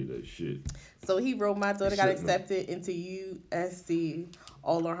have deleted that shit. So he wrote, "My daughter got accepted into USC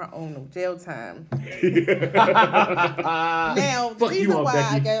all on her own, no jail time." Now, the reason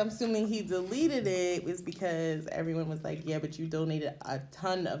why I'm assuming he deleted it was because everyone was like, "Yeah, but you donated a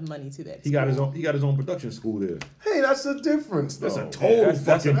ton of money to that." He got his own production school there. Hey, that's a difference, though. That's a total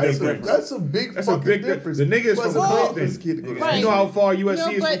fucking big difference. That's a big fucking difference. The nigga is from Compton. Right. You know how far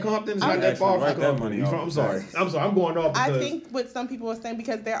USC is from Compton? It's not that far from that Compton. money. I'm sorry. I'm going off because I think what some people are saying,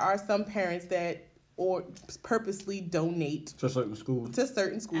 because there are some parents that or purposely donate to certain schools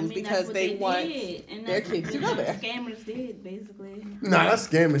because they want their kids to go there. Scammers did basically. Nah, that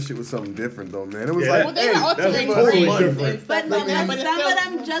scamming shit was something different though, man. It was well, they were altering grades, but no, some of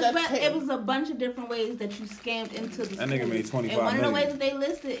them just it was a bunch of different ways that you scammed into the That nigga made 25 And one of the million. ways that they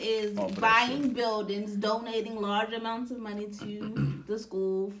listed is buying buildings, donating large amounts of money to the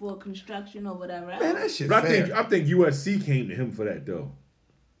school for construction or whatever. Man, that shit But fair. I think USC came to him for that though.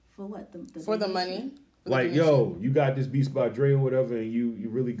 For what? For the money? Like, yo, you got this Beats by Dre or whatever, and you're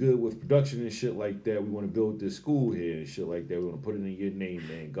really good with production and shit like that. We want to build this school here and shit like that. We want to put it in your name,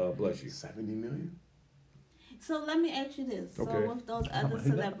 man. God bless you. 70 million? So let me ask you this. Okay. So with those other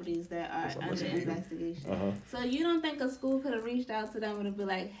celebrities that are under investigation, so you don't think a school could have reached out to them and be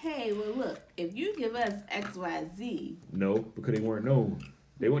like, hey, well, look, if you give us X, Y, Z. No, because they weren't known.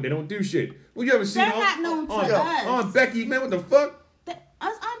 They don't do shit. Well, you ever seen They're not known to us. On Becky, man, what the fuck?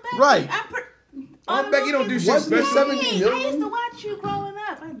 Us on Becky. Right. On Becky don't do shit Wasn't it special. 70 I million? used to watch you growing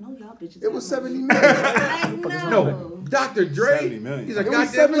up. I know y'all bitches. It was 70 million. Like, No, Dr. Dre, 70 million. he's a It was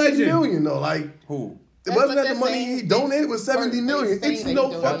goddamn 70 legend. million though. Like, Who? it That's wasn't what that the they're money saying. he donated was 70 million. They're It's saying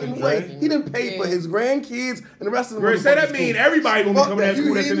no they fucking donated. way. He didn't pay for his grandkids and the rest of them. Bro, say that mean everybody gonna be Fuck coming to that, that school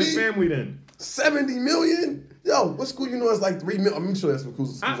you that's in hear his me? family then. 70 million? Yo, what school you know is like 3 million? I'm sure that's what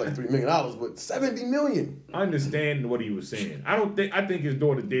school's like $3 million, but 70 million. I understand what he was saying. I think his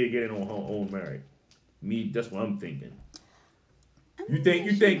daughter did get in on her own merit. Me, that's what I'm thinking. You think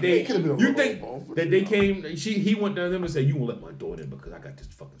that they came? He went to them and said, "You won't let my daughter in because I got this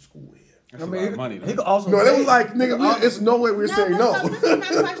fucking school here." That's a lot of money. He could also No, they was like, nigga, it's no way we're saying no. So this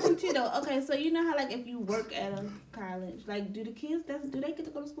is my question too, though. Okay, so you know how like if you work at a college, like do the kids do they get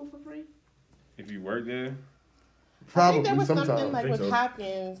to go to school for free? If you work there, I think there Probably was something sometimes. like with so.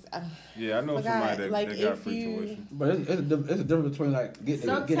 Hopkins. yeah, I know Forgot, somebody that, like, that got if free you- tuition. But it's a difference between like getting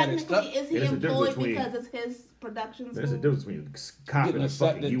So getting technically, accepted. is he There's a difference employed between- because it's his production school? There's a difference between cop Getting and a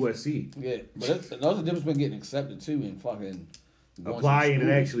fucking accepted. USC. Yeah, but there's a difference between getting accepted too and fucking going to Applying and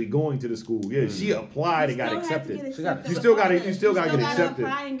school. actually going to the school. Yeah, she applied and got You still have to accepted. get She got- accepted You still got to regardless. you still got to You get gotta accepted.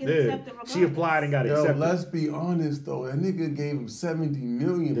 apply and get Yeah, accepted she regardless. applied and got Yo, accepted. let's be honest though. That nigga gave him 70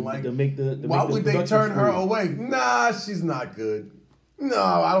 million. To Like, make the why would they production turn her school. away? Nah, she's not good. No,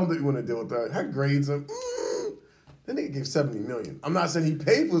 I don't think we want to deal with that. Her grades are. That nigga gave 70 million. I'm not saying he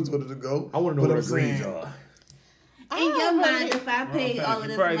paid for his daughter to go. I want to know but what I'm her grades saying- are. In your mind, if I paid Well, all of you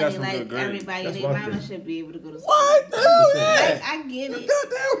this probably got money, some like good grades. everybody, That's their what I mama think. should be able to go to school. What? Hell yeah. Like, I get it.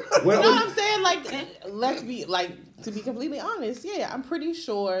 Goddamn. Well, You know what I'm saying? Like, let's be like, to be completely honest, yeah, I'm pretty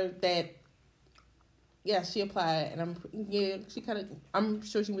sure that Yeah, she applied, and I'm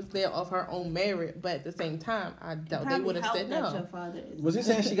sure she was there off her own merit, but at the same time, I doubt they would have said no. Was he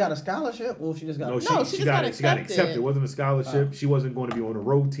saying she got a scholarship, or she just got? No, she got accepted. It wasn't a scholarship. She wasn't going to be on a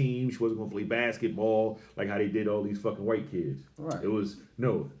road team. She wasn't going to play basketball like how they did all these fucking white kids. Right. It was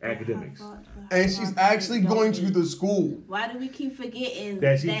academics. And she's actually going to the school. Why do we keep forgetting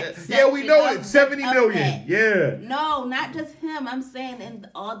that? Yeah, we know it. 70 million. Yeah. No, not just him. I'm saying, and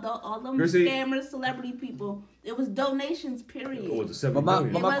all them scammers, celebrity people. It was donations, period. It was a 70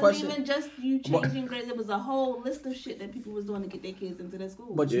 million. It wasn't even just you changing grades. It was a whole list of shit that people was doing to get their kids into their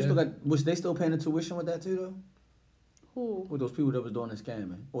school. But you still got, was they still paying the tuition with that too, though? Who? With those people that was doing the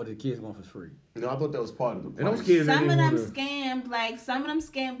scamming, or the kids going for free? No, I thought that was part of the price. And those kids, some of them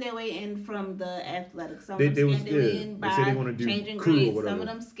scammed their way in from the athletics. Some of them scammed their way in by changing grades. Some of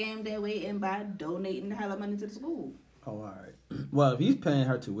them scammed their way in by donating the hell of money to the school. Oh, all right. Well, if he's paying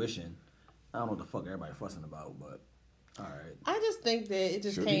her tuition, I don't know what the fuck everybody fussing about, but all right. I just think that it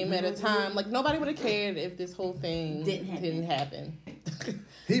just came at a time like nobody would have cared if this whole thing didn't happen.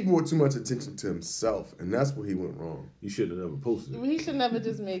 He brought too much attention to himself, and that's where he went wrong. You should have never posted it. He should never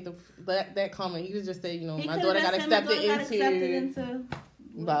just make that comment. He could just say, my daughter got accepted into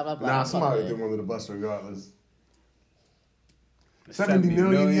blah blah blah. Nah, somebody did one of the bus regardless. 70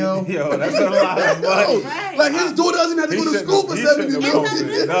 million, yo. Yo, that's a lot of money. Right. Like, his daughter doesn't have to go to school for 70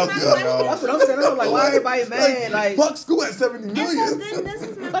 million. That's what I'm saying. I'm like, why everybody mad? Like, fuck school at 70 million.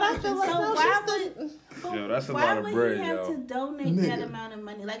 But I feel like yo, that's a lot of bread, yo. Why would he have to donate that amount of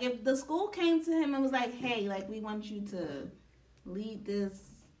money? Like, if the school came to him and was like, hey, like, we want you to lead this.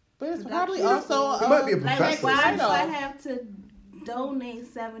 But it's probably also... It might be a professor. Like, why do I have to donate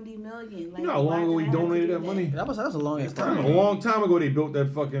 70 million? Like, you know how long ago he donated that money? That was a long time. A long time ago they built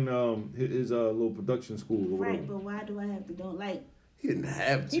that fucking his little production school. Right, but why do I have to donate? Like, he didn't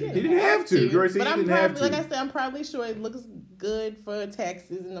have to. He didn't have to. But I'm probably, like I said, I'm probably sure it looks good for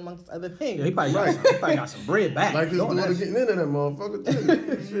taxes and amongst other things. Yeah, he probably got some bread back. Like his daughter getting into that motherfucker too.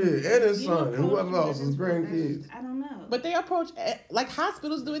 Shit, and his son, and whoever else, his grandkids. I don't know. But they approach, like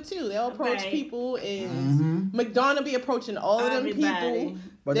hospitals do it too. They'll approach people, and McDonough be approaching all of them people.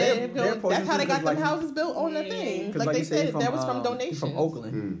 But that's how they got them houses built on the thing. Like they said, that was from donations. From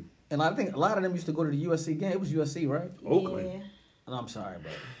Oakland. And I think a lot of them used to go to the USC game. It was USC, right? Oakland. Yeah. I'm sorry,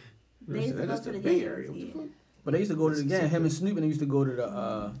 but they used to go to the Bay Area. But they used to go to the game. Him and Snoop, and they used to go to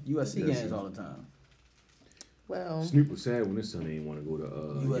the USC games all the time. Well, Snoop was sad when his son didn't want to go to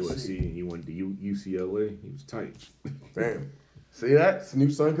USC and he went to UCLA. He was tight. Damn. See that?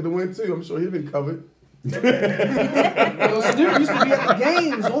 Snoop's son could have went too. I'm sure he'd been covered. Snoop used to be at the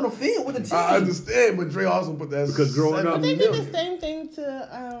games on the field with the team. I understand, but Dre also put that because growing up, but they did the same thing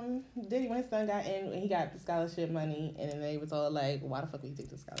to Diddy when his son got in and he got the scholarship money, and then they was all like, "Why the fuck would he take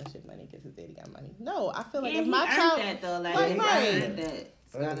the scholarship money? Because his daddy got money." No, I feel like if my child that though, like that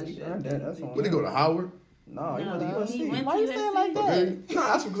scholarship. Would he go to Howard? No, he went to USC. Why you saying like that? No,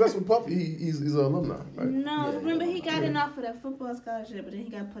 that's what Puffy. He's an alumni, right? No, remember he got in off of that football scholarship, but then he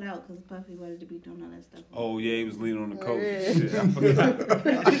got put out because Puffy wanted to be doing all that stuff. Oh yeah, he was leaning on the coach. Shit, I forgot.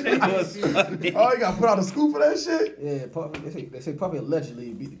 Oh, he got put out of school for that shit. Yeah, Puffy. They say Puffy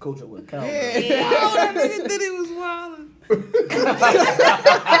allegedly beat the coach up with a cow. Yeah. Oh, that nigga Diddy was wildin'.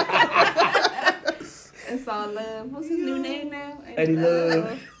 It's all love. What's his new name now? Eddie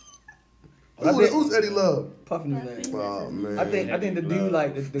Love. Who's Eddie Love? Puffy new name. Oh man. I think the dude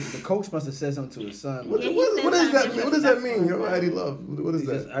like the coach must have said something to his son. What does that mean? What does that mean? Yo, Eddie Love. What is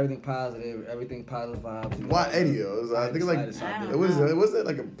that? Just everything positive vibes. You know? Why Eddie? I think it's like what is that? Was that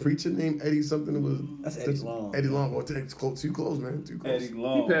like a preacher named Eddie something? It was. That's Eddie Long. Eddie Long. Oh, too close, man. Too close. Eddie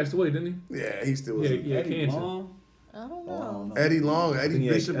Long. He passed away, didn't he? Yeah, he still was. Yeah, Eddie cancer. Long. I don't know. Eddie Long, Eddie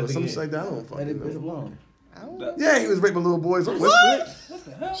Bishop, or something like that. I don't fucking know. Bishop Long. Yeah, he was raping little boys on Westbrook.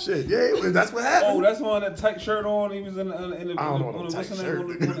 Shit, yeah, that's what happened. Oh, that's one that tight shirt on. He was on the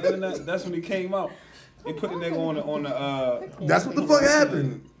internet. That's when he came out. They put the nigga on the. That's what the fuck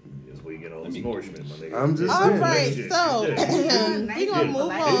happened. That's where you get all this nourishment, my nigga. I'm just all saying. right, so we gonna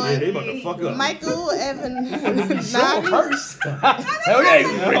move on. Yeah, they about to fuck up. Michael Evan first. Hell yeah,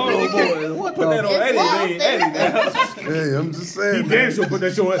 put that on Eddie. Hey, I'm just saying. He damn sure put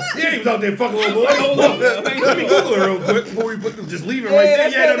that show on. Yeah, he was out there fucking little boy. Hold on. Let me Google it real quick before we put them. Just leave it right there.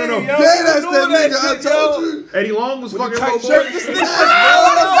 Yeah, no. Yeah, that's that nigga. I told you. Eddie Long was fucking little boy. Tight shirt.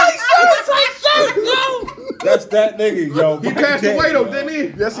 That's that nigga, yo. He passed away though, didn't he?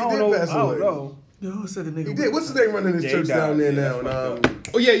 Yes, he did pass away. Yo, said the nigga. He did. What's his name running his church down there now?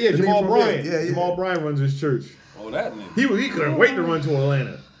 Oh yeah, Jamal Bryant. Yeah. Jamal Bryant runs his church. Oh, that nigga. He couldn't wait to run to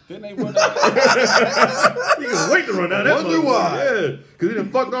Atlanta. Didn't they run out? He couldn't wait to run down that Wonder motherfucker. why. Yeah, because he done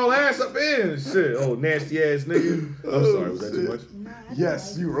fucked all ass up in. Shit. Oh, nasty ass nigga. I'm sorry, was that too much?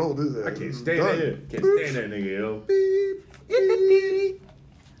 Yes, you rolled his ass. I can't stand that. Can't stand that nigga, yo.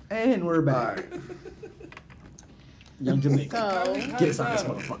 And we're back. Young Jamaica. So, Get us on this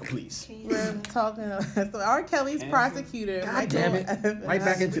motherfucker, please. we're talking. So R. Kelly's prosecutor, God damn it. Right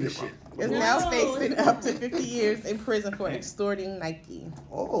back into this shit. is now facing up to 50 years in prison for extorting Nike.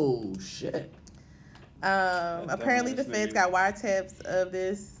 Oh, shit. Apparently, the feds got wiretaps of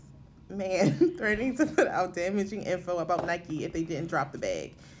this man threatening to put out damaging info about Nike if they didn't drop the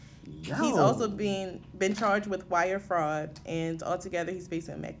bag. Yo. He's also been charged with wire fraud, and altogether he's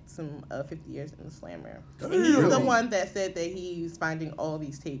facing a maximum of 50 years in the slammer. And he's the one that said that he's finding all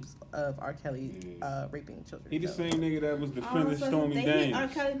these tapes of R. Kelly raping children. He the same nigga that was defending Stormy Daniels. R.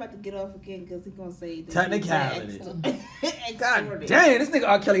 Kelly about to get off again because he's gonna say that Technicality. God Dang, this nigga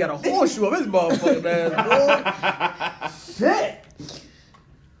R. Kelly got a horseshoe of his motherfucking ass, bro. Shit.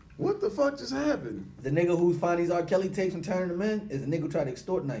 What the fuck just happened? The nigga who's finding these R. Kelly tapes and turning them in is the nigga who tried to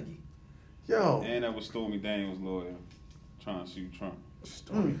extort Nike. Yo. And that was Stormy Daniels' lawyer trying to sue Trump.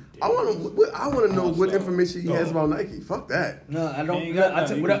 I want to know what information he has about Nike. Fuck that. No, I don't. He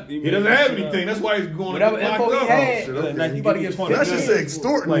doesn't He doesn't have anything. That's why he's going whatever to get info locked he up. had, Okay. he about to get 20. That should say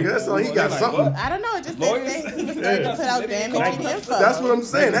extorting. Nigga. That's like he got something. I don't know. It just says that he was trying to put out damaging info. That's what I'm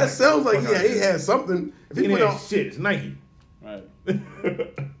saying. That sounds like he had something. If He he put ain't out, shit. It's Nike. Right.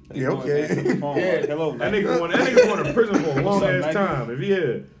 yeah, okay. Yeah. Hello, That Nike. nigga going to prison for a long What's up, ass Nike? time. If he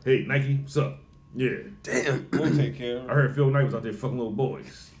had, hey Nike, what's up? Yeah. Damn. We'll take care of I it. heard Phil Knight was out there fucking little boys.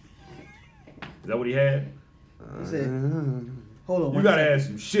 Is that what he had? He said, hold on. You gotta ask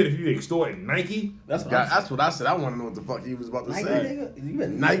some shit if you extorting Nike. That's That's what I said. I want to know what the fuck he was about to Nike, say. nigga. You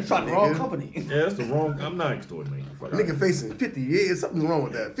been Nike, trying the wrong nigga. company. Yeah, that's the wrong. I'm not extorting Nike. Fuck Nigga out. facing 50 years. Something's wrong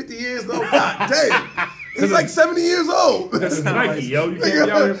with that. 50 years though? God damn. He's like 70 years old. That's Nike, yo. You can't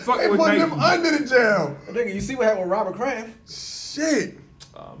be out here They fucking with putting Nike. him under the jail. Nigga, you see what happened with Robert Kraft? Shit.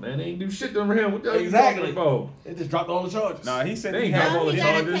 Oh man, they ain't do shit to him. What the hell you Exactly. talking about? They just dropped all the charges. Nah, he said They he ain't had got all the he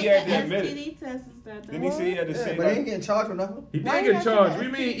charges. had to admit it. STD test and stuff. Didn't he say he had to Yeah, say but they ain't like, getting charged with nothing. He Why did you get got charged. to We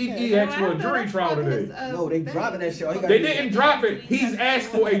do mean that? he asked for a jury trial today. No, they dropping that shit. All you gotta They do is- didn't drop it. He's asked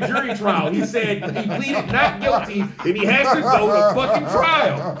for a jury trial. He said he pleaded not guilty and he has to go to fucking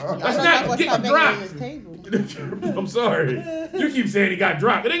trial. That's not getting dropped. I'm sorry. You keep saying he got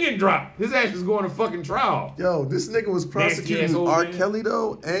dropped. It ain't getting dropped. His ass is going to fucking trial. Yo, this nigga was prosecuting Nasty-ass old R. man. Kelly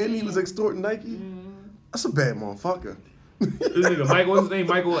though, and he was extorting Nike. That's a bad motherfucker. This nigga Michael, what's his name?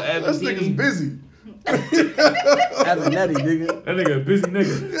 Michael This nigga's Abentini. busy. Abenetti, nigga. That nigga a busy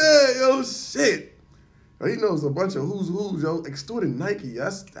nigga. Yeah, yo, shit. He knows a bunch of who's, yo. Extorting Nike.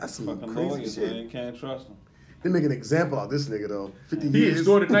 That's some fucking crazy lawyers, shit. man? You can't trust him. They make an example out of this nigga though. 50 He years.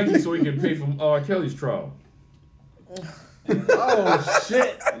 extorted Nike so he can pay for R. Kelly's trial. Oh,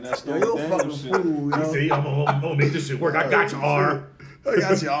 shit. And that's Yo, no you a fucking Daniels shit. fool, He yo. said, I'm gonna make this shit work. I got you, R. I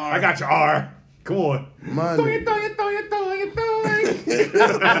got you, R. I got you, R. Come on. My Throw nigga.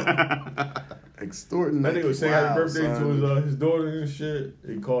 Extorting That Nike. nigga was saying Wow, happy birthday son. to his daughter and shit.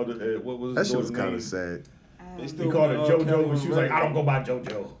 He called it, what was That his shit was daughter's kind name? of sad. They He still called her put R. Kelly JoJo, and she was on like, I record. don't go by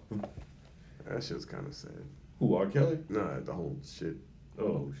JoJo. That shit was kind of sad. Who, R. Kelly? Nah, the whole shit.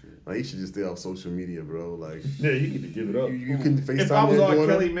 Oh, shit. Like, he should just stay off social media, bro. Like, Yeah, you need to give it up. you can FaceTime If I was your R. daughter,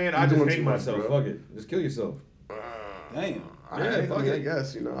 Kelly, man, you I'd just doing hang too much, myself. bro. Fuck it. Just kill yourself. Damn. I fuck it.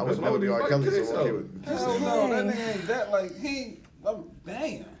 guess, you know. I That's would what I never would be do. R. Fuck Kelly, it, so I'm okay kill with Hell no, that nigga ain't that like he ain't.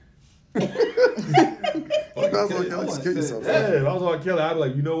 Damn. If I was R. Kelly, just kill yourself. Yeah, if I was R. Kelly, I'd be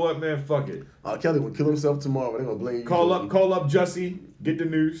like, you know what, man, fuck it. R. Kelly would kill himself tomorrow. They're gonna blame you. Call Jordan. up Jussie, get the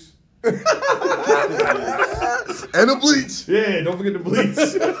noose. And a bleach. Yeah, don't forget the bleach.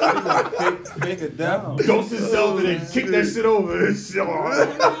 Fake it down. Dose himself and then kick that shit over.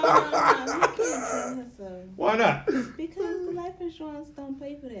 Why not? Because the life insurance don't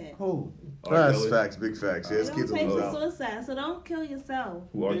pay for that. Who? That's Kelly. facts, big facts. Yeah, his They kids don't will pay lose for out. suicide, so don't kill yourself.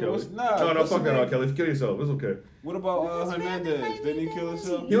 Who, R. Yeah, Kelly? what's- nah, No, what's fuck his that, name? R. Kelly. Kill yourself. It's okay. What about His family Hernandez? might Didn't he be kill dead.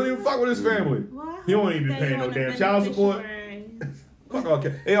 himself? He don't even fuck with his family. Why? He don't even be They paying no want a damn child support. beneficiary. Fuck R.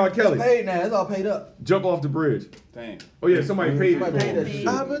 Kelly. Hey, R. Kelly, Paid now. It's all paid up. jump off the bridge. Damn. Oh, yeah, somebody paid Somebody it paid for that him. shit.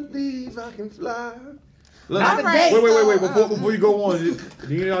 I believe I can fly. Look, All right, wait. so, Before you go on, do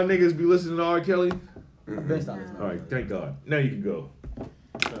you y'all niggas be listening to R. Kelly? Best on this. All right, thank God. Now you can go.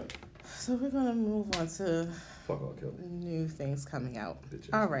 So we're gonna move on to Fuck R. Kelly. new things coming out.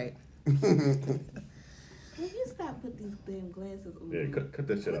 Bitches. All right. Will you stop putting these damn glasses on? Yeah, cut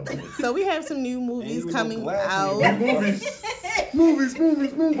that shit out. So we have some new movies even no coming glasses. out.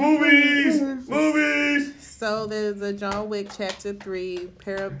 Movies. So there's a John Wick Chapter 3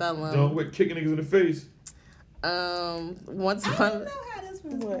 Parabellum. John Wick kicking niggas in the face. Once I don't know how this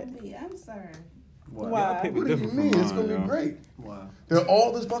one's gonna be. I'm sorry. Why? What do you mean? It's gonna be great. Wow. They're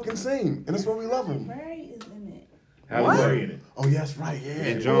all the fucking same, and that's why we love them. Berry is in it. Halle Berry in it. Oh, yeah, that's right. Yeah.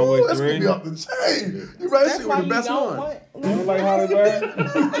 And John Wick That's 3. gonna be off the chain. You right? That's the best one. You don't like Halle Berry?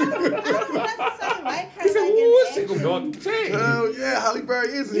 He said, "Ooh, single dog chain." Hell yeah, Halle Berry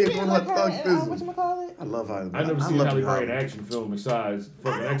is here doing her thug business. Whatchamacallit? I love Halle Berry. I never I seen love Halle you, Berry in an action film besides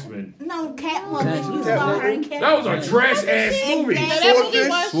fucking X-Men. No, Catwoman. You saw her in Catwoman. That was a trash ass movie.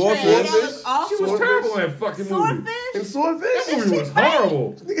 Swordfish. She was terrible in that fucking movie. And Swordfish? That movie was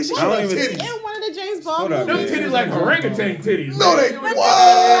horrible. Nigga, she I don't got even- titties. And one of the James Bond Hold up, Them movies. titties like orangutan titties. No, they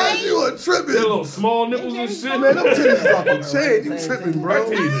what? You are They tripping. little small nipples and shit. Man, them titties is off the chain. You tripping, My bro.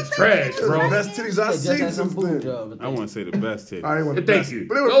 titties is trash, Those are the bro. best titties I've seen since then. I want to say the best titty. I ain't want the Thank best. you.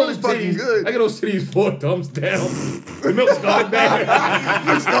 But they were Those fucking titties, good. I get those titties 4 thumbs down. The milk's gone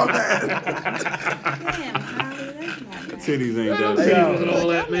bad. It's not bad. Damn, Holly, that's not nice. Titties ain't Those that. titties wasn't all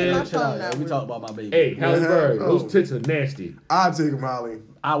that, man. Chill out, yo. We talk about my baby. Hey, Halle Berry, no. those tits are nasty. I'll take him, Holly.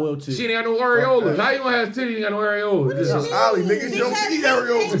 I will too. She ain't got no areolas. How you gonna have titties and ain't got no areolas? This is- Holly, nigga, she don't Because eat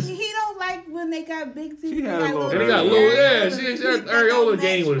areolas. he don't like when they got big teeth. She had a little- And they got little, yeah, her areola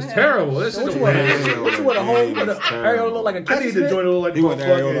game was terrible. That shit What don't you want? matter. What you want? A whole with an areola look like a I catcher's need to mitt? join a little like He want the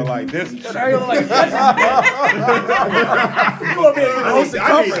areola fucking. like this. An areola like a catcher's mitt. You gonna be able to host the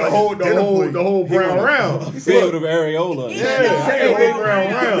I need conference. the whole brown round. Field of areola. Yeah, take the whole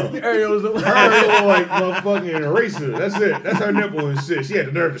brown round. Areolas look Her areola like motherfucking eraser. That's it. That's her nipple and shit. She had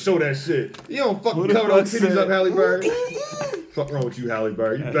the nerve to show that shit. You don't fucking Who the cover those fuck titties said- up, Halle Berry. Fuck wrong with you, Halle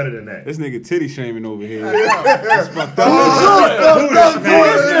Berry? You better than that. This nigga titty shaming over here. That's fucked up.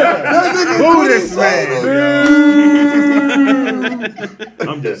 Who this man?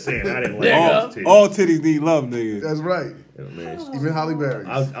 I'm just saying, I didn't like all titties. All titties need love, nigga. That's right. Yeah, man. Even Halle Berry.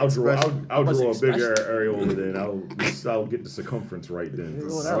 I'll draw a What's bigger areola then. I'll get the circumference right then.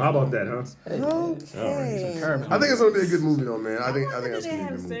 So how about that, huh? Okay. I think it's gonna be a good movie though, man. I think that's they gonna be a have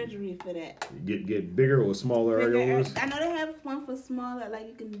good movie. surgery for that. Get bigger or smaller areolas? I know they have one for smaller, like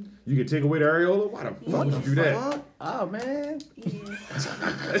you can. You can take away the areola? Why the fuck would you do that? Oh man. Yeah.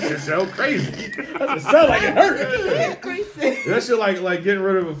 That shit sound crazy. That just sound like it hurt. That shit like getting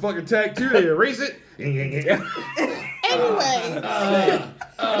rid of a fucking tattoo. They erase it. Anyway.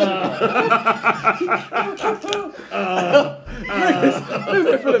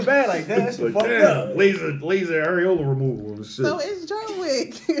 For the bad like that. That shit fucked up. Laser areola removal and shit. So it's John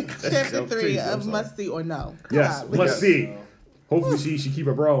Wick, Chapter 3 of Must See or No. Yes, Golly. let's see. Hopefully she keep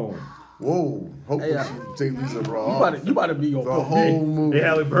her bra on. Whoa. Hopefully Hey, she take Lisa Raw. You about to be your The whole movie. Hey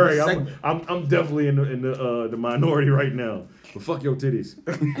Halle Berry, I'm definitely in the minority right now. But fuck your titties.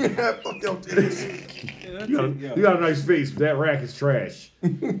 Fuck your titties. You got a nice face, but that rack is trash.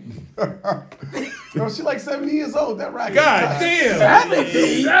 Yo, she like 70 years old. That rack. God damn!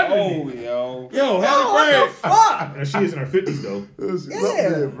 70. Oh, yo. Yo, Halle Berry. Fuck. And she is in her 50s though. She's up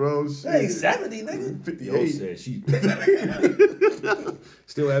there, bro. Shit. Hey, 70, nigga. 58. Said she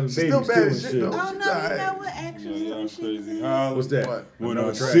still having babies. Still bad as and shit, though. Oh no, you know what actress Y'all was she? crazy. What's that? What? When No,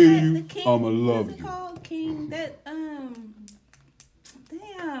 I trash. see The you, King, I'ma love what's it you. called? King. That damn.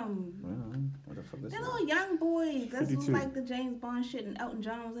 What the fuck is That that? little young boy. That's 52. like the James Bond shit, and Elton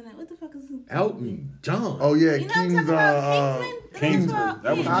John was in it. What the fuck is his Elton John. Oh yeah, You know what I'm talking about? Kingsman.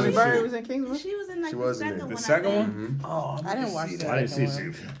 That was Halle good Berry shit. was in Kingsman? She was in like She the was in second it. one. The I second think. one? Oh, I didn't watch that. I didn't see one.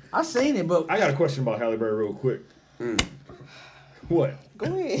 it. I seen it, but I got a question about Halle Berry real quick. What? Go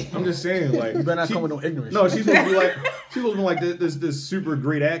ahead. I'm just saying, like, you better not come with no ignorance. no, she's supposed to be like this super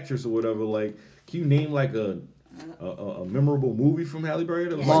great actress or whatever. Like, can you name like a memorable movie from Halle Berry?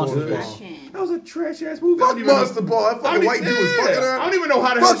 That was Monster good? Ball. That was a trash ass movie. Fuck Monster Ball. That fucking white dude was fucking her. I don't even know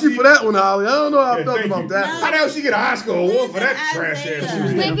how the hell Fuck you she- for that one, Holly. I don't know how I Yeah, felt thank about you. that. How the hell she get an Oscar award for that trash ass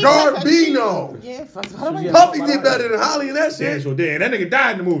movie? Garbino. Yeah, fuck. Puffy did better than Holly in that Yeah, shit. so damn, that nigga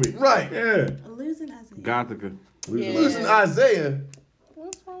died in the movie. Right. Yeah. Losing Isaiah. Gothica. Yeah. Losing Isaiah.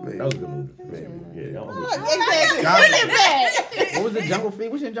 That was a good movie. Yeah, y'all know what Exactly. Got Look at that. What was it? Jungle Fever?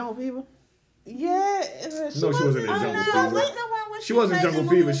 Was she in Jungle Fever? Yeah. No, she wasn't in Jungle No, Fever. what's the one where She wasn't played Jungle the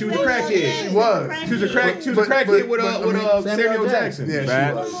Fever. movie She was a with crackhead. She was. She was a crackhead But- with I mean, Samuel Jackson. Yeah, she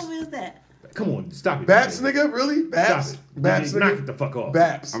Babs. was. What movie is that? Come on, stop it. Baps, nigga? Really? Baps? Stop it. Baps, Knock it nigga? the fuck off.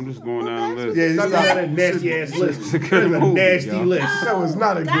 Baps. I'm just going down the list. Yeah, Stop stop. that nasty ass list. It's a good That is a movie, nasty yo. list. That was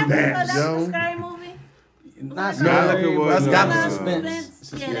not a good Gothica, Baps, that was a yo. scary movie. Not No, scary, it but was, it's got uh,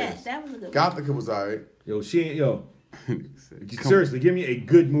 suspense. Yeah, that was a good one. Gothica was alright. Yo, she ain't seriously, give me a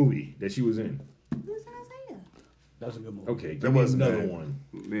good movie that she was in. Losing Isaiah. That was a good movie. Okay, That give me wasn't another bad. one.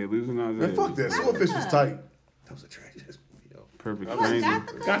 Yeah, losing Isaiah. Man, fuck that. Swordfish was tight. That was a trash ass movie, yo. Perfect Stranger.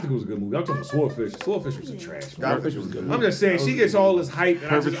 Gothic was a good movie. I'm talking about Swordfish. Swordfish was a trash movie. Gothic was good. I'm just saying, she gets all this hype,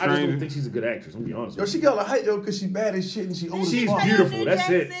 and I just Stranger. don't think she's a good actress. I'm gonna be honest Yo, with she you. got a height, yo, because she bad as shit and she old as She's fuck. beautiful. That's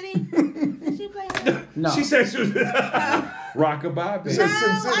it. Did she play that? No. She said she was Rockabye, baby. She No, was Sin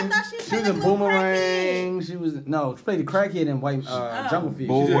I City. thought she She played was a in little Boomerang. She played the crackhead in White Jungle Fever.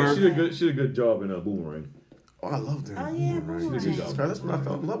 Bull- She did a good job in Boomerang. Oh, I loved her. Oh, yeah, Boomerang. She did a good job. That's when I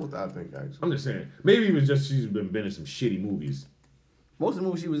fell in love with her, I think, actually. I'm just saying. Maybe even just she's been in some shitty movies. Most of the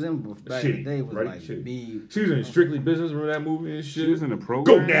movies she was in back in the day was like Shitty. B. She was in Strictly Business. Remember that movie and shit? She was in the Go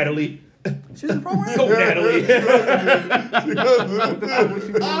program. Natalie. She was in the program. Go Natalie.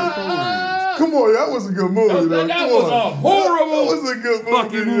 Come on, that was a good movie, though. That Come was on. a horrible That was a good movie,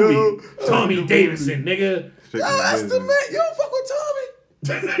 fucking movie. Tommy Davidson, nigga. Yo, that's the man. You don't fuck with Tommy.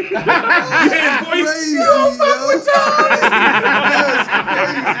 Yeah, voice. Crazy, You don't fuck with Tommy.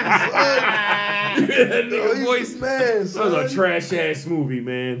 that nigga voice. Man, That was a trash ass movie,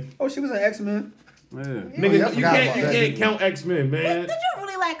 man. Oh, she was in X-Men. Yeah. Nigga, yeah, I you forgot can't about that. count X-Men, man. Did you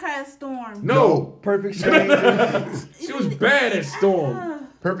really like her as Storm? No. Perfect Stranger. She was bad at Storm.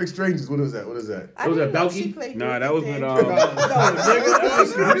 Perfect Strangers. What is that? Was that didn't know Balky? she played Nah, good that was at with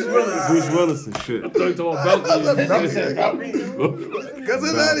that. Bruce Willis and shit. I'm talking about Balky. Because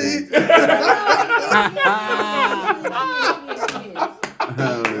of that,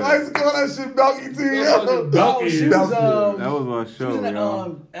 I used to call that shit Balky too, yo. Balky. She was, That was my she was show, in that, y'all.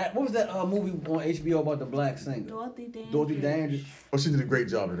 what was that movie on HBO about the black singer? Dorothy Dandridge. Oh, she did a great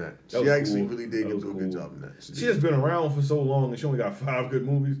job in that. That She was actually cool. really did That was do a good cool. job in that. She has been around for so long and she only got 5 good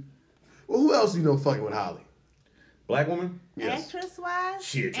movies. Well, who else you know fucking with Holly? Black woman? Yes. Actress wise?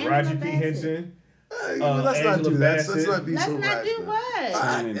 Shit, Taraji P. Henson. Let's not do Angela that. Let's Bassett. not be Let's so not rash. do man. what?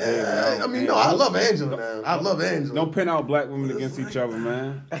 I mean, no, I love Angela now. I love Angela. Don't pin out black women against each other,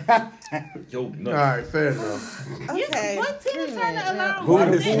 man. Yo, All nuts. right, fair enough. Okay. What Tina Turner alone? Who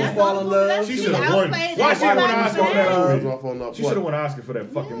That's is it. who That's fall all in the love? movies She that should have won. outplayed Why she won an everybody Oscar for that else. movie? My phone up. She should have won an Oscar for that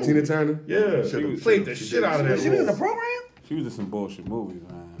fucking movie. Tina Turner? Yeah, Should've, played the she shit did. out of that She was in the role. program? She was in some bullshit movies,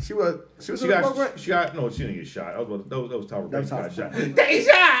 man. She was She in the program? got no, she didn't get shot. That was Tyra That was Banks got Tyra shot. They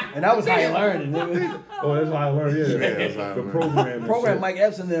shot! And that was how you learned it, nigga. Oh, that's how I learned, yeah. that's how I The learned. program. and Program shit. Mike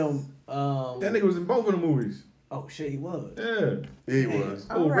Epps and them. That nigga was in both of the movies. Oh shit, he was. Yeah. Yeah, he was.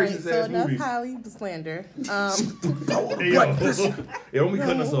 All right, racist so ass enough movies. Holly slander. Hey, yo. Yeah, don't be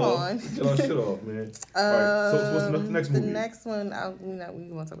cutting us Move off. on. Cut our shit off, man. All right, so what's the next movie? The next one,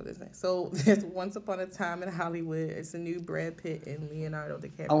 we want to talk about this next. So there's Once Upon a Time in Hollywood. It's a new Brad Pitt and Leonardo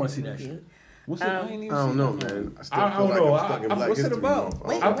DiCaprio. I wanna see that movie. shit. I don't know, man. I still I feel don't like know. I'm stuck in Black What's it History about? Month.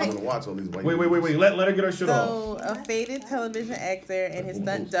 Wait, I'm wait. gonna watch all these white Wait. movies. Let her get her shit off. So, a faded television actor and his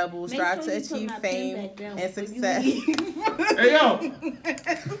stunt double Make strive sure to you put achieve my pen fame back down and before you success leave. Hey, yo.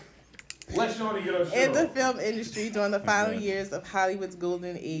 Let Shorty get her shit in the off. film industry during the final years of Hollywood's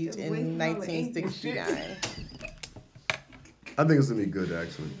golden age in 1969. I think it's gonna be good,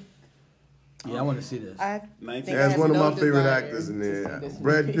 actually. Yeah, I want to see this. I Nineteen- think Yeah, I it's have one of no my favorite desire actors in to see there. this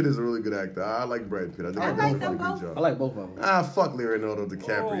Brad movie. Pitt is a really good actor. I like Brad Pitt. I think I he's like doing a them good both. job. I like both of them. Fuck Leonardo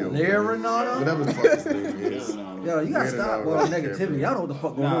DiCaprio. Leonardo? Whatever the fuck his name is. Yo, you gotta stop with all the negativity. I don't know what the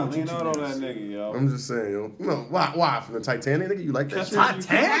fuck going Nah, on with you. Leonardo, that nigga, yo. I'm just saying, yo. No, why? From the Titanic, nigga? You like that shit?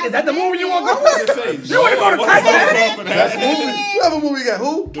 Titanic? Is that the movie you want to go with? You wanna go to Titanic? That's movie. What other movie you got?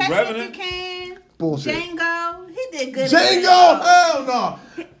 Who? Catch Me If You Revenant? Can. Bullshit. Django. He did good. Django! Hell no.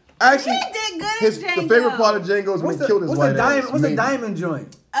 Actually, He did good in the Django. favorite part of Django is when he killed his white ass. What's the Maybe. diamond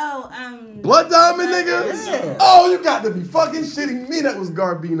joint? Oh, Blood Diamond, nigga? Yeah. Oh, you got to be fucking shitting me. That was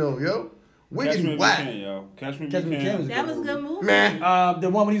Garbino, yo. Catch Me Wicked If You whack. Can, yo. Catch Me If Catch You Me If You Can was Can. that was a good movie. Man. The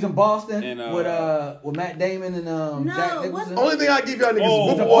one when he's in Boston And, with Matt Damon and Jack what's Nicholson. Only thing I give y'all niggas Oh, is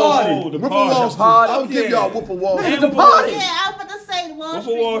Wolf of the Wall party. Street. The Wolf of party. Wall The Street. party. I'll give y'all Wolf of Wall Nigga, Street. the party. Yeah, I was about to say Wall What's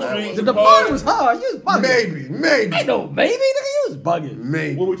Street. for Wall Street? The party was hard. You was bugging. Maybe. Ain't no maybe, nigga. You was bugging.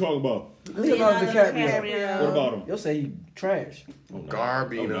 Maybe. What we talking about? Leonardo DiCaprio. What about him? You'll say he trash.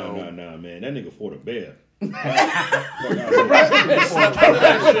 Garbino. Oh, nah, man. That nigga fought a bear.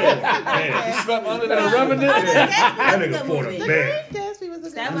 Slept under That nigga fought a bear. Gatsby was a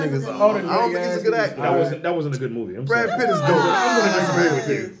good That movie. was a good I movie. don't think he's a good actor. That wasn't a good movie. I'm Brad sorry. Pitt is dope. I'm gonna disagree with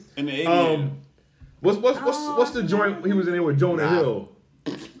you. in the 80s. What's the joint he was in there with Jonah Hill?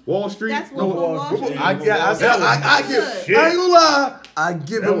 Wall Street? That's Wolf of Wall Street. I give. shit. I ain't gonna lie. I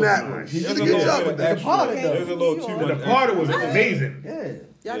give him was that nice. one. He There's did a a good little job bit with of that. extra. Party, though. There's a little too much. The party was amazing. Yeah.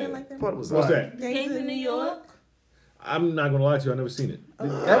 Y'all didn't like that? Part was What's alright. that? Gangs in New York. I'm not gonna lie to you. I never seen it.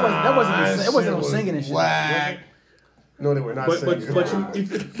 That wasn't. It wasn't no singing and shit. Whack. No, they were not But saying. you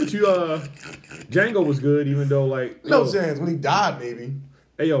Django was good, even though like No chance. When he died, maybe.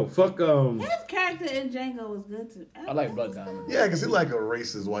 Hey yo, fuck. His character in Django was good too. I like Blood Diamond. Yeah, because he's like a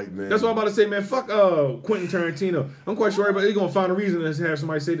racist white man. That's what I'm about to say, man. Fuck Quentin Tarantino. I'm quite sure everybody gonna find a reason to have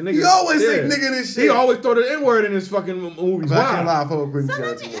somebody say the nigga. He always say nigga in his shit. He always throw the N-word in his fucking movies. But I can't lie, So how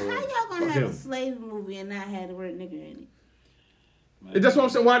y'all gonna have a slave movie and not have the word nigger in it? That's what I'm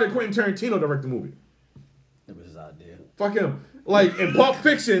saying. Why did Quentin Tarantino direct the movie? It was his idea. Fuck him. Like in Pulp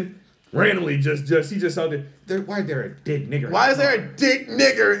Fiction, randomly he just out there. Why is there a dick nigger? Why is there a dick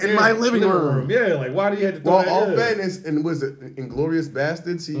nigger in my living room? Yeah, like why do you have to throw Well, that all in? fairness, and was it Inglourious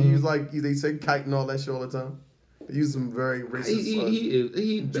Bastards? He used they say kite and all that shit all the time. They use some very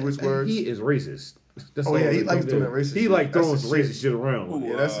racist Jewish words. He is racist. That's he likes doing that racist He shit. like throwing That's some his racist shit. shit around.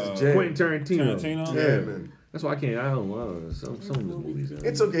 Yeah, that's his jam. Quentin Tarantino. Yeah, man. That's why I can't. I don't know. Some of his movies.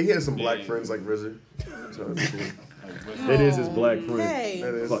 It's okay. He has some black friends like RZA. So that's cool. That is his black friend. Hey.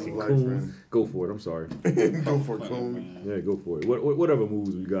 That is Fucking his black coon. friend. Go for it. I'm sorry. Go for it, coon. Yeah, go for it. What other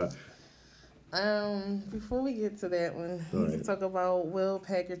movies we got? Before we get to that one, we can talk about Will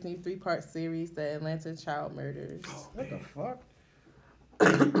Packard's new 3-part series, The Atlanta Child Murders. What the fuck?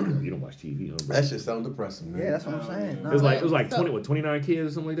 You don't watch TV, huh, bro? That shit sound depressing, man. Yeah, that's what I'm saying. It was like 29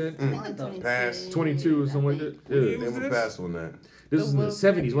 kids or something like that? Pass. 22 or something like that? Yeah. They would pass on that. This was in the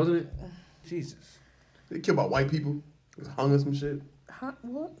 70s, wasn't it? Jesus. They killed about white people. They was hung or some shit.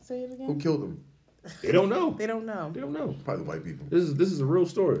 What? Say it again. Who killed them? They don't know. They don't know. They don't know. Probably white people. This is a real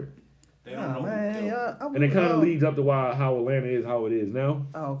story. Man, And it kind of leads up to how Atlanta is how it is now.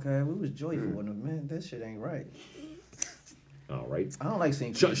 Oh, okay. We was joyful with them, man. This shit ain't right. All right. I don't like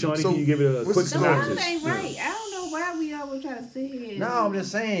seeing. Shawnee, can you give it a quick synopsis? That ain't right. I don't know why we always try to sit here. No, I'm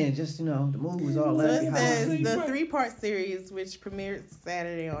just saying. Just the movie was all So left it behind. says the 3-part series, which premiered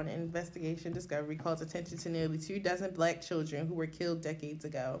Saturday on Investigation Discovery, calls attention to nearly 24 black children who were killed decades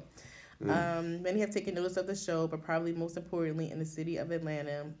ago. Many have taken notice of the show, but probably most importantly in the city of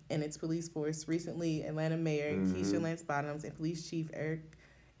Atlanta and its police force. Recently, Atlanta Mayor Keisha Lance Bottoms and Police Chief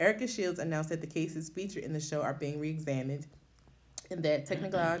Erica Shields announced that the cases featured in the show are being re-examined and that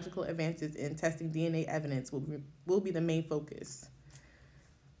technological advances in testing DNA evidence will be the main focus.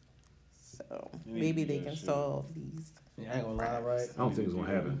 So maybe they can solve these. Yeah, I ain't gonna lie, right? I don't think it's gonna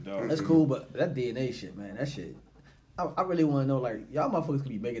happen. That's cool, but that DNA shit, man, that shit. I really want to know, like, y'all motherfuckers could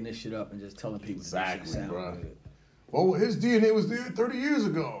be making this shit up and just telling people Exactly, bro. good. Oh, his DNA was there 30 years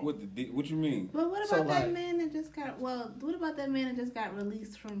ago. What you mean? But what about that man that just got? Well, what about that man that just got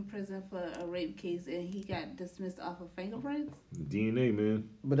released from prison for a rape case and he got dismissed off of fingerprints? DNA, man.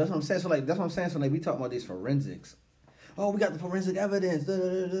 But that's what I'm saying. So like, that's what I'm saying. So like, we talking about these forensics. Oh, we got the forensic evidence. Da, da,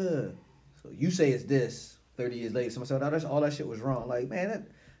 da, da. So you say it's this. 30 years later, somebody said, "Oh, all that shit was wrong." Like, man,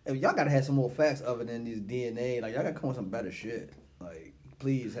 y'all gotta have some more facts other than these DNA. Like, y'all gotta come with some better shit. Like,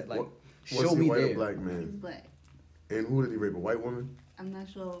 please, like, show me white there. or black man? He's black. And who did he rape? A white woman? I'm not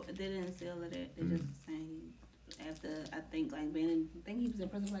sure. They didn't say all of that. They just saying after I think he was in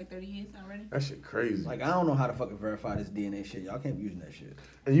prison for like 30 years already. That shit crazy. Like, I don't know how to fucking verify this DNA shit. Y'all can't be using that shit.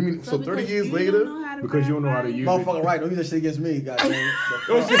 And you mean so 30 years later? Because you don't know how to use it. Motherfucker, right? Don't use that shit against me, goddamn.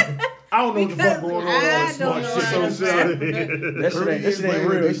 I don't know what the fuck going on. I Smart don't shit. know. That shit ain't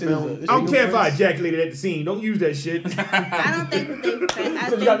real. That shit is I don't care if I ejaculated at the scene. Don't use that shit. I don't think that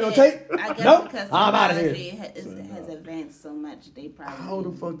So you got me on tape? I guess Nope. because I'm outta here. technology has advanced so much, they probably. How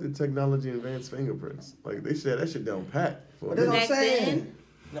the fuck did technology advance fingerprints? Like they shut that shit down pat. But that's what I'm Back saying. then?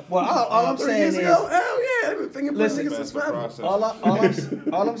 Well, all I'm 30 saying years is, ago, hell yeah, fingerprints Listen, niggas since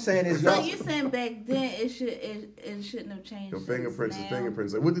forever. all I'm saying is, So y'all. you saying back then it shouldn't have changed? Your fingerprints now? is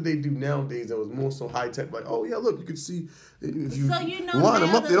fingerprints. Like, what did they do nowadays that was more so high tech? Like, oh yeah, look, you can see if you So you know line now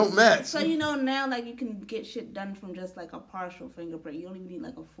them up, they don't match. So you know now, like you can get shit done from just like a partial fingerprint. You don't even need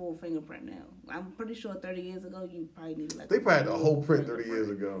like a full fingerprint now. I'm pretty sure 30 years ago you probably needed like. They probably had the whole print 30 years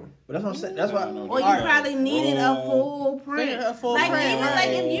ago. But that's what I'm saying. That's why. Or you probably needed a full print. A full like print, even right. like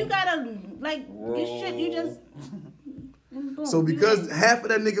if you gotta like get shit, you just. Boom, So because half of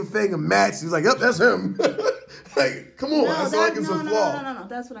that nigga finger matched, he's like, yep, that's him. Like, come on, that's like it's a flaw. No.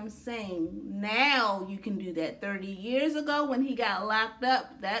 That's what I'm saying. Now you can do that. 30 years ago when he got locked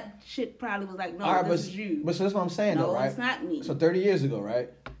up, that shit probably was like, no, All right, this is you. But so that's what I'm saying, No, though, right? it's not me. So 30 years ago, right?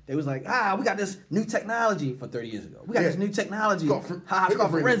 They was like, we got this new technology for 30 years ago. We got Yeah. this new technology. Called It's called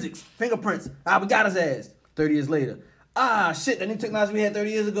fingerprinting. forensics, fingerprints. We got his ass. 30 years later. shit, that new technology we had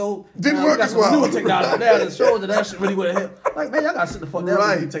 30 years ago didn't work as well. Newer technology now that shows that shit really would have helped. Like, man, y'all gotta sit the fuck down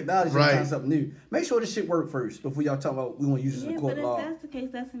with new technology and try something new. Make sure this shit work first before y'all talk about we want to use this in court law. But if that's the case,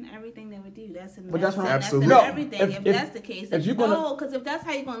 that's in everything that we do. That's in absolutely everything. If that's the case, because if that's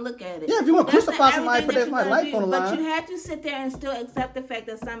how you're gonna look at it. Yeah, if you want to crucify somebody, put my life on the line. But you have to sit there and still accept the fact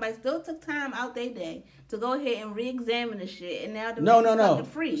that somebody still took time out their day to go ahead and re-examine the shit, and now they're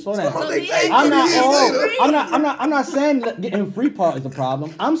free. Slow down. I'm not saying that getting free part is a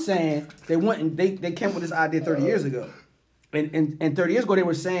problem. I'm saying they went and they came with this idea 30 years ago. And 30 years ago they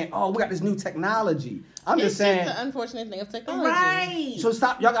were saying, "Oh, we got this new technology." It's just the unfortunate thing of technology. Right. So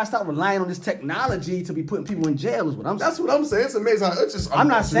y'all gotta stop relying on this technology to be putting people in jail. Is what I'm saying. That's what I'm saying. It's amazing. It's just. I'm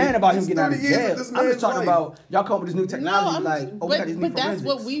not saying about him getting out of jail. I'm just talking about y'all come up with this new technology. But that's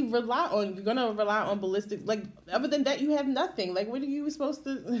what we rely on. You're gonna rely on ballistic. Like other than that, you have nothing. Like what are you supposed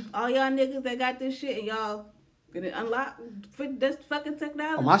to? All y'all niggas that got this shit and y'all gonna unlock for this fucking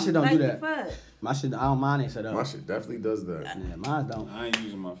technology. Oh, my shit don't do that. My shit, I don't mind it set up. My shit definitely does that. Yeah, mine don't. I ain't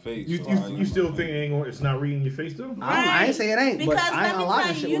using my face. You still think it's not reading your face though? Right. I ain't saying it ain't, because but I ain't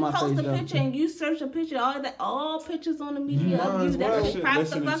unlocking shit with my face. You post a picture and you search a picture, all pictures on the media of you. That shit props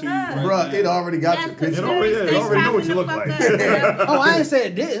the fuck up. Bruh, it already got your picture. It already know what you look like. Oh, I ain't say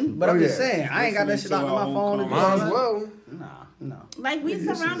it didn't, but I'm just saying I ain't got that shit out on my phone. Might as well. No. Like we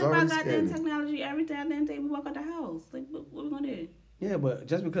surrounded by goddamn technology every damn day we walk out the house. Like what we gonna do? Yeah, but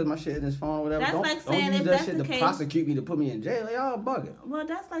just because my shit in his phone or whatever, that's don't use that shit to prosecute me to put me in jail. Y'all bugging. Well,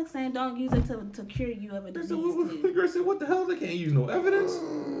 that's like saying don't use it to cure you of a disease. Girl said, "What the hell? They can't use no evidence."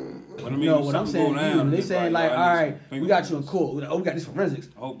 What I'm saying, they saying like, all right, we got you in court. Oh, we got these forensics.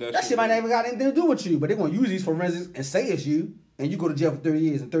 That shit might not even got anything to do with you, but they gonna use these forensics and say it's you, and you go to jail for 30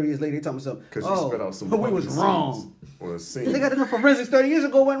 years, and 30 years later they tell themselves, but we was wrong. They got the forensics 30 years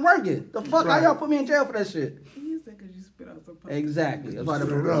ago wasn't working. The fuck? How y'all put me in jail for that shit? Exactly. That's why the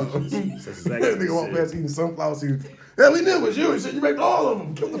nigga walk past eating sunflower seeds. Yeah, we knew it was you. He said you raped all of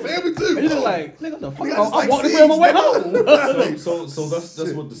them. Killed the family too. And you're like, nigga, the fuck? I walked this way on my way home. So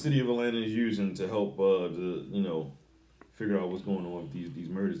that's what the city of Atlanta is using to help figure out what's going on with these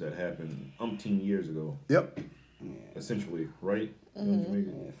murders that happened umpteen years ago. Yep. Essentially, right?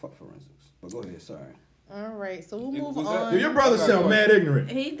 Yeah, fuck forensics. But go ahead, sorry. All right, so we'll move on. Your brother sound mad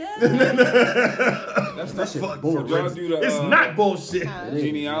ignorant. He does. That's not shit bullshit. It's not bullshit.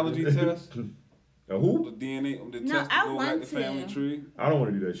 Genealogy test. Who? The DNA, the test to go back the family tree. I don't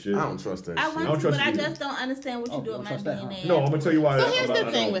want to do that shit. I don't trust that shit. I want to, but I just don't understand what you do with my DNA. No, I'm gonna tell you why. So here's the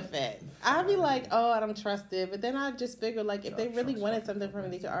thing with that. I'd be like, I don't trust it, but then I just figure like if they really wanted something from me,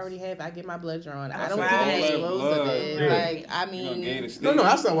 they could already have. I get my blood drawn. I don't see the disclose of it. Like I mean, no,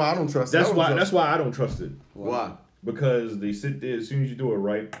 that's not why I don't trust it. That's why I don't trust it. Why? Because they sit there as soon as you do it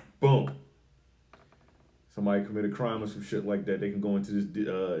right, boom. Somebody commit a crime or some shit like that, they can go into this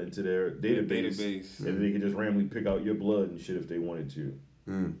into their database. And they can just randomly pick out your blood and shit if they wanted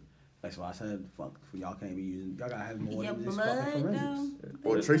to. That's why I said, fuck, y'all can't be using, y'all gotta have more than this fucking forensics.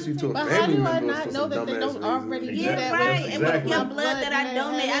 Or trace you to a but family member. But how do I not know that they don't already get that? Right, and with your blood that I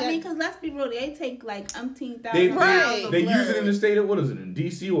donate, I mean, because let's be real, they take like umpteen thousand They use it in the state of, what is it, in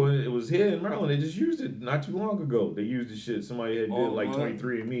D.C. or it was here in Maryland. They just used it not too long ago. They used the shit. Somebody had did like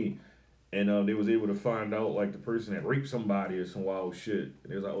 23andMe. And they was able to find out like the person that raped somebody or some wild shit. And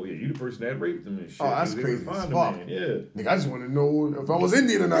they was like, "Oh yeah, you the person that raped them and shit." Oh, that's crazy. Find Fuck. man. Yeah. Nigga, I just want to know if I was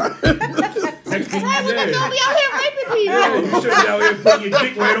Indian or not. Why would they don't be out here raping people? Yeah, you should be out here putting your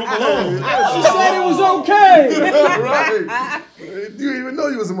dick where it don't belong. She said it was okay. Right. You didn't even know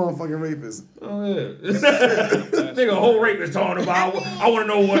you was a motherfucking rapist. Oh yeah. Nigga, a whole rapist talking about. I want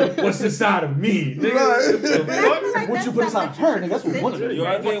to know what's inside of me. Nigga, right. What you put inside of her? Nigga, that's what one of them. Yo,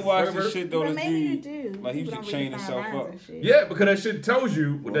 I did watch this shit though. But This maybe you dude, do. like he used to chain himself up. Yeah, because that shit tells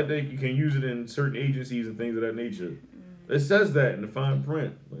you that you can use it in certain agencies and things of that nature. It says that in the fine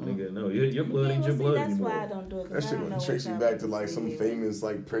print. Like, nigga, no, your blood ain't your blood that's anymore. Why I don't do it. That shit would trace you back to like some famous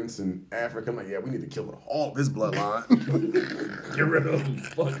like prince in Africa. I'm like, yeah, we need to kill all this bloodline. Get rid of them.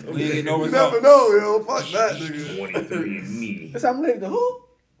 Fuck them. We ain't no You never know, yo. Fuck that, nigga. 23andMe. That's how I'm related to who?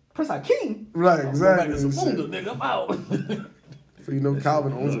 Prince Hakeem. Right, exactly. Nigga, I'm out. So you know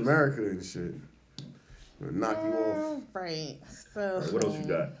Calvin owns America and shit. Gonna knock you off. Right. So what else you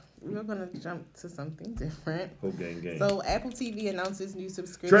got? We're gonna jump to something different. Whole gang. So Apple TV announces new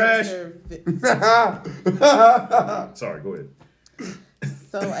subscription service. Sorry, go ahead.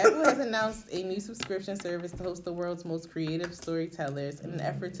 So Apple has announced a new subscription service to host the world's most creative storytellers in an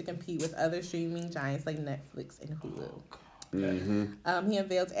effort to compete with other streaming giants like Netflix and Hulu. Mm-hmm. He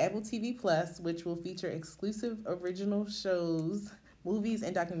unveiled Apple TV Plus, which will feature exclusive original shows movies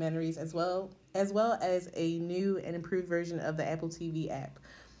and documentaries, as well as a new and improved version of the Apple TV app,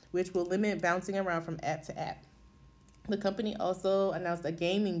 which will limit bouncing around from app to app. The company also announced a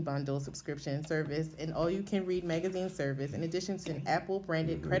gaming bundle subscription service and all-you-can-read magazine service, in addition to an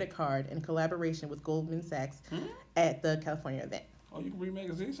Apple-branded credit card in collaboration with Goldman Sachs at the California event. Oh, you can read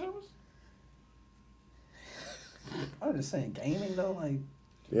magazine service? I'm just saying, gaming though, like.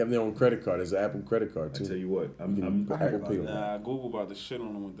 They have their own credit card. There's an Apple credit card too. I tell you what, I'm Apple Pay. Nah, Google about to shit on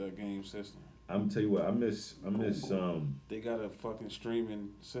them with that game system. I'm tell you what, I miss. They got a fucking streaming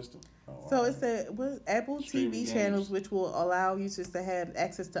system. So it said Apple Streaming TV games. channels, which will allow users to have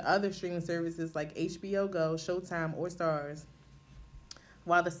access to other streaming services like HBO Go, Showtime, or Starz,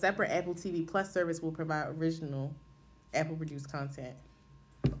 while the separate Apple TV Plus service will provide original Apple-produced content.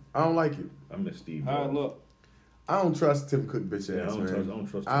 I don't like it. I miss Steve. Look. I don't trust Tim Cook, bitch ass, man. I don't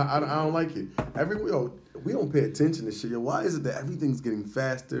trust I don't like it. We don't pay attention to shit. Yo, why is it that everything's getting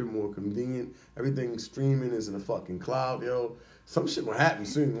faster, more convenient? Everything streaming is in the fucking cloud, yo. Some shit will happen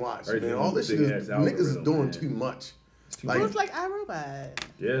soon. Watch, man. All this shit niggas is doing too much. It was like iRobot.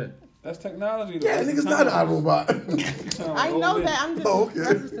 Yeah. That's technology. Though. Yeah, niggas not iRobot. I know that. I'm just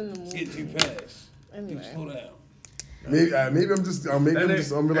referencing the movie. Get too fast. Anyway. Slow down. Maybe I'm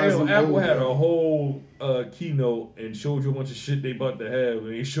realizing Apple had a whole keynote and showed you a bunch of shit they about to have,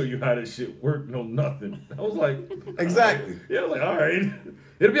 and they show you how that shit worked. No, nothing. I was like, exactly. Yeah, I was like, all right,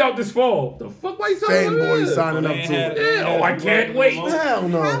 it'll be out this fall. The fuck, why you talking about Fanboys signing up to it. Yeah, I can't wait. Hell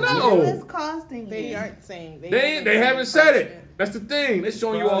no. How much is this costing? They aren't saying. They haven't said it. That's the thing. They're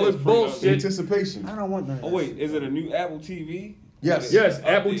showing you all this bullshit. Anticipation. I don't want that. Oh wait, is it a new Apple TV? Yes. Yes,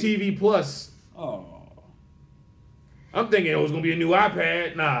 Apple TV Plus. Oh. I'm thinking it was gonna be a new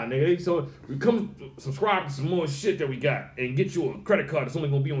iPad. Nah, nigga. So we come subscribe to some more shit that we got and get you a credit card that's only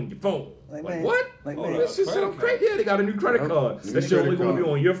gonna be on your phone. Like man, what? Like, This shit sound crazy. Yeah, they got a new credit card. That shit only gonna be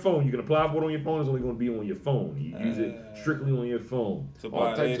on your phone. You can apply for it on your phone. It's only gonna be on your phone. You use it strictly on your phone.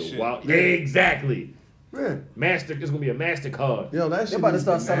 All types of wild. Yeah, exactly. Man. It's gonna be a MasterCard. Yo, that shit. They about to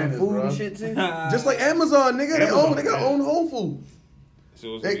start selling food and shit too. Just like Amazon, nigga. They got own Whole Food.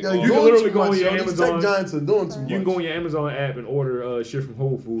 So you can literally go on your Amazon. Tech giants are doing too much. You can go on your Amazon app and order shit from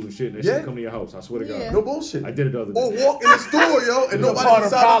Whole Foods and shit, and that shit come to your house. I swear to God. No bullshit. I did it the other day. Or walk in the store, yo, and nobody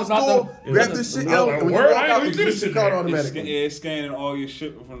inside the store grab this shit out, and when you walk out, you get your card automatically. It's scanning all your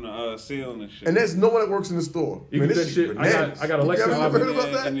shit from the ceiling and shit. And there's no one that works in the store. You can that shit. I got Alexa. You ever heard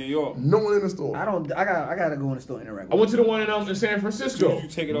about that? In New York. No one in the store. I gotta go in the store and interact. I went to the one in San Francisco. You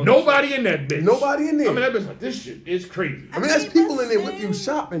take it off Nobody in that bitch. Nobody in there. I mean, that bitch like, this shit is crazy. I mean, there's people in there with you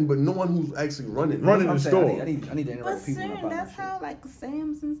shopping, but no one who's actually running the store. I need to interact But with people. soon, that's how like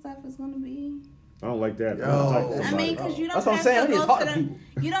Sam's and stuff is gonna be. I don't like that. I mean, because you don't That's what I'm have saying. I to need go to talk to to the people.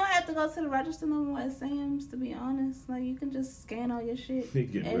 you don't have to go to the register no more at Sam's. To be honest, like you can just scan all your shit They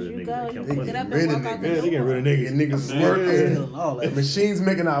getting as rid of you niggas go. that You count can money. get up Rid and of walk out the Yeah, they getting rid of door. niggas. And niggas is Stealing all working. that. The machines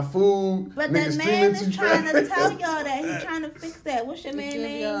making our food. But niggas the man streaming is too trying to fast. tell y'all that he's trying to fix that. What's your man give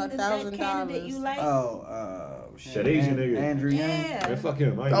name? y'all That $1,000. candidate you like? Shit. That Asian nigga. Andrew Yang. Yeah. Man, fuck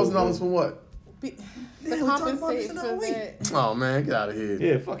him. I ain't $1,000 going for what? To compensate for that. Oh man, get out of here.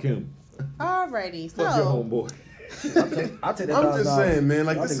 Yeah, fuck him. Alrighty, Fuck your so homeboy. I'll take that. I'm just saying, man.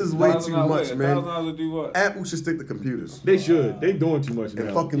 Like I'll this take is it. way too much, man. $1,000 to do what? Apple should stick to computers They should. They doing too much and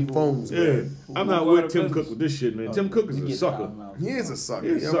now. fucking phones, Yeah, man. I'm not with Tim Cook with this shit, man. Tim Cook is You a get sucker. $1,000. He is a sucker. He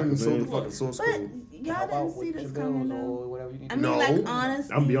He is a sucker, already sold the man. fucking source But code. y'all didn't see this coming though. Whatever you need I to mean, No. like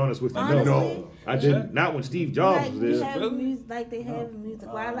honestly. I'm gonna be honest with you. Honestly, No, I didn't. Not when Steve Jobs like was we there. have music, like they have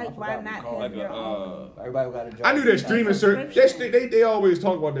music. Why not have Like your own? Everybody got a job. I knew that streaming service. They always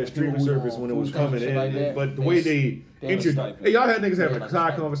talk about that streaming service when it was coming Shit like in, that. but the way they They introduced, have a stipend. hey, y'all had niggas having Yeah, a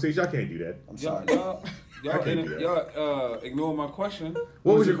side conversation. Y'all can't do that. I'm sorry. Y'all ignore my question.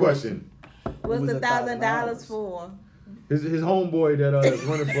 What was your question? What's was the $1,000 $1,000 for? His homeboy that is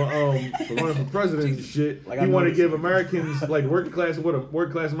running for president and shit. Like He I want to noticed. give Americans like working class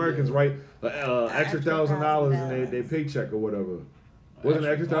Americans right extra $1,000 in their paycheck or whatever. Wasn't it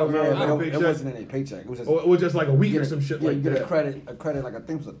extra $1,000 in their It paycheck? wasn't in a paycheck. It was just. Or it was just like a week you or get some shit yeah, like you get that. a credit like I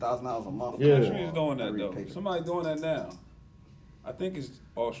think it was $1,000 a month. Yeah. Country's doing that Every though. paycheck. Somebody doing that now. I think it's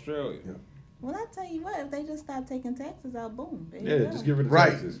Australia. Well, I tell you what, if they just stop taking taxes out, boom. There you Yeah, go. just get rid of Right.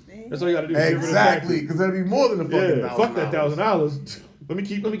 taxes. That's all you got to do. Get rid of Exactly, taxes. because that'd be more than a fucking Yeah, fuck that $1,000. $1,000. Let me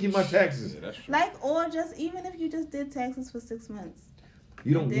keep my taxes. Yeah, that's true. Like, or just even if you just did taxes for 6 months.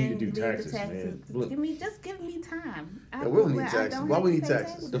 You don't then need to do leave the taxes, man. Look, Give me time. Yeah, we don't need taxes. Why we need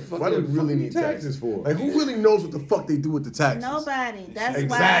taxes? the fuck Why do we the fuck really you need taxes taxes for? Like, who really knows what the fuck they do with the taxes? Nobody. That's Exactly.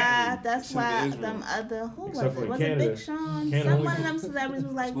 why. That's Except why Israel. them other who Except was for it? Was Canada. it Big Sean? Canada Some only- one of them celebrities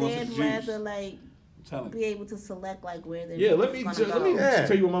was like It's going they'd to the Jews. rather like be able to select like where they're let me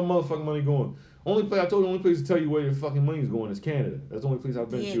tell you where my motherfucking money going. Only place to tell you where your fucking money's going is Canada. That's the only place I've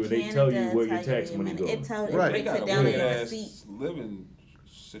been to, and they tell you where your tax money goes. It breaks it down in your receipt. Living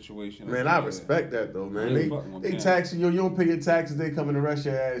situation. Man, I respect that though, man. They tax you. You don't pay your taxes. They come and arrest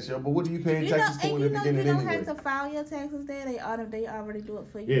your ass, yo. But what are you paying taxes for in the beginning anyway? You don't have to file your taxes there. They already do it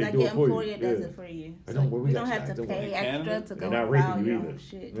for you. Like your employer does it for you. So you don't have to pay extra to go file your own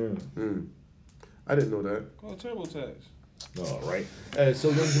shit. I didn't know that. Go TurboTax. All right. So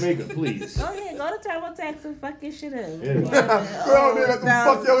Young Jamaica, please. Go ahead, go to TurboTax and fuck your shit up. Yeah. Go on there, let them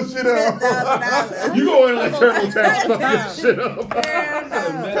fuck your shit up. You go in and let TurboTax fuck your shit up.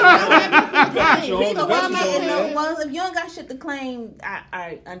 If you don't got shit to claim,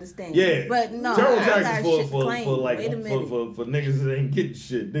 I understand. Yeah. But no, TurboTax is for niggas that ain't getting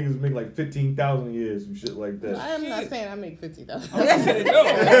shit. Niggas make like $15,000 a year, some shit like that. I am not saying I make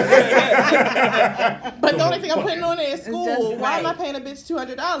 $50,000. But the only thing I'm putting on there is school. Why am I paying a bitch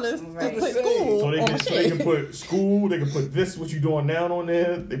 $200 to put school? So they can put school. They can put this. What you doing now on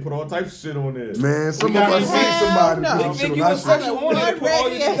there? They put all types of shit on there. Man, some of us see somebody. They think you a sexual on there. Put all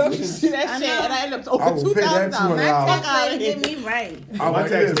your deductions. That shit, and I end up over $2,000. My tax lady get me right. My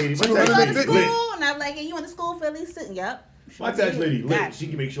tax lady. And I'm like, you went to school for at least sitting. Yep. My tax lady lit. She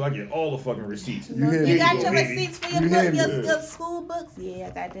can make sure I get all the fucking receipts. You got your receipts for your school books? Yeah,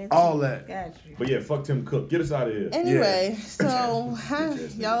 I got that. All that. Got you. But yeah, fuck Tim Cook. Get us out of here. Anyway, so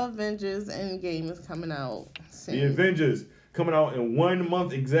y'all Avengers Endgame is coming out soon. The Avengers coming out in 1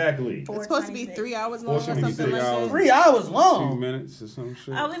 month exactly. It's supposed to be 3 hours long or something like that. 3 hours long. 2 minutes or some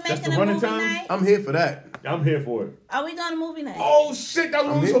shit. Are we making a movie night? I'm here for that. I'm here for it. Are we going to movie night? Oh shit, that's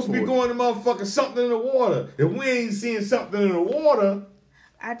when we supposed to be going to motherfucking something in the water. If we ain't seeing something in the water.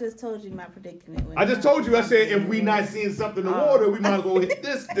 I just told you my predicament. I just told you, I said if we not seeing something in the water, we might as well hit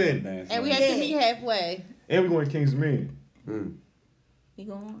this then. And we have to meet halfway. And we going to King's Dominion. You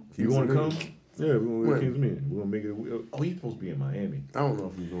going? You want to come? Yeah, we're going to King's Dominion. We're going to make it. Oh, he's supposed to be in Miami. I don't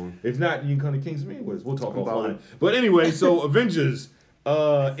know if he's going. If not, you can come to King's Dominion with us. We'll talk offline. But anyway, so Avengers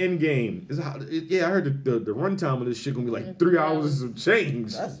Endgame. I heard the runtime of this shit gonna be like 3 hours of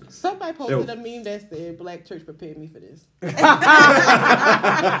change. Somebody posted a meme that said Black Church prepared me for this. Hey,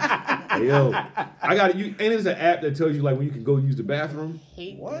 yo, I got it. And there's an app that tells you like when you can go use the bathroom.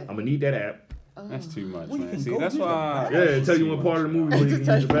 What? I'm gonna need that app. That's too much, man. See, that's why. Yeah, it tell you what part of the movie where you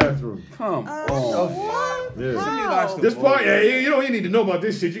can use the bathroom. Come on. Yeah. This part, you don't even need to know about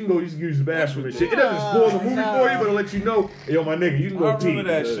this shit. You can go use the bathroom and shit. It doesn't spoil the movie for you, but it'll let you know, yo, my nigga, you can go pee. I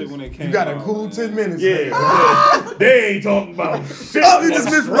remember that shit when it came out. You got a cool 10 minutes. Yeah. They ain't talking about shit. Oh, you just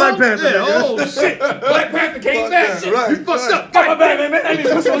missed Black Panther. Yeah, oh, shit. Black Panther came back. Right, you fucked up. Come on back, man. I need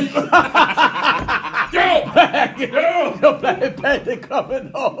to listen to you. Yo, Black Panther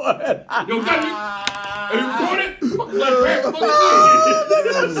coming on. Yo, Dougie. Are you recording? Black Panther.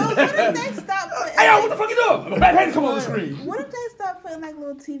 What if they stop putting... Hey, yo, what the fuck you doing? Black Panther come on the screen. What if they stop putting like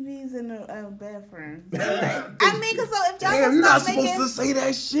little TVs in the bathroom? I mean, cause so if y'all Damn, you're not making... supposed to say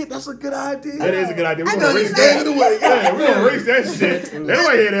that shit. That's a good idea. That is a good idea. We're gonna erase that. Yeah, we're gonna erase that shit.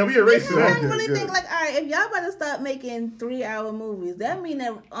 Nobody hear that. We erasing that. I really think like, all right, if y'all about to start making 3-hour movies, that mean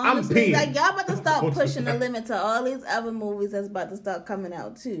that I'm honestly, like y'all about to start pushing the limit to all these other movies that's about to start coming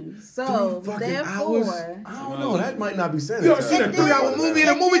out too. So therefore, I don't know. That might not be saying. You ever seen a 3-hour movie in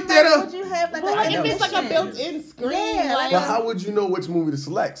a movie theater? Would you have like if it's like a built-in screen? Yeah, like, But how would you know which movie to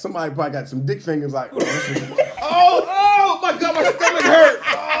select? Somebody probably got some dick fingers like, oh my god, my stomach hurt.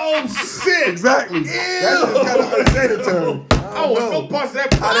 Oh shit. Exactly. Ew. That's just kind of unsanitary. I want no parts of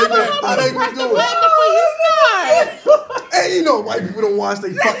that. How they gonna do it? Hey, you know white people don't wash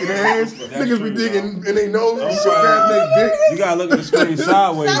their fucking hands. Niggas be digging in their nose and shit, grabbing their dick. You gotta look at the screen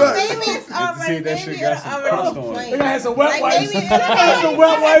sideways. So maybe it's already, that shit got some crust on it. They got some wet wipes. Maybe Some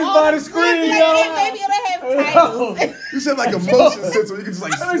wet wipes by the screen, yo. Maybe it'll have titles. You said like a motion sensor. You can just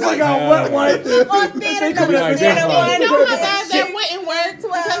like It's like a wet wipe. Or theater coming up theater with one. You know how guys that wouldn't work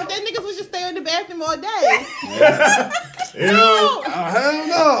because them niggas would just stay in the bathroom all day. hell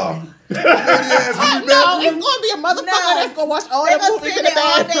no. No, it's gonna be a motherfucker that's gonna watch all the movies in the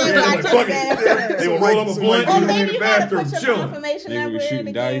bathroom. They will roll up a blunt Or in maybe the you gotta bathroom, put your chilling. confirmation Nigga number be in shooting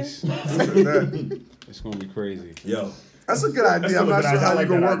again. dice. It's gonna be crazy. Yo. That's a good idea. I'm not sure how you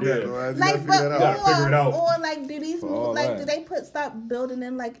gonna work that. Though. You gotta Like, figure that out. figure it out. or like, do these all like that. do they stop building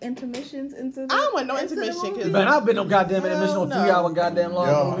in like intermissions into? The, I don't want no into the intermission, movie? 'cause- Man, I've been no goddamn intermission on 3 hour goddamn long.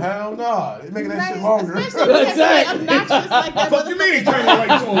 Yo, movie. hell no. They making that shit longer. Especially when it's obnoxious like that. Fuck you mean he turned the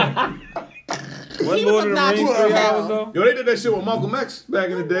lights on? What He Lord was of the obnoxious Rings as 3 hell. hours though? Yo, they did that shit with Malcolm X back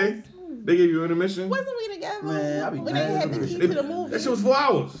in the day. They gave you intermission? Wasn't we together? Man, I be when they had the key to the movie. That shit was 4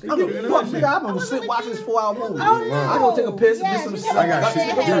 hours. I'm gonna sit watch this 4-hour movie. Oh, no. I'm gonna take a piss and miss some. I got shit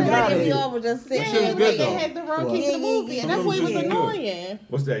to do. Get out of here. Just That shit was Yeah, good they though. had the wrong key to the movie, and that's why it was annoying.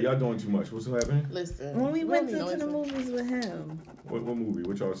 What's that? Y'all doing too much. What's happening? Listen, when we went really to the noisy. movies with him. What movie?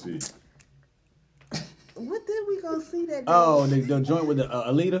 What y'all see? What did we go see that day? Oh, the joint with the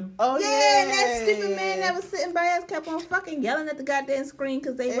Alita. Oh yeah, that stupid man that was sitting by us kept on fucking yelling at the goddamn screen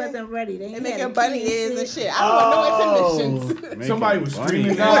because they wasn't ready. They And had making a bunny key ears and shit. shit. I don't want no intermissions. Somebody was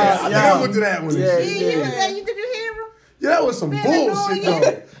screaming. I think I went to that one. Yeah, He was there. Did you hear him? Yeah, that was some bullshit annoying.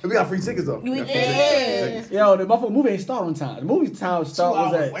 though. And we got free tickets though. We got free did. tickets. Yo, the motherfucking movie ain't start on time. The movie time start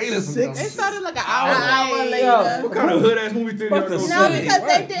was hours at later or some 6. It started like an An hour hour later. later. What kind of hood ass movie theater y'all go No, see? because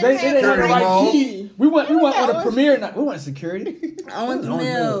they They didn't didn't have the have right key. We went on a premiere night. We went to security. Owens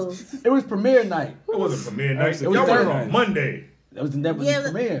Mills. It was premiere night. It wasn't premiere night. It was Y'all went Thursday. on Monday. That was the Yeah,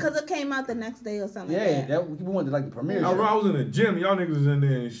 premiere. because it came out the next day or something. Yeah, like that. we went to like the premiere. I show. was in the gym. Y'all niggas was in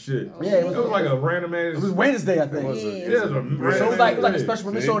there and shit. Yeah, It was like a random ass. It was Wednesday, I think. Was it? Yeah, it was a So it random was like ass a day. special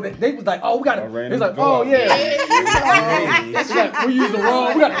permission. So they was like, oh, we got it. They random was like, go oh out. yeah. We used the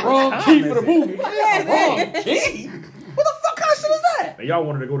wrong. We got the wrong key for the movie. Wrong key. What the fuck kind of shit is that? And y'all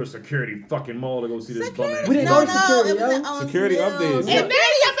wanted to go to security fucking mall to go see this bum ass. We didn't go to security, it was yo. at Owens Security Mills. updates. And now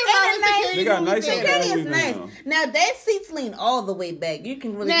y'all nice. They got nice Security is updates nice. now. Now that seats lean all the way back. You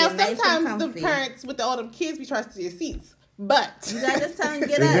can really Now get nice and sometimes the comfy. parents with all them kids be trusting your seats, but You gotta just tell them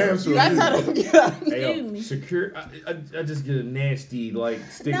get They damn up. sure you gotta do. tell them get up. Hey, Excuse yo, me. secure. I just get a nasty like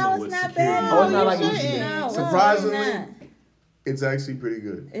stigma No, it's with not security. bad. Oh, it's not like you it used to be. shouldn't. No, it's Surprisingly, not. It's actually pretty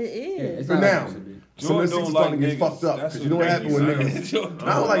good. It is. Yeah, it's For not like now. it used to be. Some of the seats starting to get fucked up. That's Because you know what happened with niggas.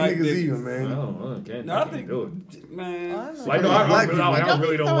 I don't like niggas either, I man. can't. No, I I can't think, do it. man. Like, no, Black I people.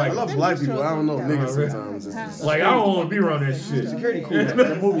 really don't I like. love black people. I don't know niggas sometimes. Like, I don't want to be around that shit. Security cool. That's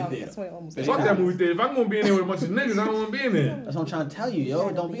the movie theater. Fuck that movie theater. If I'm gonna be in there with a bunch of niggas, I don't want to be in there. That's what I'm trying to tell you, yo.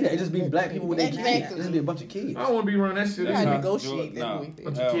 Don't be that. It just be black people with their kids. Exactly. It just be a bunch of kids. I don't want to be around that shit. You There's gotta a negotiate that Nah. movie theater.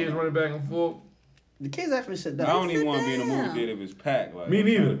 bunch of kids running back and forth. The kids actually sit I down. don't even want to be in a movie down. theater if it's packed. Like, Me I'm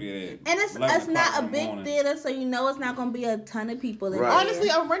trying neither. to be there And it's 11 not o'clock a in the big morning. theater, so you know it's not gonna be a ton of people in Right. there. Honestly,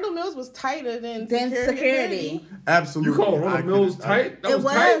 Randall Mills was tighter than Then security. Absolutely. You call I Ronald Mills couldn't- tight? That It was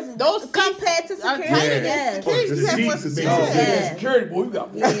was tight. Those compared to seats are security. tighter Yes. than security. The You have more seats is seats. big. Yes. Security, boy, you got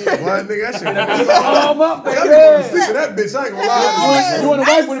What, nigga? That shit. arm up, That nigga was baby. sick of that bitch. I ain't gonna lie. You and the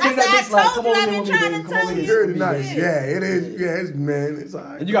wife would have been I that said, bitch like, I come told over you, here I've with me, been trying baby. to Come over tell here. Security nice. Yeah, it is. Yeah, it's man. It's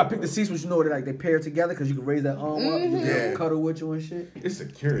alright. And you gotta pick the seats which you know they pair together because you can raise that arm up. You Yeah. can cuddle with you and shit. It's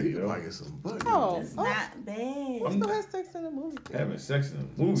security, You though. might get some butt. Oh, It's not bad. still has sex in the movie theater. Having sex in a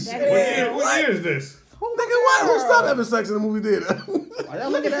movie. That What year is this? Nigga, why? Who stopped having sex in the movie theater? Why y'all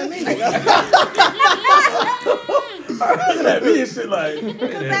looking at me? Looking at me and shit like.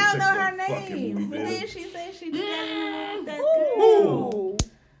 Because I don't know her name. But then she said she did that girl.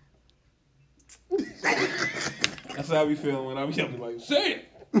 That's how I be feeling when I be like, say it.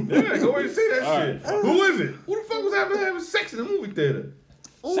 Yeah, go ahead and say that All shit. right. Who is it? Who the fuck was having sex in the movie theater?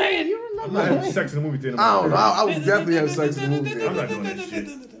 Say it. You I'm not having sex in the movie theater. I don't know. I would definitely have sex in the movie I'm not theater. doing that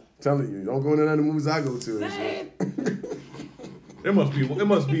shit. Telling you, don't go into none of the movies I go to and shit. It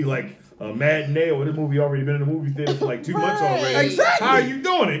must be like a matinee or this movie already been in the movie theater for like 2 months already. Exactly. How are you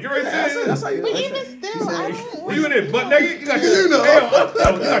doing it? Get right there. That's how you. But even still, I don't. You in there butt naked? You got your, You know. you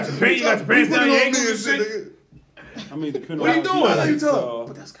got your pants, you got your pants down your ankles and shit. I mean, depending What on you doing? how How you it's, talk?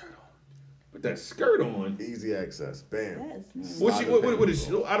 Put that skirt on. Put that skirt on. Easy access. Bam. That's nice. What is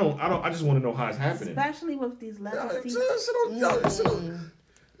she? I just want to know how it's happening. Especially with these leather Sit seats. on. Yo, sit on.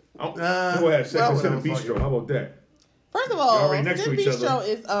 We'll have sex well, instead of whatever, fuck bistro. it. How about that? First of Y'all all, right next Sin to each other. Bistro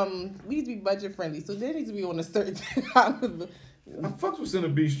is we need to be budget friendly, so there needs to be on a certain time. I fucks with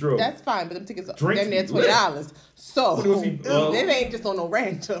Cine Bistro. That's fine, but them tickets are Drinks damn near be lit. $20. So What was he- it ain't just on no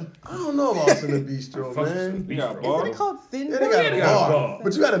random. I don't know about Cine Bistro, Fucks man. You got a Bistro. bar? Isn't it called Sin? Yeah, they got they a got a bar. bar.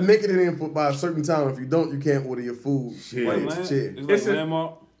 But you got to make it in by a certain time. If you don't, you can't order your food. Shit. Right, Land- it's a chair. It's It's like a-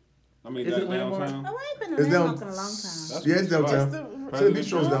 Landmark. I mean, Is that it Landmark? downtown. Oh, I ain't been It's to down. Landmark in a long time. That's Yeah, it's what's downtown. right. Cine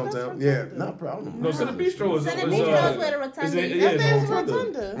Bistro's No, downtown. that's Yeah, Rotunda. not problem. No, Cine Bistro is. Cine Bistro is where the rotunda is. Yeah, That's it's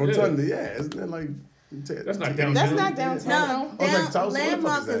Rotunda. Rotunda, yeah. Isn't that like... That's not downtown. That's not downtown. No, I was like, Tulsa, what the fuck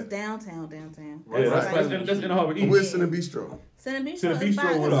Landmark is that? is downtown. Yeah, that's in the Harbor East. Where's Cine Bistro? Cine Bistro Cine is Bistro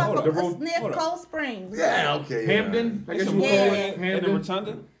by, was it's off the of, road- it's near hold up. Cold Springs. Yeah, okay. yeah. Hampton, I guess you would Yeah. call it In the Hampton.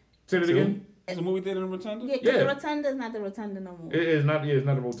 Rotunda? Say it again. Is the movie theater in the Rotunda? Yeah, because the Rotunda is not the Rotunda no more. It is not. Yeah, it's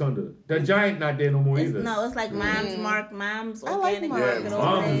not the Rotunda. That Giant not there no more either. No, it's like Mom's Mark, Mom's Organic Market. Market.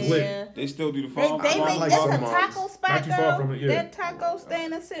 Mom's is lit. They still do the farm. They make like it's a taco spot, not too far from it, yeah. That taco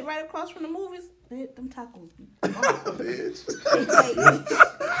stand and sit right across from the movies. Them tacos be tacos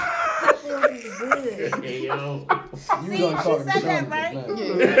is good. Hey, yo. See, she said that, right?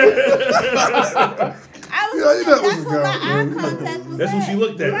 I was that's what my eye contact was That's what she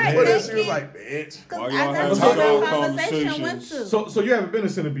looked at. Right, But then she was like, bitch. That's what that conversation went to. So you haven't been to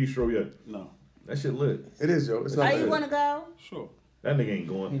Center Bistro yet? No. That shit lit. It is, yo. It's not Are bad. you want to go? Sure. That nigga ain't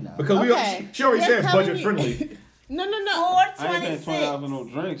going. Because she already said budget friendly. No. I ain't paying $20 for no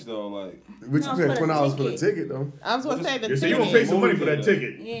drinks though. Like, but you paying $20 for the ticket though. I was gonna say the So ticket. you gonna pay some money for that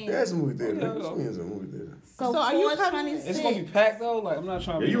ticket? Yeah. That's a movie theater. That means a movie theater. So are you coming? it's gonna be packed though. Like, I'm not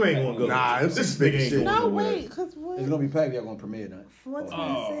trying to. Yeah, you ain't gonna go. Nah, it's This just big nigga ain't shit. going No, nowhere. wait, cause what? It's gonna be packed. Y'all gonna premiere night.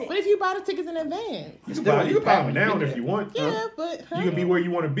 426. But if you buy the tickets in advance, You can buy them now if you want. yeah, but You can be where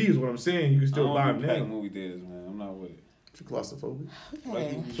you want to be is what I'm saying. You can still buy them now. Movie theaters, man. I'm not with it. You claustrophobic.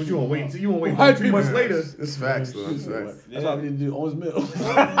 okay. But you won't wait until 2 months later. It's facts though. It's facts. That's why we need to do Owens Mill.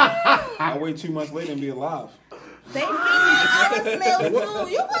 I'll wait 2 months later and be alive. They mean Owens Mill too.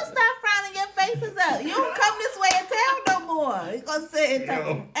 You gonna stop frowning your faces up. You don't come this way in town no more. You gonna sit and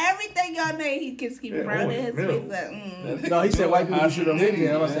talk everything y'all know. He just keep frowning his face up. No, he said white people should have lived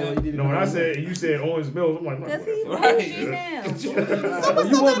there. I said, well, you need to No, when I said you said Owens Mills, I'm like, Cause he's whatever. bougie now. So what's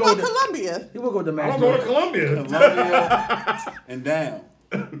so good about Columbia? He will go to I Max. don't go to Columbia. And down.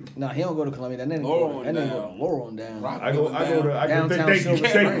 Nah, he don't go to Columbia. That nigga Laurel go and to down. Laurel and down. I go to Downtown thank you. Silver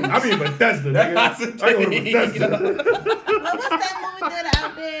Thank you. Springs. I mean Bethesda, nigga. I go to Bethesda. Well, what's that movie theater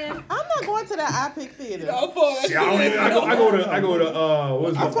out there? I'm not going to the iPic theater. See, I go to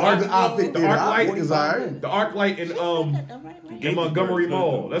what's it? The Arc Light in Montgomery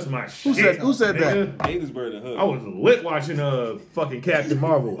Mall. That's my shit. Who said that? Gaithersburg, the hood. I was lit watching fucking Captain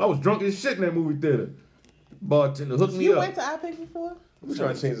Marvel. I was drunk as shit in that movie theater. Bartender hooked me You up. went to iPic before? I'm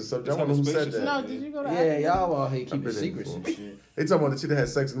trying to change the subject. I don't know who said that. No, did you go to Yeah, iPic? y'all out here keeping been there secrets before. and shit. They talking about the chick that had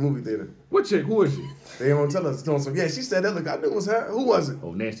sex in the movie theater. What chick? Who is she? They don't want to tell us. So yeah, she said that. Look, I knew it was her. Who was it?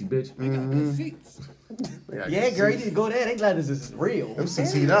 Oh, nasty bitch. Yeah, girl, you need to go there. They glad this is real. Them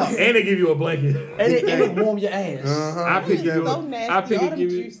seats heat up. And they give you a blanket. And it warm your ass. I pick you. So nasty. I pick All and them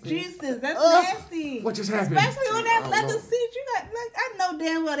give you. juices. Jesus, that's nasty. What just happened? Especially on that leather seat. You got like I know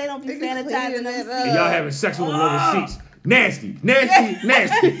damn well they don't be They be sanitizing cleaning them it up. And y'all having sex on the leather seats. Nasty. Don't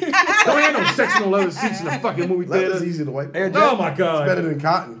have no sex on the leather seats in the fucking movie Leather's theater. easy to wipe. Hey, Oh my It's better god. than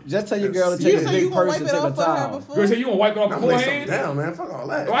cotton. Just tell your girl to You take a said you big gonna purse wipe and it take a off for her towel. before? Girl say you gonna wipe it off I'm gonna lay something beforehand? down, man. Fuck all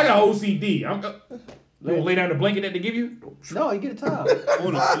that. Oh, I got OCD. You gonna lay down the blanket that they give you? No, you get a towel. On the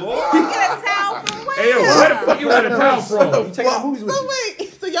floor? You get a towel from where? Hey yo, where the fuck you got a towel from? You take the movies with So you.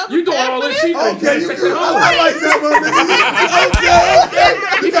 wait, so y'all You doing prepared all for this this? shit? Okay, you sex good. at I home. like that, my nigga.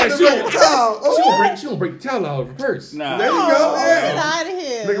 He said she Okay. gonna break the towel out of her purse. Nah. There you go. Get Yeah. out of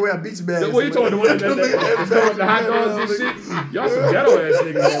here. Nigga wear beach bags. What you talking about? The one that with the hot dogs and shit? Y'all some ghetto ass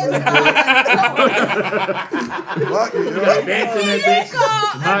niggas. Fuck You it, got yo. bands in that bitch,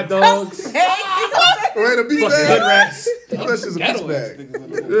 some hot dogs, Wait, a beach fucking hood bag? rats. That's just a beach bag.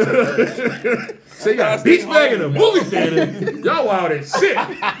 So you got a beach bag in a movie theater. Y'all wild as shit.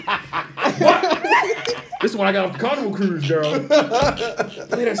 What? This one I got off the Carnival Cruise, girl. Lay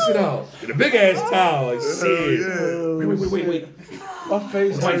that shit out. With a big ass towel, like shit. Wait. My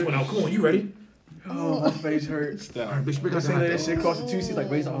face Lights hurt. went out. Come on, you ready? Oh, my face hurts. All right, bitch, bring I us say the hot that dog. shit cost you 2 C's. Like,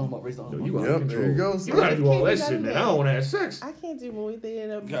 raise the arm up, raise the arm up. You out of Yep, there you control. go. You gotta do all that shit, man. I don't want to have sex. I can't do movie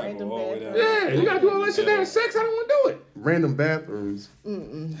theater, gotta random go all the way bathroom. down. Yeah, you gotta do all that shit to have sex. I don't want to do it. Random bathrooms.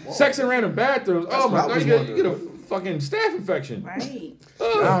 Sex in random bathrooms. That's Oh what my I god, was you get a wondering. fucking staph infection. Right. I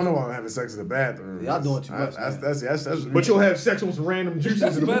don't know why I'm having sex in the bathroom. Y'all doing too much, That's But you'll have sex on some random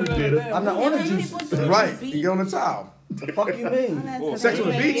juices in the movie theater. I'm not on the juice. right. You get on the towel. The fuck you mean? Sex on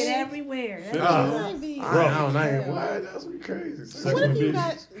the beach? Get everywhere. That's I ain't. Why? That's crazy. Sex What on if the you beach.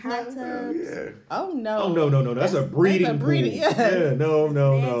 got hot tubs. Yeah. Oh no. Oh no. That's a breeding pool. yeah. Yeah,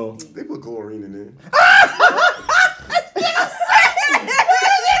 no. They put chlorine in there.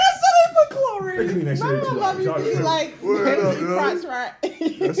 They clean that shit My too. mom used to be like, Word up, yo. crotch right.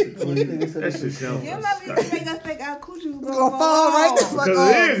 That shit clean. That shit sounds. Your mother used to make us think our coochie was Gonna fall right the fuck Because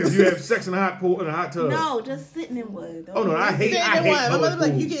off. it is if you have sex in a hot pool in a hot tub. No, just sitting in one. Oh no, I hate My public mother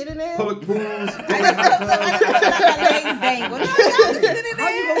like, you pools. get in there? Public pools. How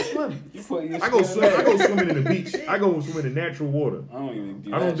you gonna swim? I go swimming in the beach. I go swim in the natural water. I don't even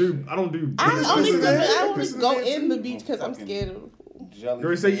do I don't do. I only go in the beach because I'm scared of. jelly.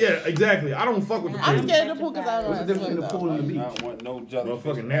 Girl say, yeah, exactly. I don't fuck with the pool. I'm scared of the pool because I don't What's the difference between the pool and the beach? I don't want no jelly.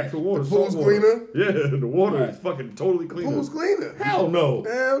 Motherfucking natural water. The pool's salt water. cleaner? Yeah, the water is fucking totally cleaner. Pool's cleaner. Hell no.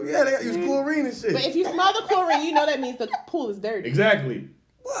 Hell yeah, they got use chlorine and shit. But if you smell the chlorine, you know that means the pool is dirty. Exactly.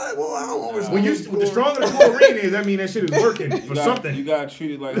 What? Well, I don't always. When the stronger the chlorine is, that means that shit is working for something. You gotta treat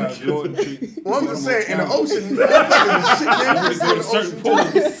it like how Jordan treat. Well, I'm just saying, in the ocean,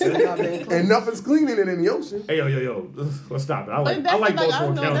 shit and nothing's cleaner than in the ocean. Hey, yo. Let's stop it. I like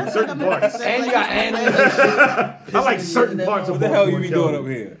Baltimore County. Certain parts. And you got animals. I like certain parts of What the hell Baltimore you be doing County. up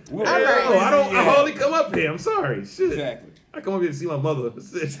here? I hardly come up here. I'm sorry. Shit. Exactly. I come up here to see my mother.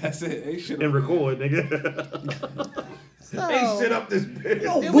 That's it. Ain't shit and record, nigga. Ain't shit up this bitch.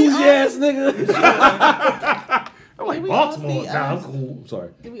 Yo, bougie ass nigga. I'm like Baltimore. Nah, I'm cool. I'm sorry.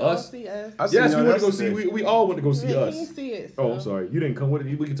 Did we all see us? Yes, we went to go see. We all went to go see Yeah, us. can you see it? Oh, I'm sorry. You didn't come with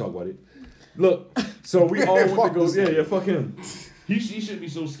it. We can talk about it. Look, so we all went to go. Yeah, fuck him. He shouldn't be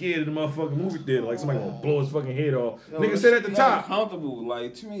so scared of the motherfucking movie theater. Like somebody gonna blow his fucking head off. Nigga said at the top. Uncomfortable.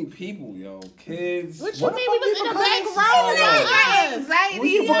 Like too many people, yo. Kids. What you mean? We was in the back row.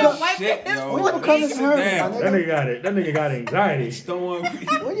 Anxiety. Shit, yo. When you become a hermit, That nigga got it. That nigga got anxiety.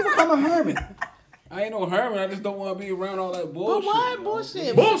 when you become a hermit. I ain't no hermit. I just don't want to be around all that bullshit. But what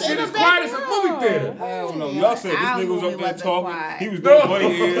bullshit? Bullshit is quiet as a movie theater. Hell no. Y'all said this nigga was up there talking. He was No. doing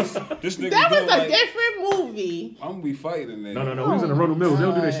bunny ears. This nigga That doing was a like, different movie. I'm gonna be fighting there. No. We was in the Ronald Mills. They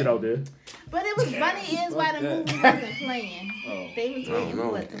don't do that shit out there. But it was bunny ears while the movie wasn't playing. They was waiting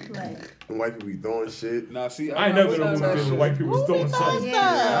for it to play. The white people be throwing shit. Nah, see, I ain't never been on movie theater. White people was throwing something.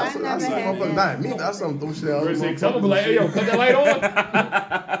 Yeah, I never That's had motherfucker that. not me. That's something throw shit out. Tell them like, hey yo, cut that light on.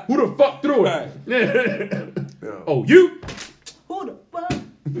 Who the fuck threw it? Oh, you? Who the fuck?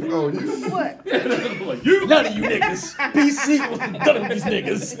 Oh, you? What? Like you? None of you niggas. PC was done with these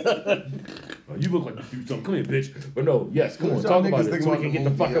niggas. Oh, you look like you do something. Come here, bitch. But no, yes, come on, What talk y'all about niggas it think so we about can the get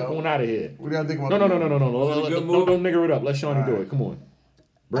the fuck movie, up yo? on out of here. What do y'all think about No. the movie? Don't nigger it up. Let Shawnee do it. Come on.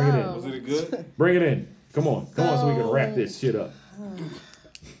 Bring it in. Was it good? Bring it in. Come on so we can wrap this shit up.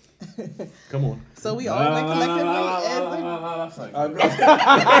 Come on. So we all went collectively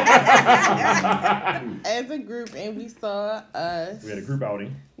as a group, and we saw us. We had a group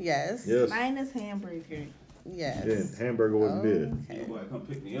outing. Yes. Minus hamburger. Yes. Yeah, hamburger wasn't there. You boy, come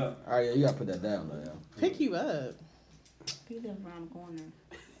pick me up. All right, yeah, you gotta put that down though, yo. Pick you up. He live around the corner.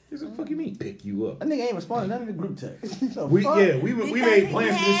 What the fuck you mean pick you up? That nigga ain't responding to none of the group text. We made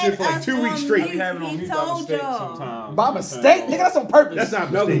plans for this shit for like 2 weeks straight. We having on me by mistake sometimes. By mistake? Nigga, that's on purpose. That's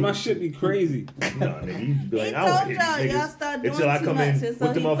not No, mistake. my shit be crazy. No, nigga, you be like, He I don't told hit y'all, these y'all niggas start doing until I too come much, in and with so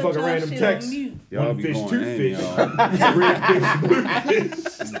the he put motherfucking y'all random shit text. on mute. One Wanna be fish, going 2 in, fish, y'all. 3 fish, blue fish.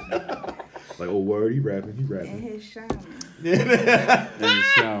 Like, oh word, he rapping. And his shaman.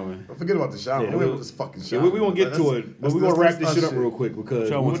 Forget about the shower. Yeah, we went with this fucking Yeah, shower. we won't get to it, but we're gonna wrap this shit up real quick because we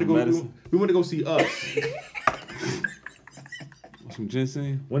Y'all want want to some go. medicine? We want to go see us. Some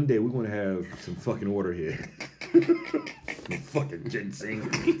ginseng? One day we're gonna have some fucking order here. Some fucking ginseng.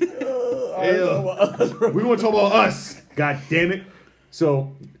 We want to talk about us. God damn it.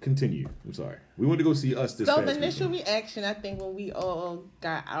 So continue. I'm sorry. We want to go see us this So past the initial weekend. reaction, I think, when we all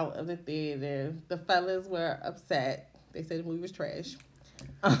got out of the theater, the fellas were upset. They said the movie was trash.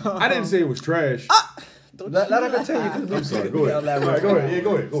 I didn't say it was trash. Let her continue. I'm sorry. Go ahead. All right, go ahead. Yeah,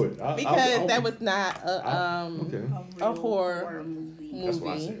 go ahead. Go ahead. Because that was not a horror movie. That's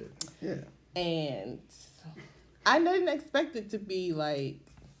what I movie. said. Yeah. And I didn't expect it to be like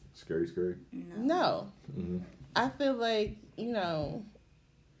Scary. no. Mm-hmm. I feel like,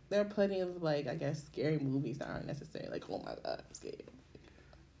 there are plenty of like, I guess, scary movies that aren't necessarily like, oh my god, I'm scared.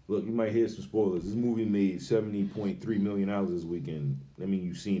 Look, you might hear some spoilers. This movie made $70.3 million this weekend. I mean,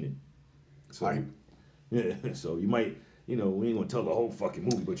 you've seen it. So, Hype. Yeah, so you might, we ain't gonna tell the whole fucking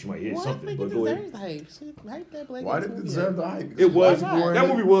movie, but you might hear Well, I something. think But it go ahead. deserves hype. Shit, hype that Black Why Ass did it movie deserve up. the hype? It was. Why? That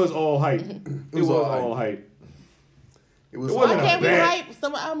movie was all hype. It was all hype. It was. It Why wasn't a can't we bad. hype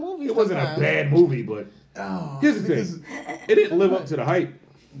some of our movies? It wasn't a sometimes? bad movie, but here's the thing: it didn't live up to the hype.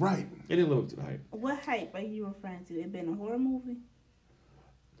 Right. It didn't live up to the hype. What hype are you referring to? It been a horror movie?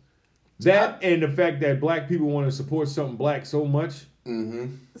 That and the fact that black people want to support something black so much,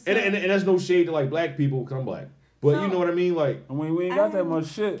 and that's no shade to like black people because I'm black, but you know what I mean. Like, I mean, we ain't got that much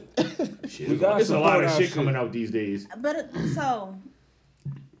shit. shit, We got it's a lot of support our shit coming out these days. But so.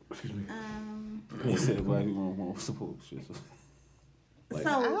 Excuse me. He said black people won't support shit. Like,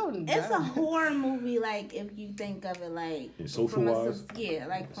 So it's a horror movie, like if you think of it like Yeah, social from wise,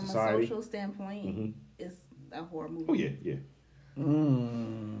 like from society. a social standpoint, it's a horror movie. Oh yeah.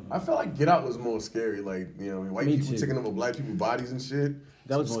 I felt like Get Out was more scary. Like, white Me people too. taking over black people's bodies and shit.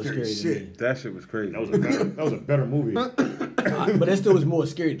 That was Some more scary than me. That shit was crazy. That was a better movie. But it still was more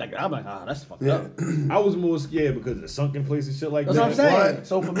scary. Like I'm like, that's fucked up. I was more scared because of the sunken place and shit like that's that. That's what I'm saying. What?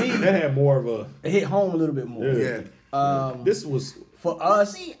 So for me, that had more of a. It hit home a little bit more. Yeah. This was for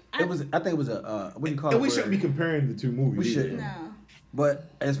us. It was. I think it was a. What do you call it? And we shouldn't be comparing the two movies. We shouldn't. No.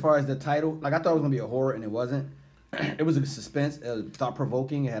 But as far as the title, like I thought it was gonna be a horror, and it wasn't. It was a suspense, thought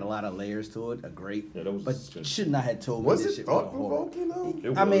provoking. It had a lot of layers to it. But should not have told me this shit. Was it thought provoking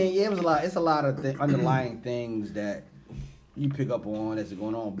though? I mean, yeah, it was a lot. It's a lot of underlying things that you pick up on as it's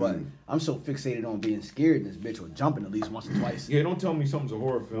going on. But I'm so fixated on being scared, this bitch was jumping at least once or twice. Yeah, don't tell me something's a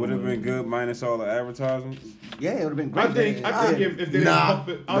horror film. Would have been good minus all the advertisements. Yeah, it would have been great. I think if they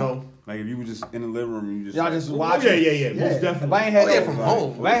no. Like if you were just in the living room and you just y'all just watch. Yeah. Most definitely. If I ain't had from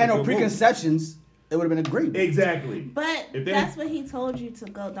home. If I ain't had no preconceptions. It would have been a great movie. Exactly. But that's what he told you to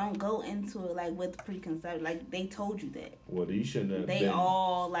go. Don't go into it like with preconception. Like they told you that. Well, you shouldn't have. They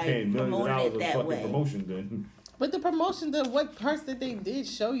all like promoted it that way. Promotion then. But the promotion, what parts that they did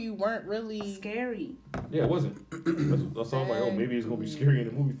show you weren't really scary. Yeah, it wasn't. That's all I'm like, maybe it's gonna be scary in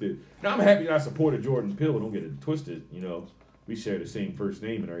the movie theater. Now I'm happy I supported Jordan Peele. Don't get it twisted. You know, we share the same first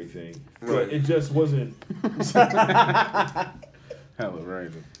name and everything, but it just wasn't. Hella right.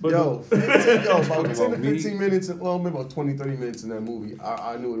 About 10 to 15 minutes, well, maybe about 20, 30 minutes in that movie,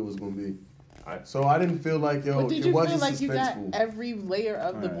 I knew what it was going to be. So I didn't feel like, but did you feel like suspenseful. You got every layer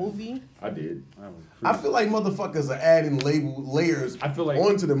of the movie? I did. I feel like motherfuckers are adding layers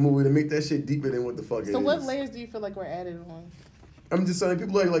onto the movie to make that shit deeper than what the fuck it is. So what layers do you feel like were added on? I'm just saying,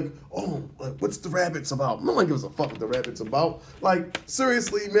 people are like, oh, what's the rabbits about? No one gives a fuck what the rabbits about. Like,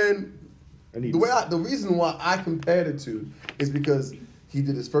 seriously, man. The reason why I compared it to is because he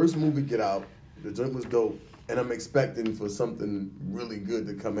did his first movie, Get Out. The joint was dope, and I'm expecting for something really good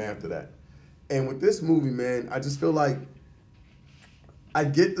to come after that. And with this movie, man, I just feel like I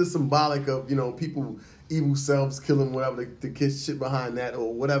get the symbolic of people, evil selves killing whatever the kids shit behind that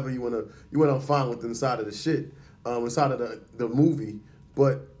or whatever you wanna find with inside of the shit, inside of the movie,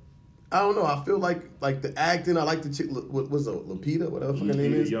 but. I don't know. I feel like the acting. I like the chick. What was it? Lupita? Whatever her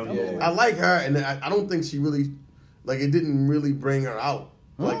name is. I like her, and I don't think she really, it didn't really bring her out.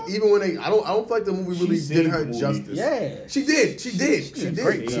 Like even when I don't feel like the movie really did her justice. Yeah, she did.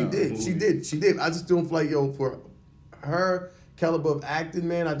 I just don't feel like for her caliber of acting,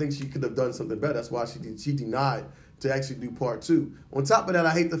 man. I think she could have done something better. That's why she denied to actually do part 2. On top of that,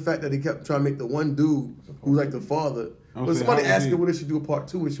 I hate the fact that he kept trying to make the one dude who's like the father. But somebody asked her whether she do a part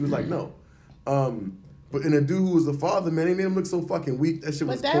 2, and she was like, no. But in a dude who was the father, man, they made him look so fucking weak. That shit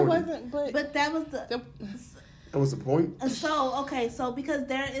was corny. But that was the. That was the point. So because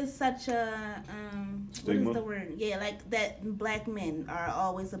there is such a stigma? What is the word? Yeah, like that black men are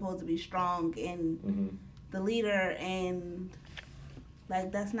always supposed to be strong and the leader, and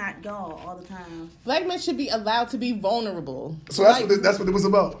like that's not y'all all the time. Black men should be allowed to be vulnerable. So that's what it was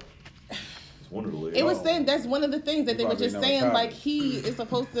about. It was saying that's one of the things that they were just saying, like he is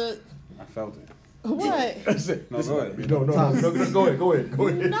supposed to. I felt it. What? No, go ahead. No, go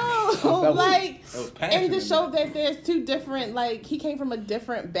ahead. No, like, and to show that there's two different, like, he came from a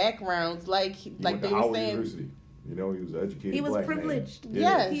different backgrounds, like they were saying. University. You know, he was educated. He was privileged.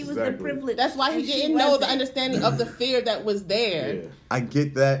 Yes, he was the privileged. That's why he didn't know the understanding of the fear that was there. Yeah. I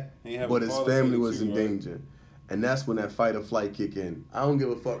get that, but his family was in danger. And that's when that fight or flight kick in. I don't give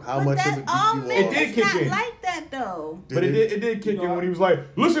a fuck how much of a geek you are. It did kick in. It's not like that though. But it did kick in when he was like,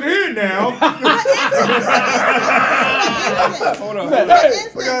 "Listen here now." Hold on.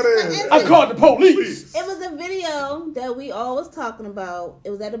 I called the police. It was a video that we all was talking about. It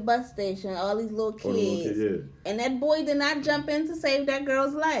was at a bus station. All these little kids. And that boy did not jump in to save that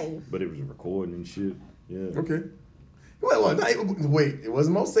girl's life. But it was a recording and shit. Yeah. Okay. Wait, it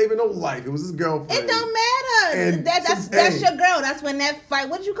wasn't about saving no life. It was his girlfriend. It don't matter. And that's your girl. That's when that fight.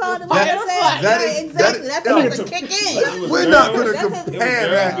 What you call it? Exactly. That's supposed to kick in. We're not going to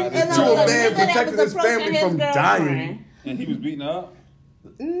compare that to a man protecting his family from dying. And he was beaten up.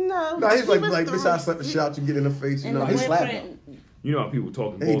 No, he's like, bitch, I slapped the shit out you, get in the face. You know, he slapped him. You know how people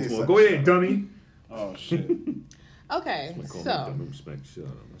talk in Baltimore. Go ahead, dummy. Oh shit. Okay, so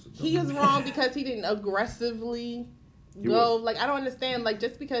he is wrong because he didn't aggressively go. Like, I don't understand. Like,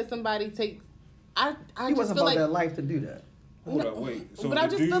 just because somebody takes, I he wasn't about that life to do that. Hold up, wait. So but I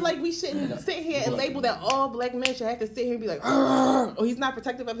just feel like we shouldn't sit here and label that all black men should have to sit here and be like, oh, he's not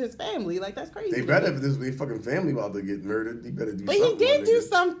protective of his family. Like, that's crazy. They better if this fucking family about to get murdered. He better do but something. But he did do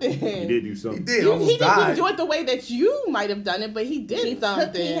something. He did do something. He did. He didn't do it the way that you might have done it, but he did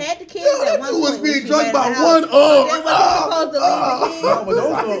something. He had the kids at one point. Was being drugged by one arm.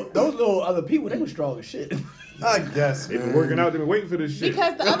 But those little other people, they were strong as shit. I guess, they've been working out. They've been waiting for this shit.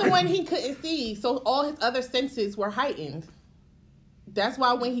 Because the other one he couldn't see, so all his other senses were heightened. That's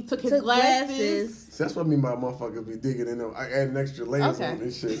why when he took his glasses. See, that's what I mean by motherfuckers be digging in them. I add extra layers on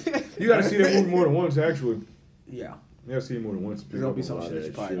this shit. You gotta see that movie more than once, actually. Yeah. You gotta see it more than once. There's gonna be some shit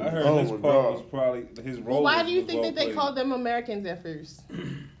you probably. I heard this part was probably his role. Why do you think that they called them Americans at first?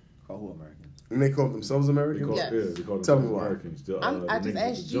 Call who Americans? And they called themselves Americans? Yes. Yeah, they called Tell me themselves why. Americans. I just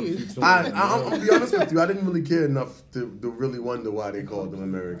asked you. I'm gonna be honest with you. I didn't really care enough to really wonder why they called them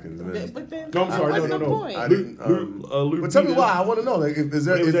Americans. But then, No, I'm sorry. what's No. the point? I didn't. But tell me why. I want to know. Like, is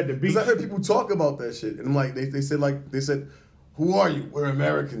there? Because I heard people talk about that shit, and I'm like, they said, "Who are you? We're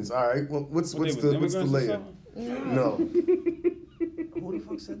Americans." All right. Well, what's the layer? No. Who the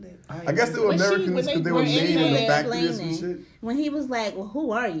fuck said that? I guess they were Americans because they were made in the factory or some shit. When he was like, "Well,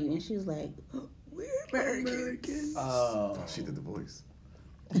 who are you?" and she was like, "We're Americans." Oh, she did the voice.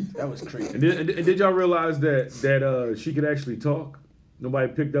 That was crazy. And did y'all realize that she could actually talk?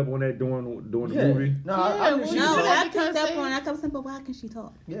 Nobody picked up on that during the movie. I picked up on. I kept saying, "But why can she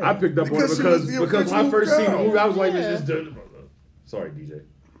talk?" Yeah. I picked up on it because when I first seen the movie, I was like, "This is." Sorry, DJ.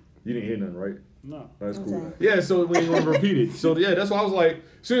 You didn't hear nothing, right? No. That's cool. Yeah, so we ain't gonna repeat it. So yeah, that's why I was like,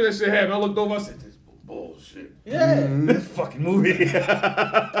 as soon as that shit happened, I looked over, I said, "This bullshit." Yeah. This fucking movie.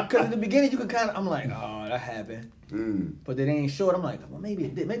 Because in the beginning you could kind of, I'm like, oh, that happened. But they ain't short. I'm like, well, maybe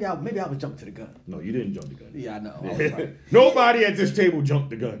it did. Maybe I was jumping to the gun. No, you didn't jump the gun. Yeah, I know. I was right. Nobody at this table jumped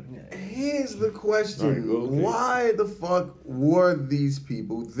the gun. Yeah. Here's the question. Right, okay. Why the fuck were these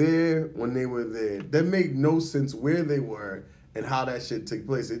people there when they were there? That made no sense where they were and how that shit took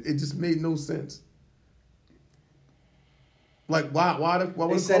place. It just made no sense. Like, why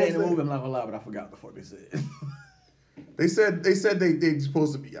they said it in the movie, I'm not gonna lie, but I forgot the fuck they said. They said they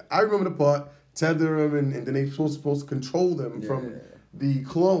supposed to be. I remember the part, tether them, and then they supposed to control them from the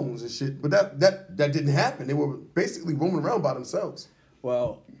clones and shit. But that didn't happen. They were basically roaming around by themselves.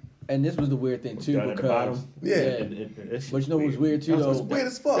 Well, and this was the weird thing too, Down at the bottom. But you know what was weird too, though? It was weird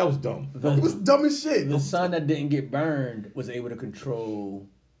as fuck. That was dumb. It was dumb as shit. The son that didn't get burned was able to control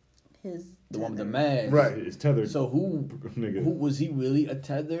the one with the mask. Right. It's tethered. So who was he really a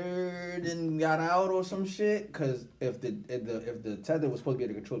tethered and got out or some shit? Because if the tether was supposed to be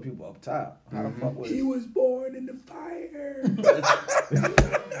able to control people up top, how the fuck was he was born in the fire?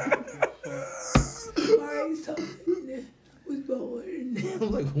 My son was born.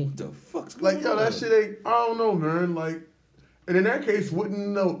 I'm like, what the fuck's going Like, yo, that shit ain't. I don't know, man. Like, and in that case,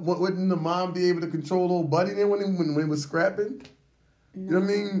 wouldn't the mom be able to control old buddy then when he was scrapping? No. You know what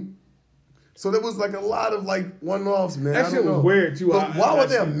I mean? So there was like a lot of like one-offs, man. That shit was weird too. But why were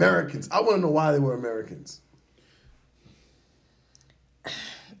they Americans? I want to know why they were Americans.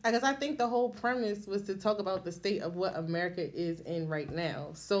 Because I think the whole premise was to talk about the state of what America is in right now.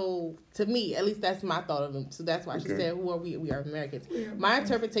 So to me, at least that's my thought of them. So that's why she said, "Who are we? We are Americans." My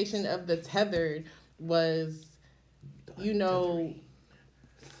interpretation of the tethered was,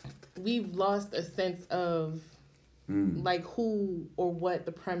 we've lost a sense of like who or what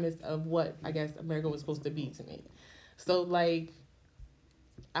the premise of what I guess America was supposed to be to me. So like,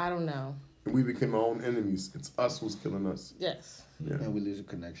 I don't know. We became our own enemies. It's us who's killing us. Yes. Yeah. And we lose a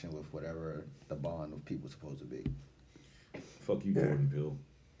connection with whatever the bond of people is supposed to be. Fuck you, Gordon Bill.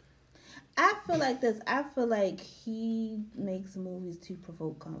 I feel like this. I feel like he makes movies to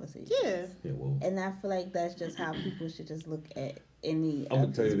provoke conversation. Yeah. Yeah, well. And I feel like that's just how people should just look at any. I'm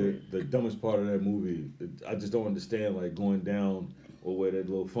gonna tell you that the dumbest part of that movie, I just don't understand, like going down or where that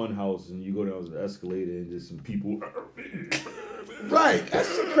little fun house and you go down the escalator and just some people. Right, that's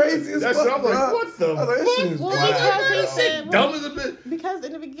crazy as fuck. I'm like, what the fuck? Because he said, dumb as a bit. Because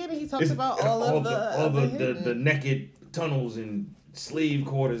in the beginning he talks about all the naked tunnels and slave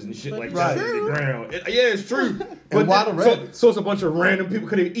quarters and shit like right. that in the ground. It's true. But why the rabbits? So it's a bunch of random people.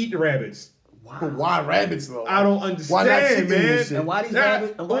 Could they eat the rabbits? Wow. But why rabbits though? I don't understand, why not chicken man. And why these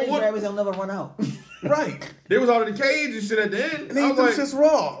rabbits? And why these rabbits don't never run out? Right. They was out of the cage and shit at the end. And they eat them just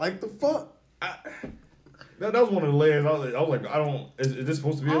raw. Like the fuck. That was one of the layers. I was like, I don't. Is this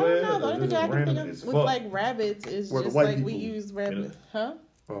supposed to be a layer? I don't know. The only thing I can think of with like rabbits is just like we use rabbits. Huh?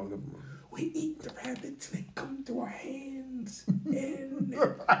 Oh, never mind. We eat the rabbits. They come to our hands. And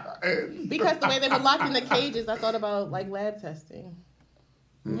because the way they were locked in the cages, I thought about like lab testing.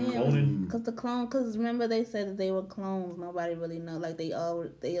 Yeah, because remember they said that they were clones. Nobody really know. Like they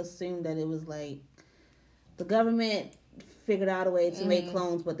assumed that it was like the government figured out a way to make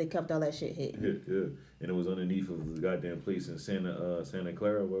clones, but they kept all that shit hidden. Yeah. And it was underneath of the goddamn place in Santa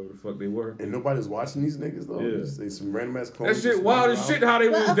Clara, wherever the fuck they were. And nobody's watching these niggas though. Yeah. They some random ass clones. That shit wild as shit. How they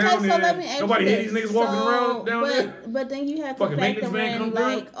was down there. Nobody hate these niggas walking around down there. But then you have to factor in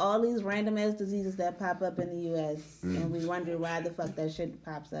like all these random ass diseases that pop up in the U.S. and we wonder why the fuck that shit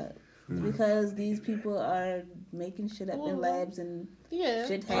pops up. because these people are making shit up in labs and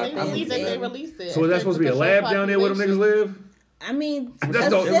shit happens. I believe that they released it. So is that supposed to be a lab down there where them niggas live? I mean,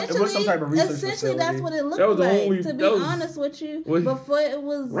 it was some type of research essentially that's what it looked That was the like. only- To be that was- honest with you, What? before it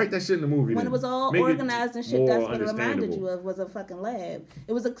was Write that shit in the movie. when then. it was all Make it organized and shit. more That's what it reminded understandable. you of was a fucking lab.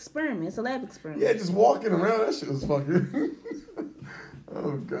 It was an experiment. It's a lab experiment. Yeah, just walking around, that shit was fucking.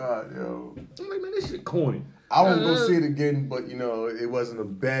 Oh God, yo. I'm like, man, this shit corny. I won't go see it again, but you know, it wasn't a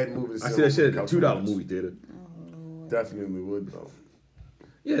bad movie. I see that shit at the $2 movie theater. Definitely would though.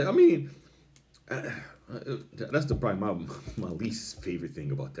 Yeah, I mean, that's probably my least favorite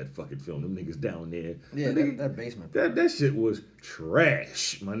thing about that fucking film. Them niggas down there. Yeah, that basement. That shit was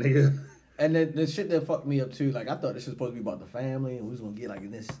trash, my nigga. And the shit that fucked me up too, like I thought this was supposed to be about the family, and we was gonna get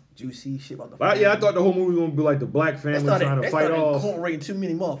like this juicy shit about the family. Yeah, I thought the whole movie was gonna be like the black family trying to fight off. Incorporating too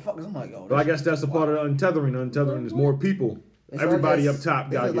many motherfuckers. I'm like, oh. But I guess that's a part of the untethering. Untethering is more people. Everybody up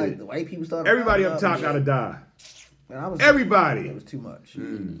top gotta get it. The white people started. Everybody up top gotta die. And Everybody. It was too much.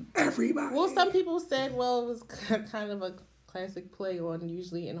 Everybody. Well, some people said, well, it was kind of a classic play on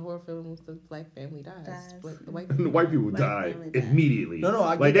usually in horror films the black family dies. But the white people, The white people die immediately. No,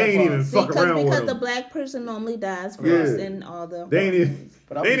 I like get they that ain't part. even fuck around with Because them. the black person normally dies first in all the They ain't even. movies.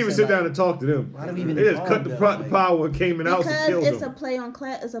 But I They ain't was even saying, sit down and talk to them. why do we even They just involve cut the them? power and came in the house and Because killed it's them. a play on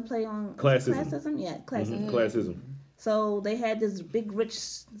class. It's a play on Classism. Classism, yeah, classism. Classism. So they had this big rich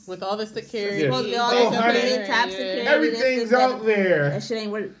with all the security, supposed to be all Oh, this honey, security, top security. Everything's this, out there. That shit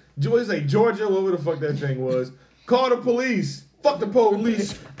ain't work. What is it, Georgia? Whatever the fuck that thing was. Call the police. Fuck the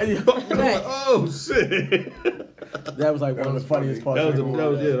police. Oh shit. That was like one of the funniest parts. That was the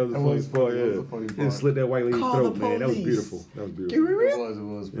funniest part. was a funny Yeah, part. slit that white lady's Call throat, the man. That was police. beautiful. That was beautiful.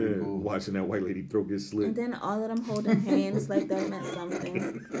 It was pretty Yeah, cool. watching that white lady throat get slit. And then all of them holding hands like that meant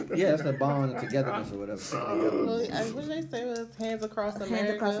something. Yeah, that's the bond and togetherness or whatever. Well, what did they say was hands across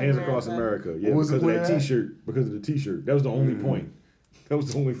America? Hands across America. Yeah, What was because the of that point of that? T-shirt. Because of the T-shirt. That was the only point. That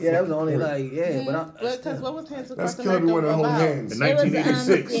was the only. Yeah, that was the only point. like Because what was hands across Let's kill everyone America and hold about? hands. In It was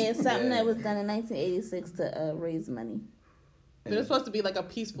 1986. yeah, something that was done in 1986 to raise money. It was supposed to be like a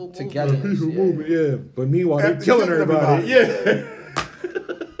peaceful movement. Together. Peaceful movement, yeah. But meanwhile, they're After killing killing everybody. everybody. Yeah.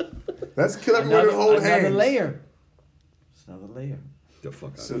 Let's kill everyone and hold Another hands. layer. It's another layer. The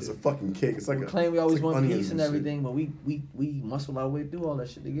fuck out So of it's here. a fucking cake. It's like We a claim we always it's like want onions peace and shit. everything, but we muscle our way through all that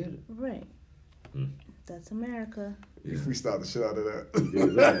shit together. Right. That's America. You freestyle the shit out of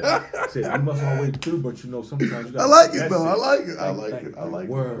that. Yeah, Say, I must always do, but you know, sometimes you I gotta like it finesse though. I like it. I like Thank it. you. I like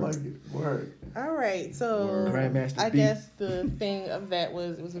it. I Word. like it. Word. All right, so Grandmaster I B. guess the thing of that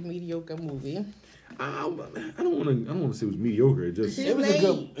was it was a mediocre movie. I don't want to say it was mediocre. It just It was a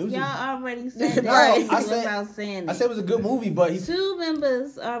good. It was Y'all a, already said Right. that. I said- without saying I it. said it was a good movie, but he. Two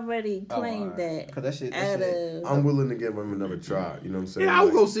members already Oh, claimed alright. that. 'Cause that shit- Out of I'm willing to give him another try. You know what I'm saying? yeah, I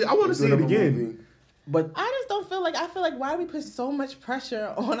would go Like, see. I want to let's see do it another again. movie. But I just don't feel like why do we put so much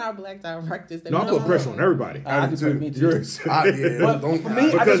pressure on our black directors? That No, we I put don't pressure know? on everybody. I do put me too. You're- But Don't for me,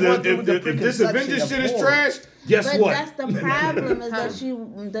 I Because just went through if the this preconception Avengers of shit is horror. trash, guess But what? that's the problem is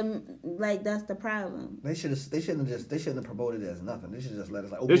that that's the problem. They shouldn't have promoted it as nothing. They should just let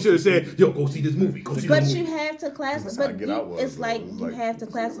us like. Oh, They go should have see said, "Yo, go see this movie. Go see But this you movie." have to classify. That's how But Get Out was, it's though. like It was you like, have to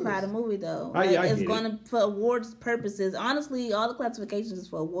classify the movie though. I Like, get it's it. going to for awards purposes. Honestly, all the classifications is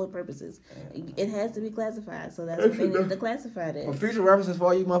for award purposes. It has to be classified, so that's what they need to classify it For as. future references for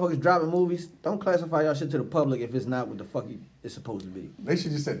all you motherfuckers dropping movies, don't classify y'all shit to the public if it's not what the fuck it's supposed to be. They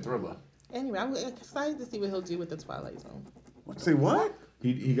should just said Thriller. Anyway, I'm excited to see what he'll do with the Twilight Zone. Say what?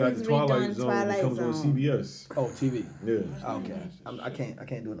 He got He's the Twilight redoing Zone. Twilight It comes on Zone. CBS. Oh, TV. Yeah. Okay. I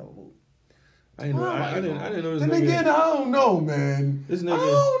can't do another movie. I didn't know. I didn't know this Then again, nigga. I don't know, man. This I nigga.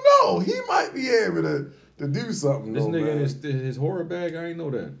 don't know. He might be able to do something. This though, nigga man. in his horror bag. I ain't know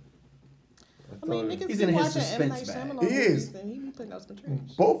that. I mean, niggas He's be in his watching M. Night suspense bag. Shyamalan He movies is. and he be putting out some trash.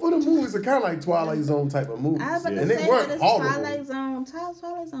 Both of the movies are kind of like Twilight Zone type of movies, I was about Yeah. to and say they that weren't this horrible. Twilight Zone.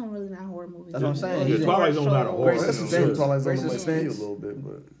 Twilight Zone really not horror movies. That's what I'm saying. Yeah, He's Twilight Zone not a horror. Well, that's Great the same suspense. Twilight Zone Great might be a suspense. little bit,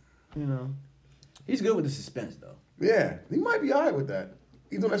 but You know, he's good with the suspense though. yeah, he might be alright with that.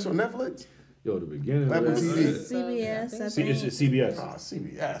 He's doing that shit on Netflix. Yo, the beginning of Apple that. TV. CBS, I It's think. CBS. Ah,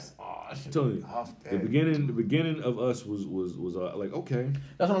 CBS. Oh, I should Tell you, off the beginning of us was like okay.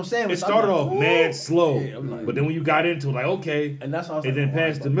 That's what I'm saying. It started off mad slow, Yeah, I'm like- but then when you got into it, like okay, And that's why I was and like, then oh,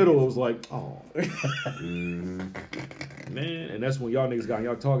 past the middle, it was like oh, man, and that's when y'all niggas got in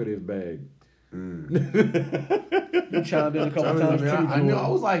y'all talkative bag. You chimed in a couple times. I know. I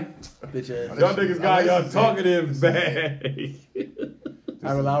was like, Bitch ass. Y'all niggas got y'all talkative bag.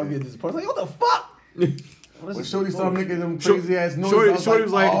 I allowed to get this person. Like, what the fuck? when Shorty started making them Shor- crazy ass noises, Shorty- I was Shorty like,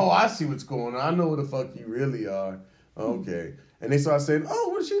 was like- oh, I see what's going on. I know who the fuck you really are. Okay. And they started saying, "Oh,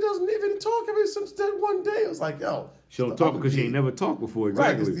 well, she doesn't even talk ever since that one day." I was like, "Yo, she don't talk because she ain't never talked before."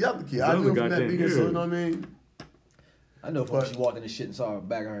 Exactly. Right, it's the other kid. I knew from that beginning, so you know what I mean. I know when she walked in the shit and saw her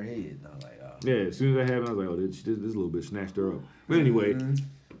back of her head. And I was like, oh. Yeah, as soon as that happened, I was like, oh, this little bit snatched her up. But anyway.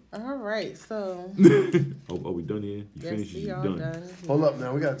 All right, so. Are we done here? You finished? We You are done. Hold up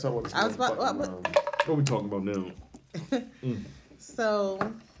now. We got to talk about this. I was about, what are we talking about now? So.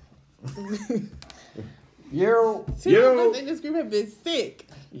 Two of us in this group have been sick.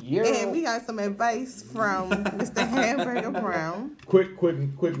 And we got some advice from Mr. Hamburger Brown.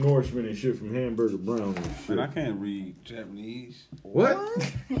 Quick nourishment and shit from Hamburger Brown and shit. Man, I can't read Japanese. What?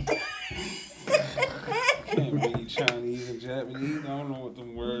 I can't read Chinese and Japanese. I don't know what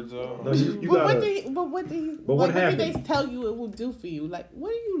them words are. No, you gotta, what did they tell you it will do for you? Like,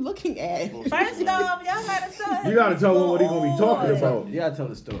 what are you looking at? First off, y'all gotta tell You gotta tell them what he's gonna be talking about. You gotta tell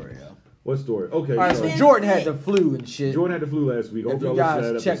the story, yo. What story? Okay. All right, so Jordan had the flu and shit. Jordan had the flu last week. If you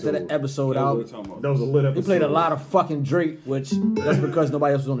guys checked that episode out, that was a lit episode. He played a lot of fucking Drake, which that's because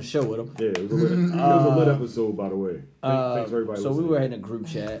nobody else was on the show with him. Yeah, it was a lit episode, by the way. Thanks for everybody. So we were in a group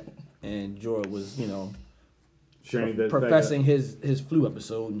chat, and Jordan was, sharing that professing his flu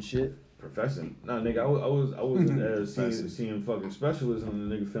episode and shit. Professing? Nah, nigga, I was seeing fucking specialists,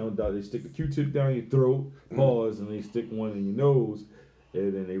 and the nigga found out they stick a Q-tip down your throat, pause, and they stick one in your nose.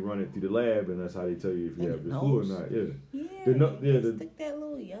 And then they run it through the lab, and that's how they tell you if you have the flu or not. Yeah. Stick that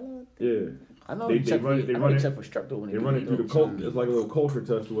little yellow thing. Yeah. I know they check for strep throat when they run it through the culture. It's like a little culture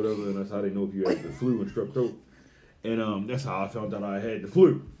test or whatever, and that's how they know if you have the flu and strep throat. And that's how I found out I had the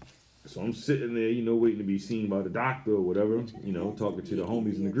flu. So I'm sitting there, waiting to be seen by the doctor or whatever, talking to the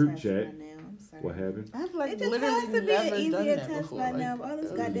homies in the group chat. What happened? I've like it just literally has to be never an done easier that test before. by now. All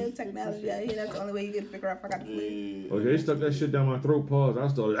this goddamn technology out here, that's the only way you can figure out if I got the flu. Okay, they stuck that shit down my throat. Pause. I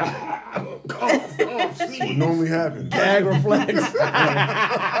started. Cough. What normally happens? Gag reflex.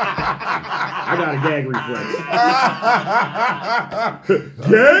 I got a gag reflex.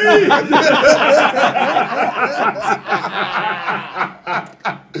 Gay.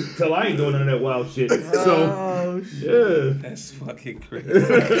 Till I ain't doing none of that wild shit. So, yeah. That's fucking crazy.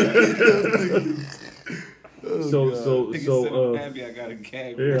 I'm happy I got a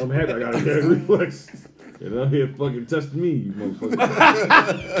gag. Yeah, I'm happy I got a gag reflex. And I'm here fucking testing me, you motherfucker.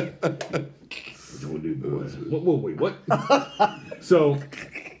 What you gonna do, boy? Wait, what? So,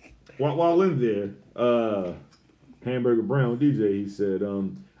 while in there, Hamburger Brown DJ, he said,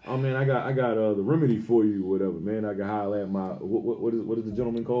 "Oh man, I got the remedy for you, whatever, man. I can holler at my what is the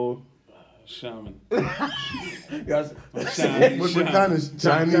gentleman called? Shaman. What kind of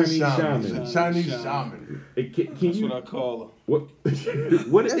Chinese shaman? Chinese shaman. That's what I call her. What That's is?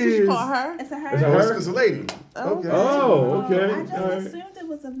 what you call her? It's a her. It's a her? It's a lady. Okay. Oh, okay. I just assumed it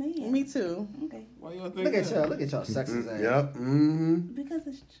was a man. Me too. Okay. Why y'all think Look at y'all sexist ass. Yep. Because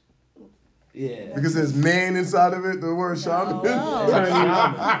it's Yeah. Because there's man inside of it, the word shaman.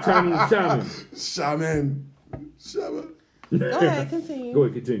 Chinese shaman. Shaman. Go ahead, continue. Go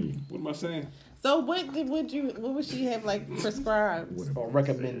ahead, continue. What am I saying? So what would she have like prescribed Or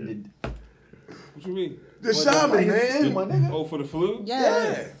recommended? What you mean? The shaman, man. My nigga. Oh, for the flu?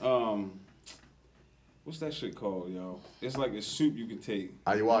 Yes. What's that shit called, yo? It's like a soup you can take.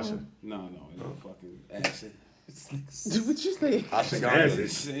 Ayahuasca. No, it's no fucking acid. What you say? Acid.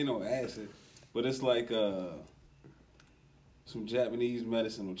 Ain't no acid. But it's like some Japanese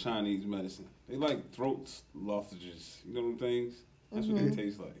medicine or Chinese medicine. They like throat lozenges. You know them things? That's what they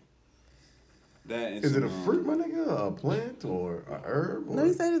taste like. That and Is it a some, fruit, my nigga? A plant or a herb? Or? No,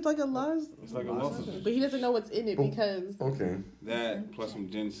 he said it's like a lozenge. It's like a lozenge. But he doesn't know what's in it because. Okay. That plus some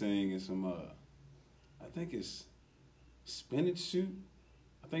ginseng and some I think it's spinach soup.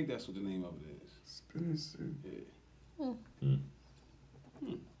 I think that's what the name of it is. Spinach soup. Yeah.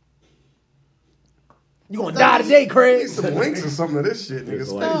 You gonna die today, Craig? Need some links or something of this shit, nigga.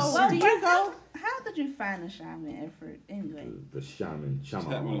 So, do you go? How did you find the shaman effort anyway? The shaman. I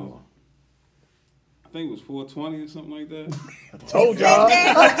think it was 420 or something like that. I told y'all.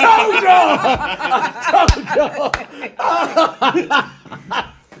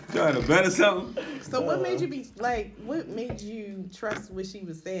 Y'all had a bet or something? So what made you be like? What made you trust what she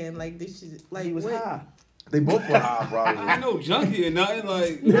was saying? Like this, she like He was what? high. They both were high, probably. I ain't no junkie or nothing.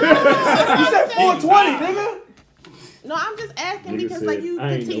 Like You said 420, nigga. No, I'm just asking Nigga because said, like you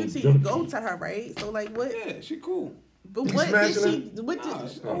 "I ain't continue no to junkie." go to her, right? So like what? yeah, she cool. But what did smashing she? What Nah,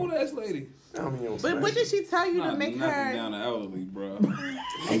 did? she's an old ass lady. I mean, you But what did she tell you to make knocking her? down the elderly, bro.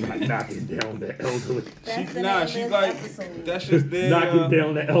 I'm not knocking down the elderly. That's the Nah, name she of like this episode. that's just their. Knocking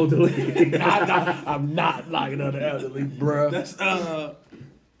down the elderly. I'm not knocking on the elderly, bruh. That's I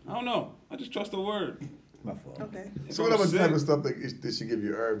don't know. I just trust the word. My fault. Okay. So what other type of stuff that she give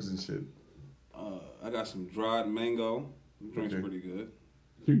you herbs and shit? I got some dried mango. The drink's pretty good.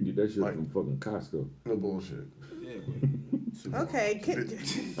 You can get that shit from fucking Costco. No bullshit. Yeah, but okay.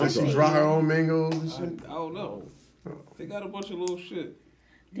 Does she dry her own mangoes and shit? I don't know. They got a bunch of little shit.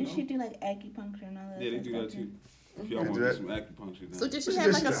 Did she do like acupuncture and all that? Yeah, they do that too. If y'all want to do some acupuncture. So did she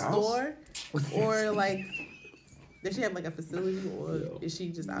have like a store, or like did she have like a facility, or is she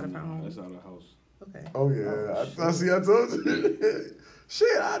just out of her home? That's out of the house. Okay. Oh yeah, I see. I told you.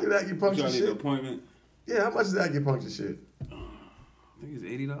 Shit, I do that acupuncture You shit. need an appointment? Yeah, how much is that acupuncture shit? I think it's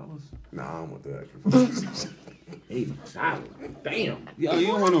 $80. Nah, I don't want that acupuncture. $80. Damn. Yeah, you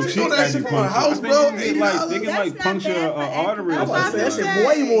don't want no cheap You know that shit from a house, bro? They can like puncture an artery. That shit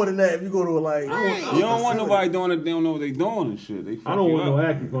way more than that if you go to like. You don't want nobody doing it. They don't know what they doing and shit. They I don't want no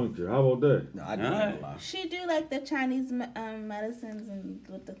acupuncture. How about that? No, I don't. She do like the Chinese medicines and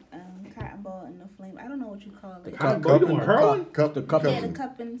with the cotton ball and the flame. I don't know what you call it. The cup, cup, the cup. Yeah, the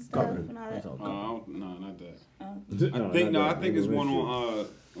cup and stuff and all that. No, not that. I think it's one on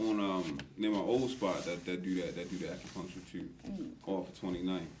near my old spot that do that acupuncture too. All for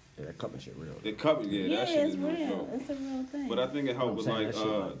 $29. Yeah, that cup and shit real. The cup, that shit is real. real. It's a real thing. But I think it helps with like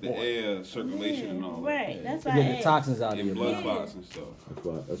the air circulation and all that. Right, that's why. Getting the toxins out of And your blood body. clots and stuff.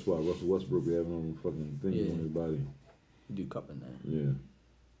 That's why Russell Westbrook be having on fucking things on his body. You do cup in there. Yeah.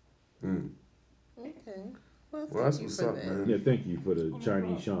 Okay. Well, That's what's up, man. Yeah, thank you for the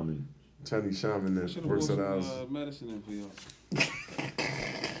Chinese shaman. Chinese shaman that works at ours. Medicine in for y'all.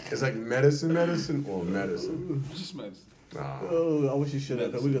 It's like medicine or medicine? Just medicine. Nah. Oh, I wish you should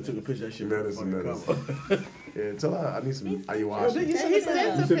have. We gonna take a picture of that shit. Medicine. Yeah, tell her I need some ayahuasca. You sent You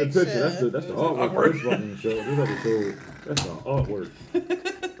sent a picture. That's the artwork for this fucking show. This episode, that's the artwork.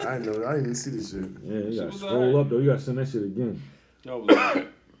 I didn't even see this shit. Yeah, you gotta scroll up though. You gotta send that shit again. Chinese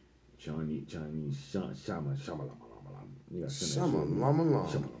shaman. You gotta send that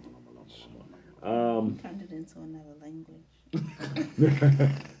shit. Turned it into another language.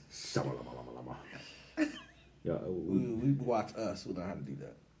 Yeah, we watch us. We know how to do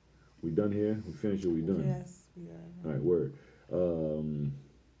that. We done here? We finished or we done? Yes, we are. All right, word.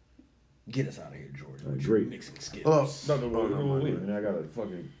 Get us out of here, George. Right, great. Mixing skills. No, wait. And I gotta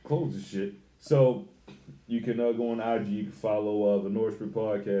fucking close this shit. So you can go on IG. You can follow the Nourishment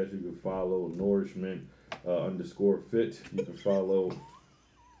Podcast. You can follow Nourishment _fit. You can follow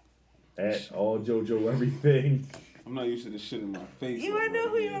at all JoJo everything. I'm not used to this shit in my face. You wanna know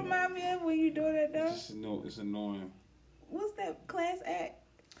who you remind me of when you doing that though? It's annoying. What's that class act?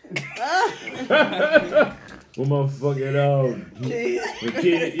 What motherfucking the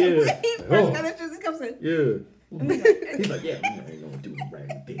kid, yeah. He first got it, he comes in. Yeah. He's like, yeah, I'm gonna do the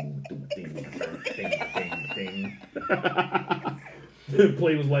right thing, do the thing. The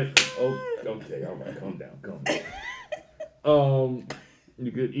play was like, oh, okay, all right, calm down.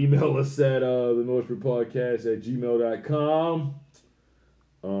 You could email us at the nourishmentpodcast@gmail.com.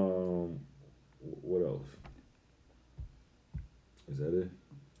 What else? Is that it?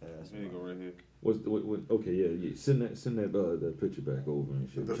 There you go, right here. What? Okay, yeah. Send that picture back over and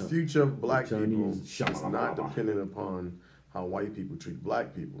shit. The future of black people Chinese is not dependent upon how white people treat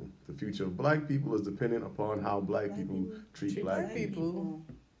black people. The future of black people is dependent upon how black people treat black people.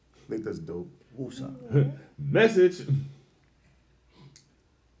 I think that's dope. Message.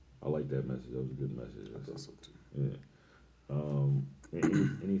 I like that message. That was a good message. I thought so too. Yeah.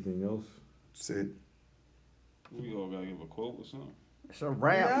 Anything else? That's it. We all gotta give a quote or something. It's a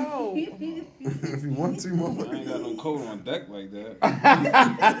wrap. No. If you want to, mama. I ain't got no quote on deck like that.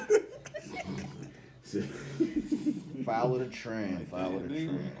 Follow the trend. Follow the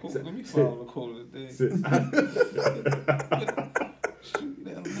trend. Let me follow the quote of the day. Shoot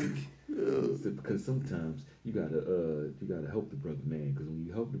that link. Because sometimes you gotta help the brother man. Because when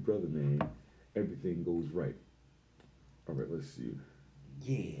you help the brother man, everything goes right. All right, let's see.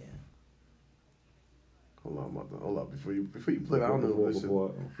 Yeah. Hold on, mother. Hold up. Before you play that, I don't know this shit.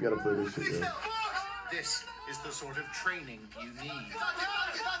 You gotta play this shit, yo. This is the sort of training you need.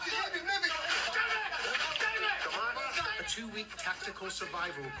 A 2-week tactical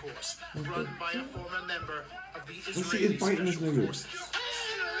survival course run by a former member of the Israeli Special Forces.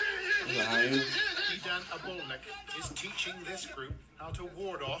 Idan Abolnik is teaching this group how to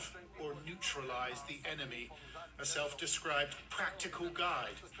ward off or neutralize the enemy. A self-described practical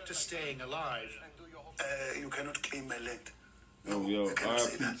guide to staying alive. You cannot clean my leg. Yo, RIP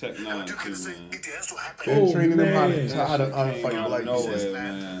Tech 9 too, man. They're training them how to fight black people.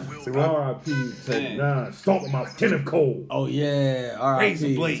 See what? RIP Tech 9. Stalking about Kenneth Cole. Oh yeah,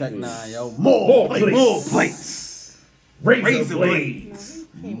 RIP Tech 9, yo. More plates. Razor blades.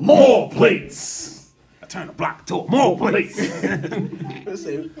 More plates. turn the block to a mall place. Let's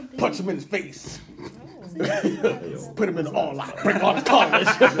say, punch him in his face. Put him in the all out. Break all the collars.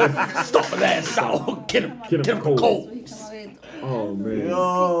 Stomp his ass out. Get him cold. Oh man.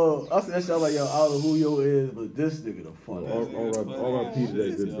 Yo, I said that shit like, yo, I don't know who yo is, but this nigga the fun. All right, Peter,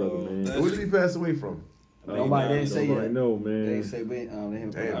 that good brother, man. Where did he pass away from? Nobody didn't say yet. No, man. They didn't say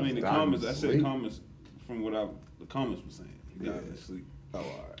I mean, the comments. I said comments from what the comments were saying. He died in his sleep. Oh, all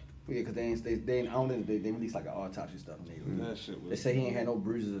right. Yeah, because they I don't know, they released like an autopsy stuff. That shit was. They say he ain't had no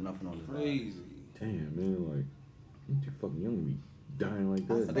bruises or nothing on his body. Crazy. Damn, man, like you too fucking young to be dying like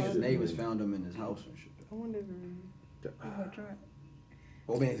that. I think his neighbors found him in his house and shit. I wonder if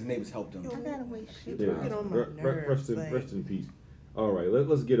well, man, his neighbors helped him. I gotta wait. Shit, Yeah. get on my nerves. Rest in peace. All right,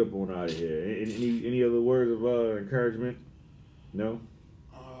 let's get up on out of here. Any other words of encouragement? No.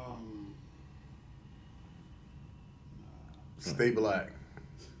 Stay black.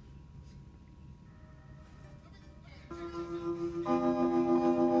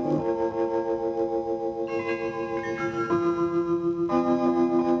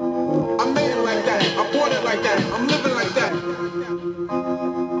 I made it like that. I bought it like that. I'm living like that.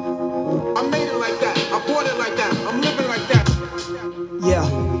 I made it like that. I bought it like that. I'm living like that. Yeah.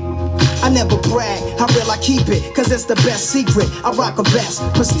 I never brag, how real I keep it, cause it's the best secret. I rock a vest,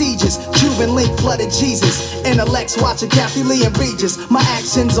 prestigious, Cuban link flooded Jesus. Intellects watching Kathy Lee and Regis. My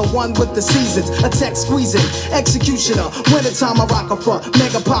actions are one with the seasons. A text squeezing, executioner. Wintertime I rock a fuck,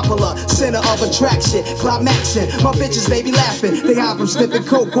 mega popular. Center of attraction, climaxing. My bitches they be laughing. They hide from sniffing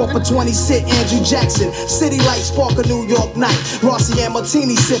coke off a 20 cent Andrew Jackson. City lights spark a New York night. Rossi and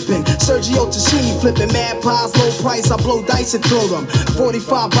Martini sipping. Sergio Tacchini flipping. Mad pies, low price. I blow dice and throw them.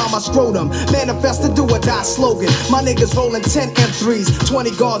 45 by my scrotum. Manifest the do or die slogan. My niggas rolling 10 M3s.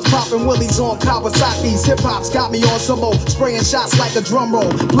 20 guards popping willies on Kawasaki's. Hip hop's got me on some more. Spraying shots like a drum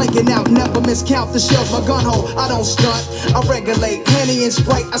roll. Blanking out, never miscount the shells. My gun hole, I don't stunt. I regulate. Henny and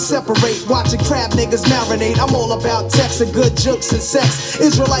Sprite, I separate. Watching crab niggas marinate. I'm all about text and good jokes and sex.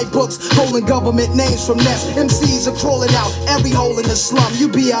 Israelite books holding government names from nests. MCs are crawling out every hole in the slum. You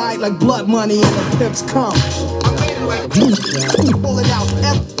be alright like blood money and the pimps come. Pulling out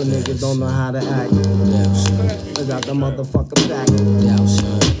every niggas don't know how to act. I got the motherfucker back.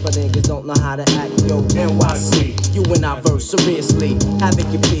 But niggas don't know how to act. Yo, NYC, you and I verse seriously.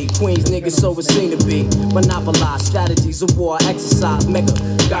 Havoc your peak, Queens niggas so it's seen to be. Monopolize strategies of war, exercise, mega.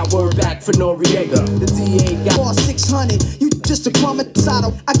 Got word back for Noriega. The DA got 600. You just a crumb inside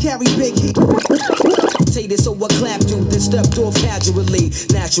of. I carry big heat. Say this so I clapped you, then stepped off casually.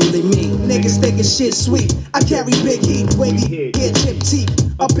 Naturally me, niggas thinking shit sweet. I carry big heat, wavy hair, chip teeth.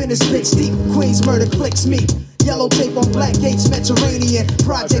 Up in this bitch deep, Queens murder clicks me. Yellow tape on black gates, Mediterranean.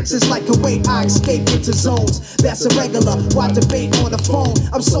 Projects is like Kuwait, I escape into zones. That's irregular, why debate on the phone?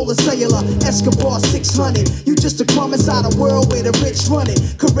 I'm solar cellular, Escobar 600. You just a crumb inside a world where the rich run it.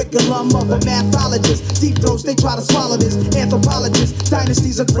 Curriculum of a mathologist. Deep throats, they try to swallow this. Anthropologists,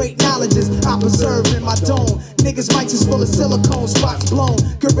 dynasties of great knowledges. I preserve in my dome. Niggas mics is full of silicone, spots blown.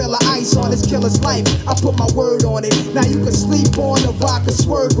 Gorilla ice on this killer's life. I put my word on it. Now you can sleep on the rock and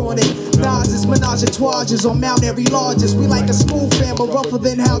swerve on it. Nas is menage a troises on Mount Airy largest. We like a smooth fan, but rougher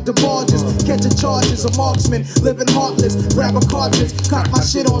than how the barges. Catching charges, a marksman, living heartless. Grab a cartridge, cock my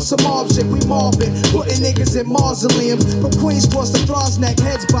shit on some object. We mobbing, putting niggas in mausoleums. From Queens cross the Thron's neck,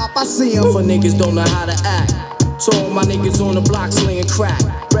 heads pop, I see them. For niggas don't know how to act. To all my niggas on the block slinging crack.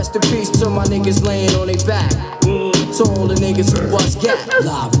 Rest in peace to my niggas laying on their back. To all the niggas who bust gat.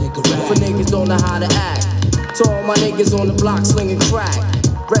 Live nigga rap. For niggas don't know how to act. To all my niggas on the block slinging crack.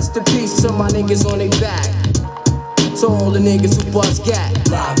 Rest in peace to my niggas on their back. To all the niggas who bust gat.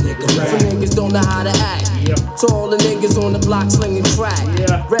 Live nigga rap. For niggas don't know how to act. To all the niggas on the block slinging crack.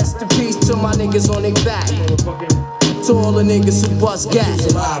 Rest in peace to my niggas on their back. To all the niggas who bust gat.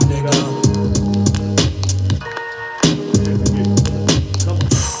 Live nigga.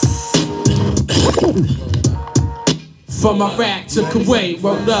 From Iraq to Kuwait,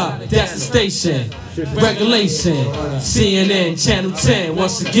 rolled up, that's the station. Regulation, CNN, Channel 10,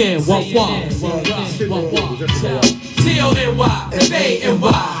 once again, 1-1. T-O-N-Y,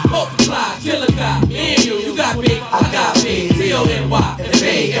 F-A-N-Y, multiply, killer guy, me and you got me, I got me. T-O-N-Y,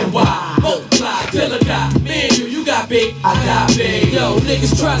 F-A-N-Y, multiply, killer guy, me and you got me, I got me. Yo,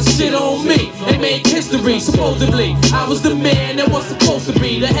 niggas try to shit on me, they make history, supposedly. I was the man that was supposed to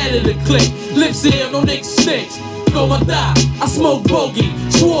be the head of the clique. Lip seal, no niggas snakes. Go my thigh, I smoke bogey,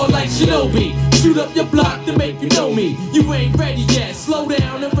 swore like Shinobi. Shoot up your block to make you know me. You ain't ready yet, slow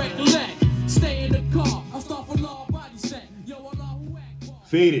down and recollect. Stay in the car, I'll start for law body set. Yo, Allah who act.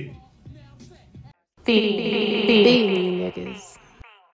 Feed it. Feed me niggas.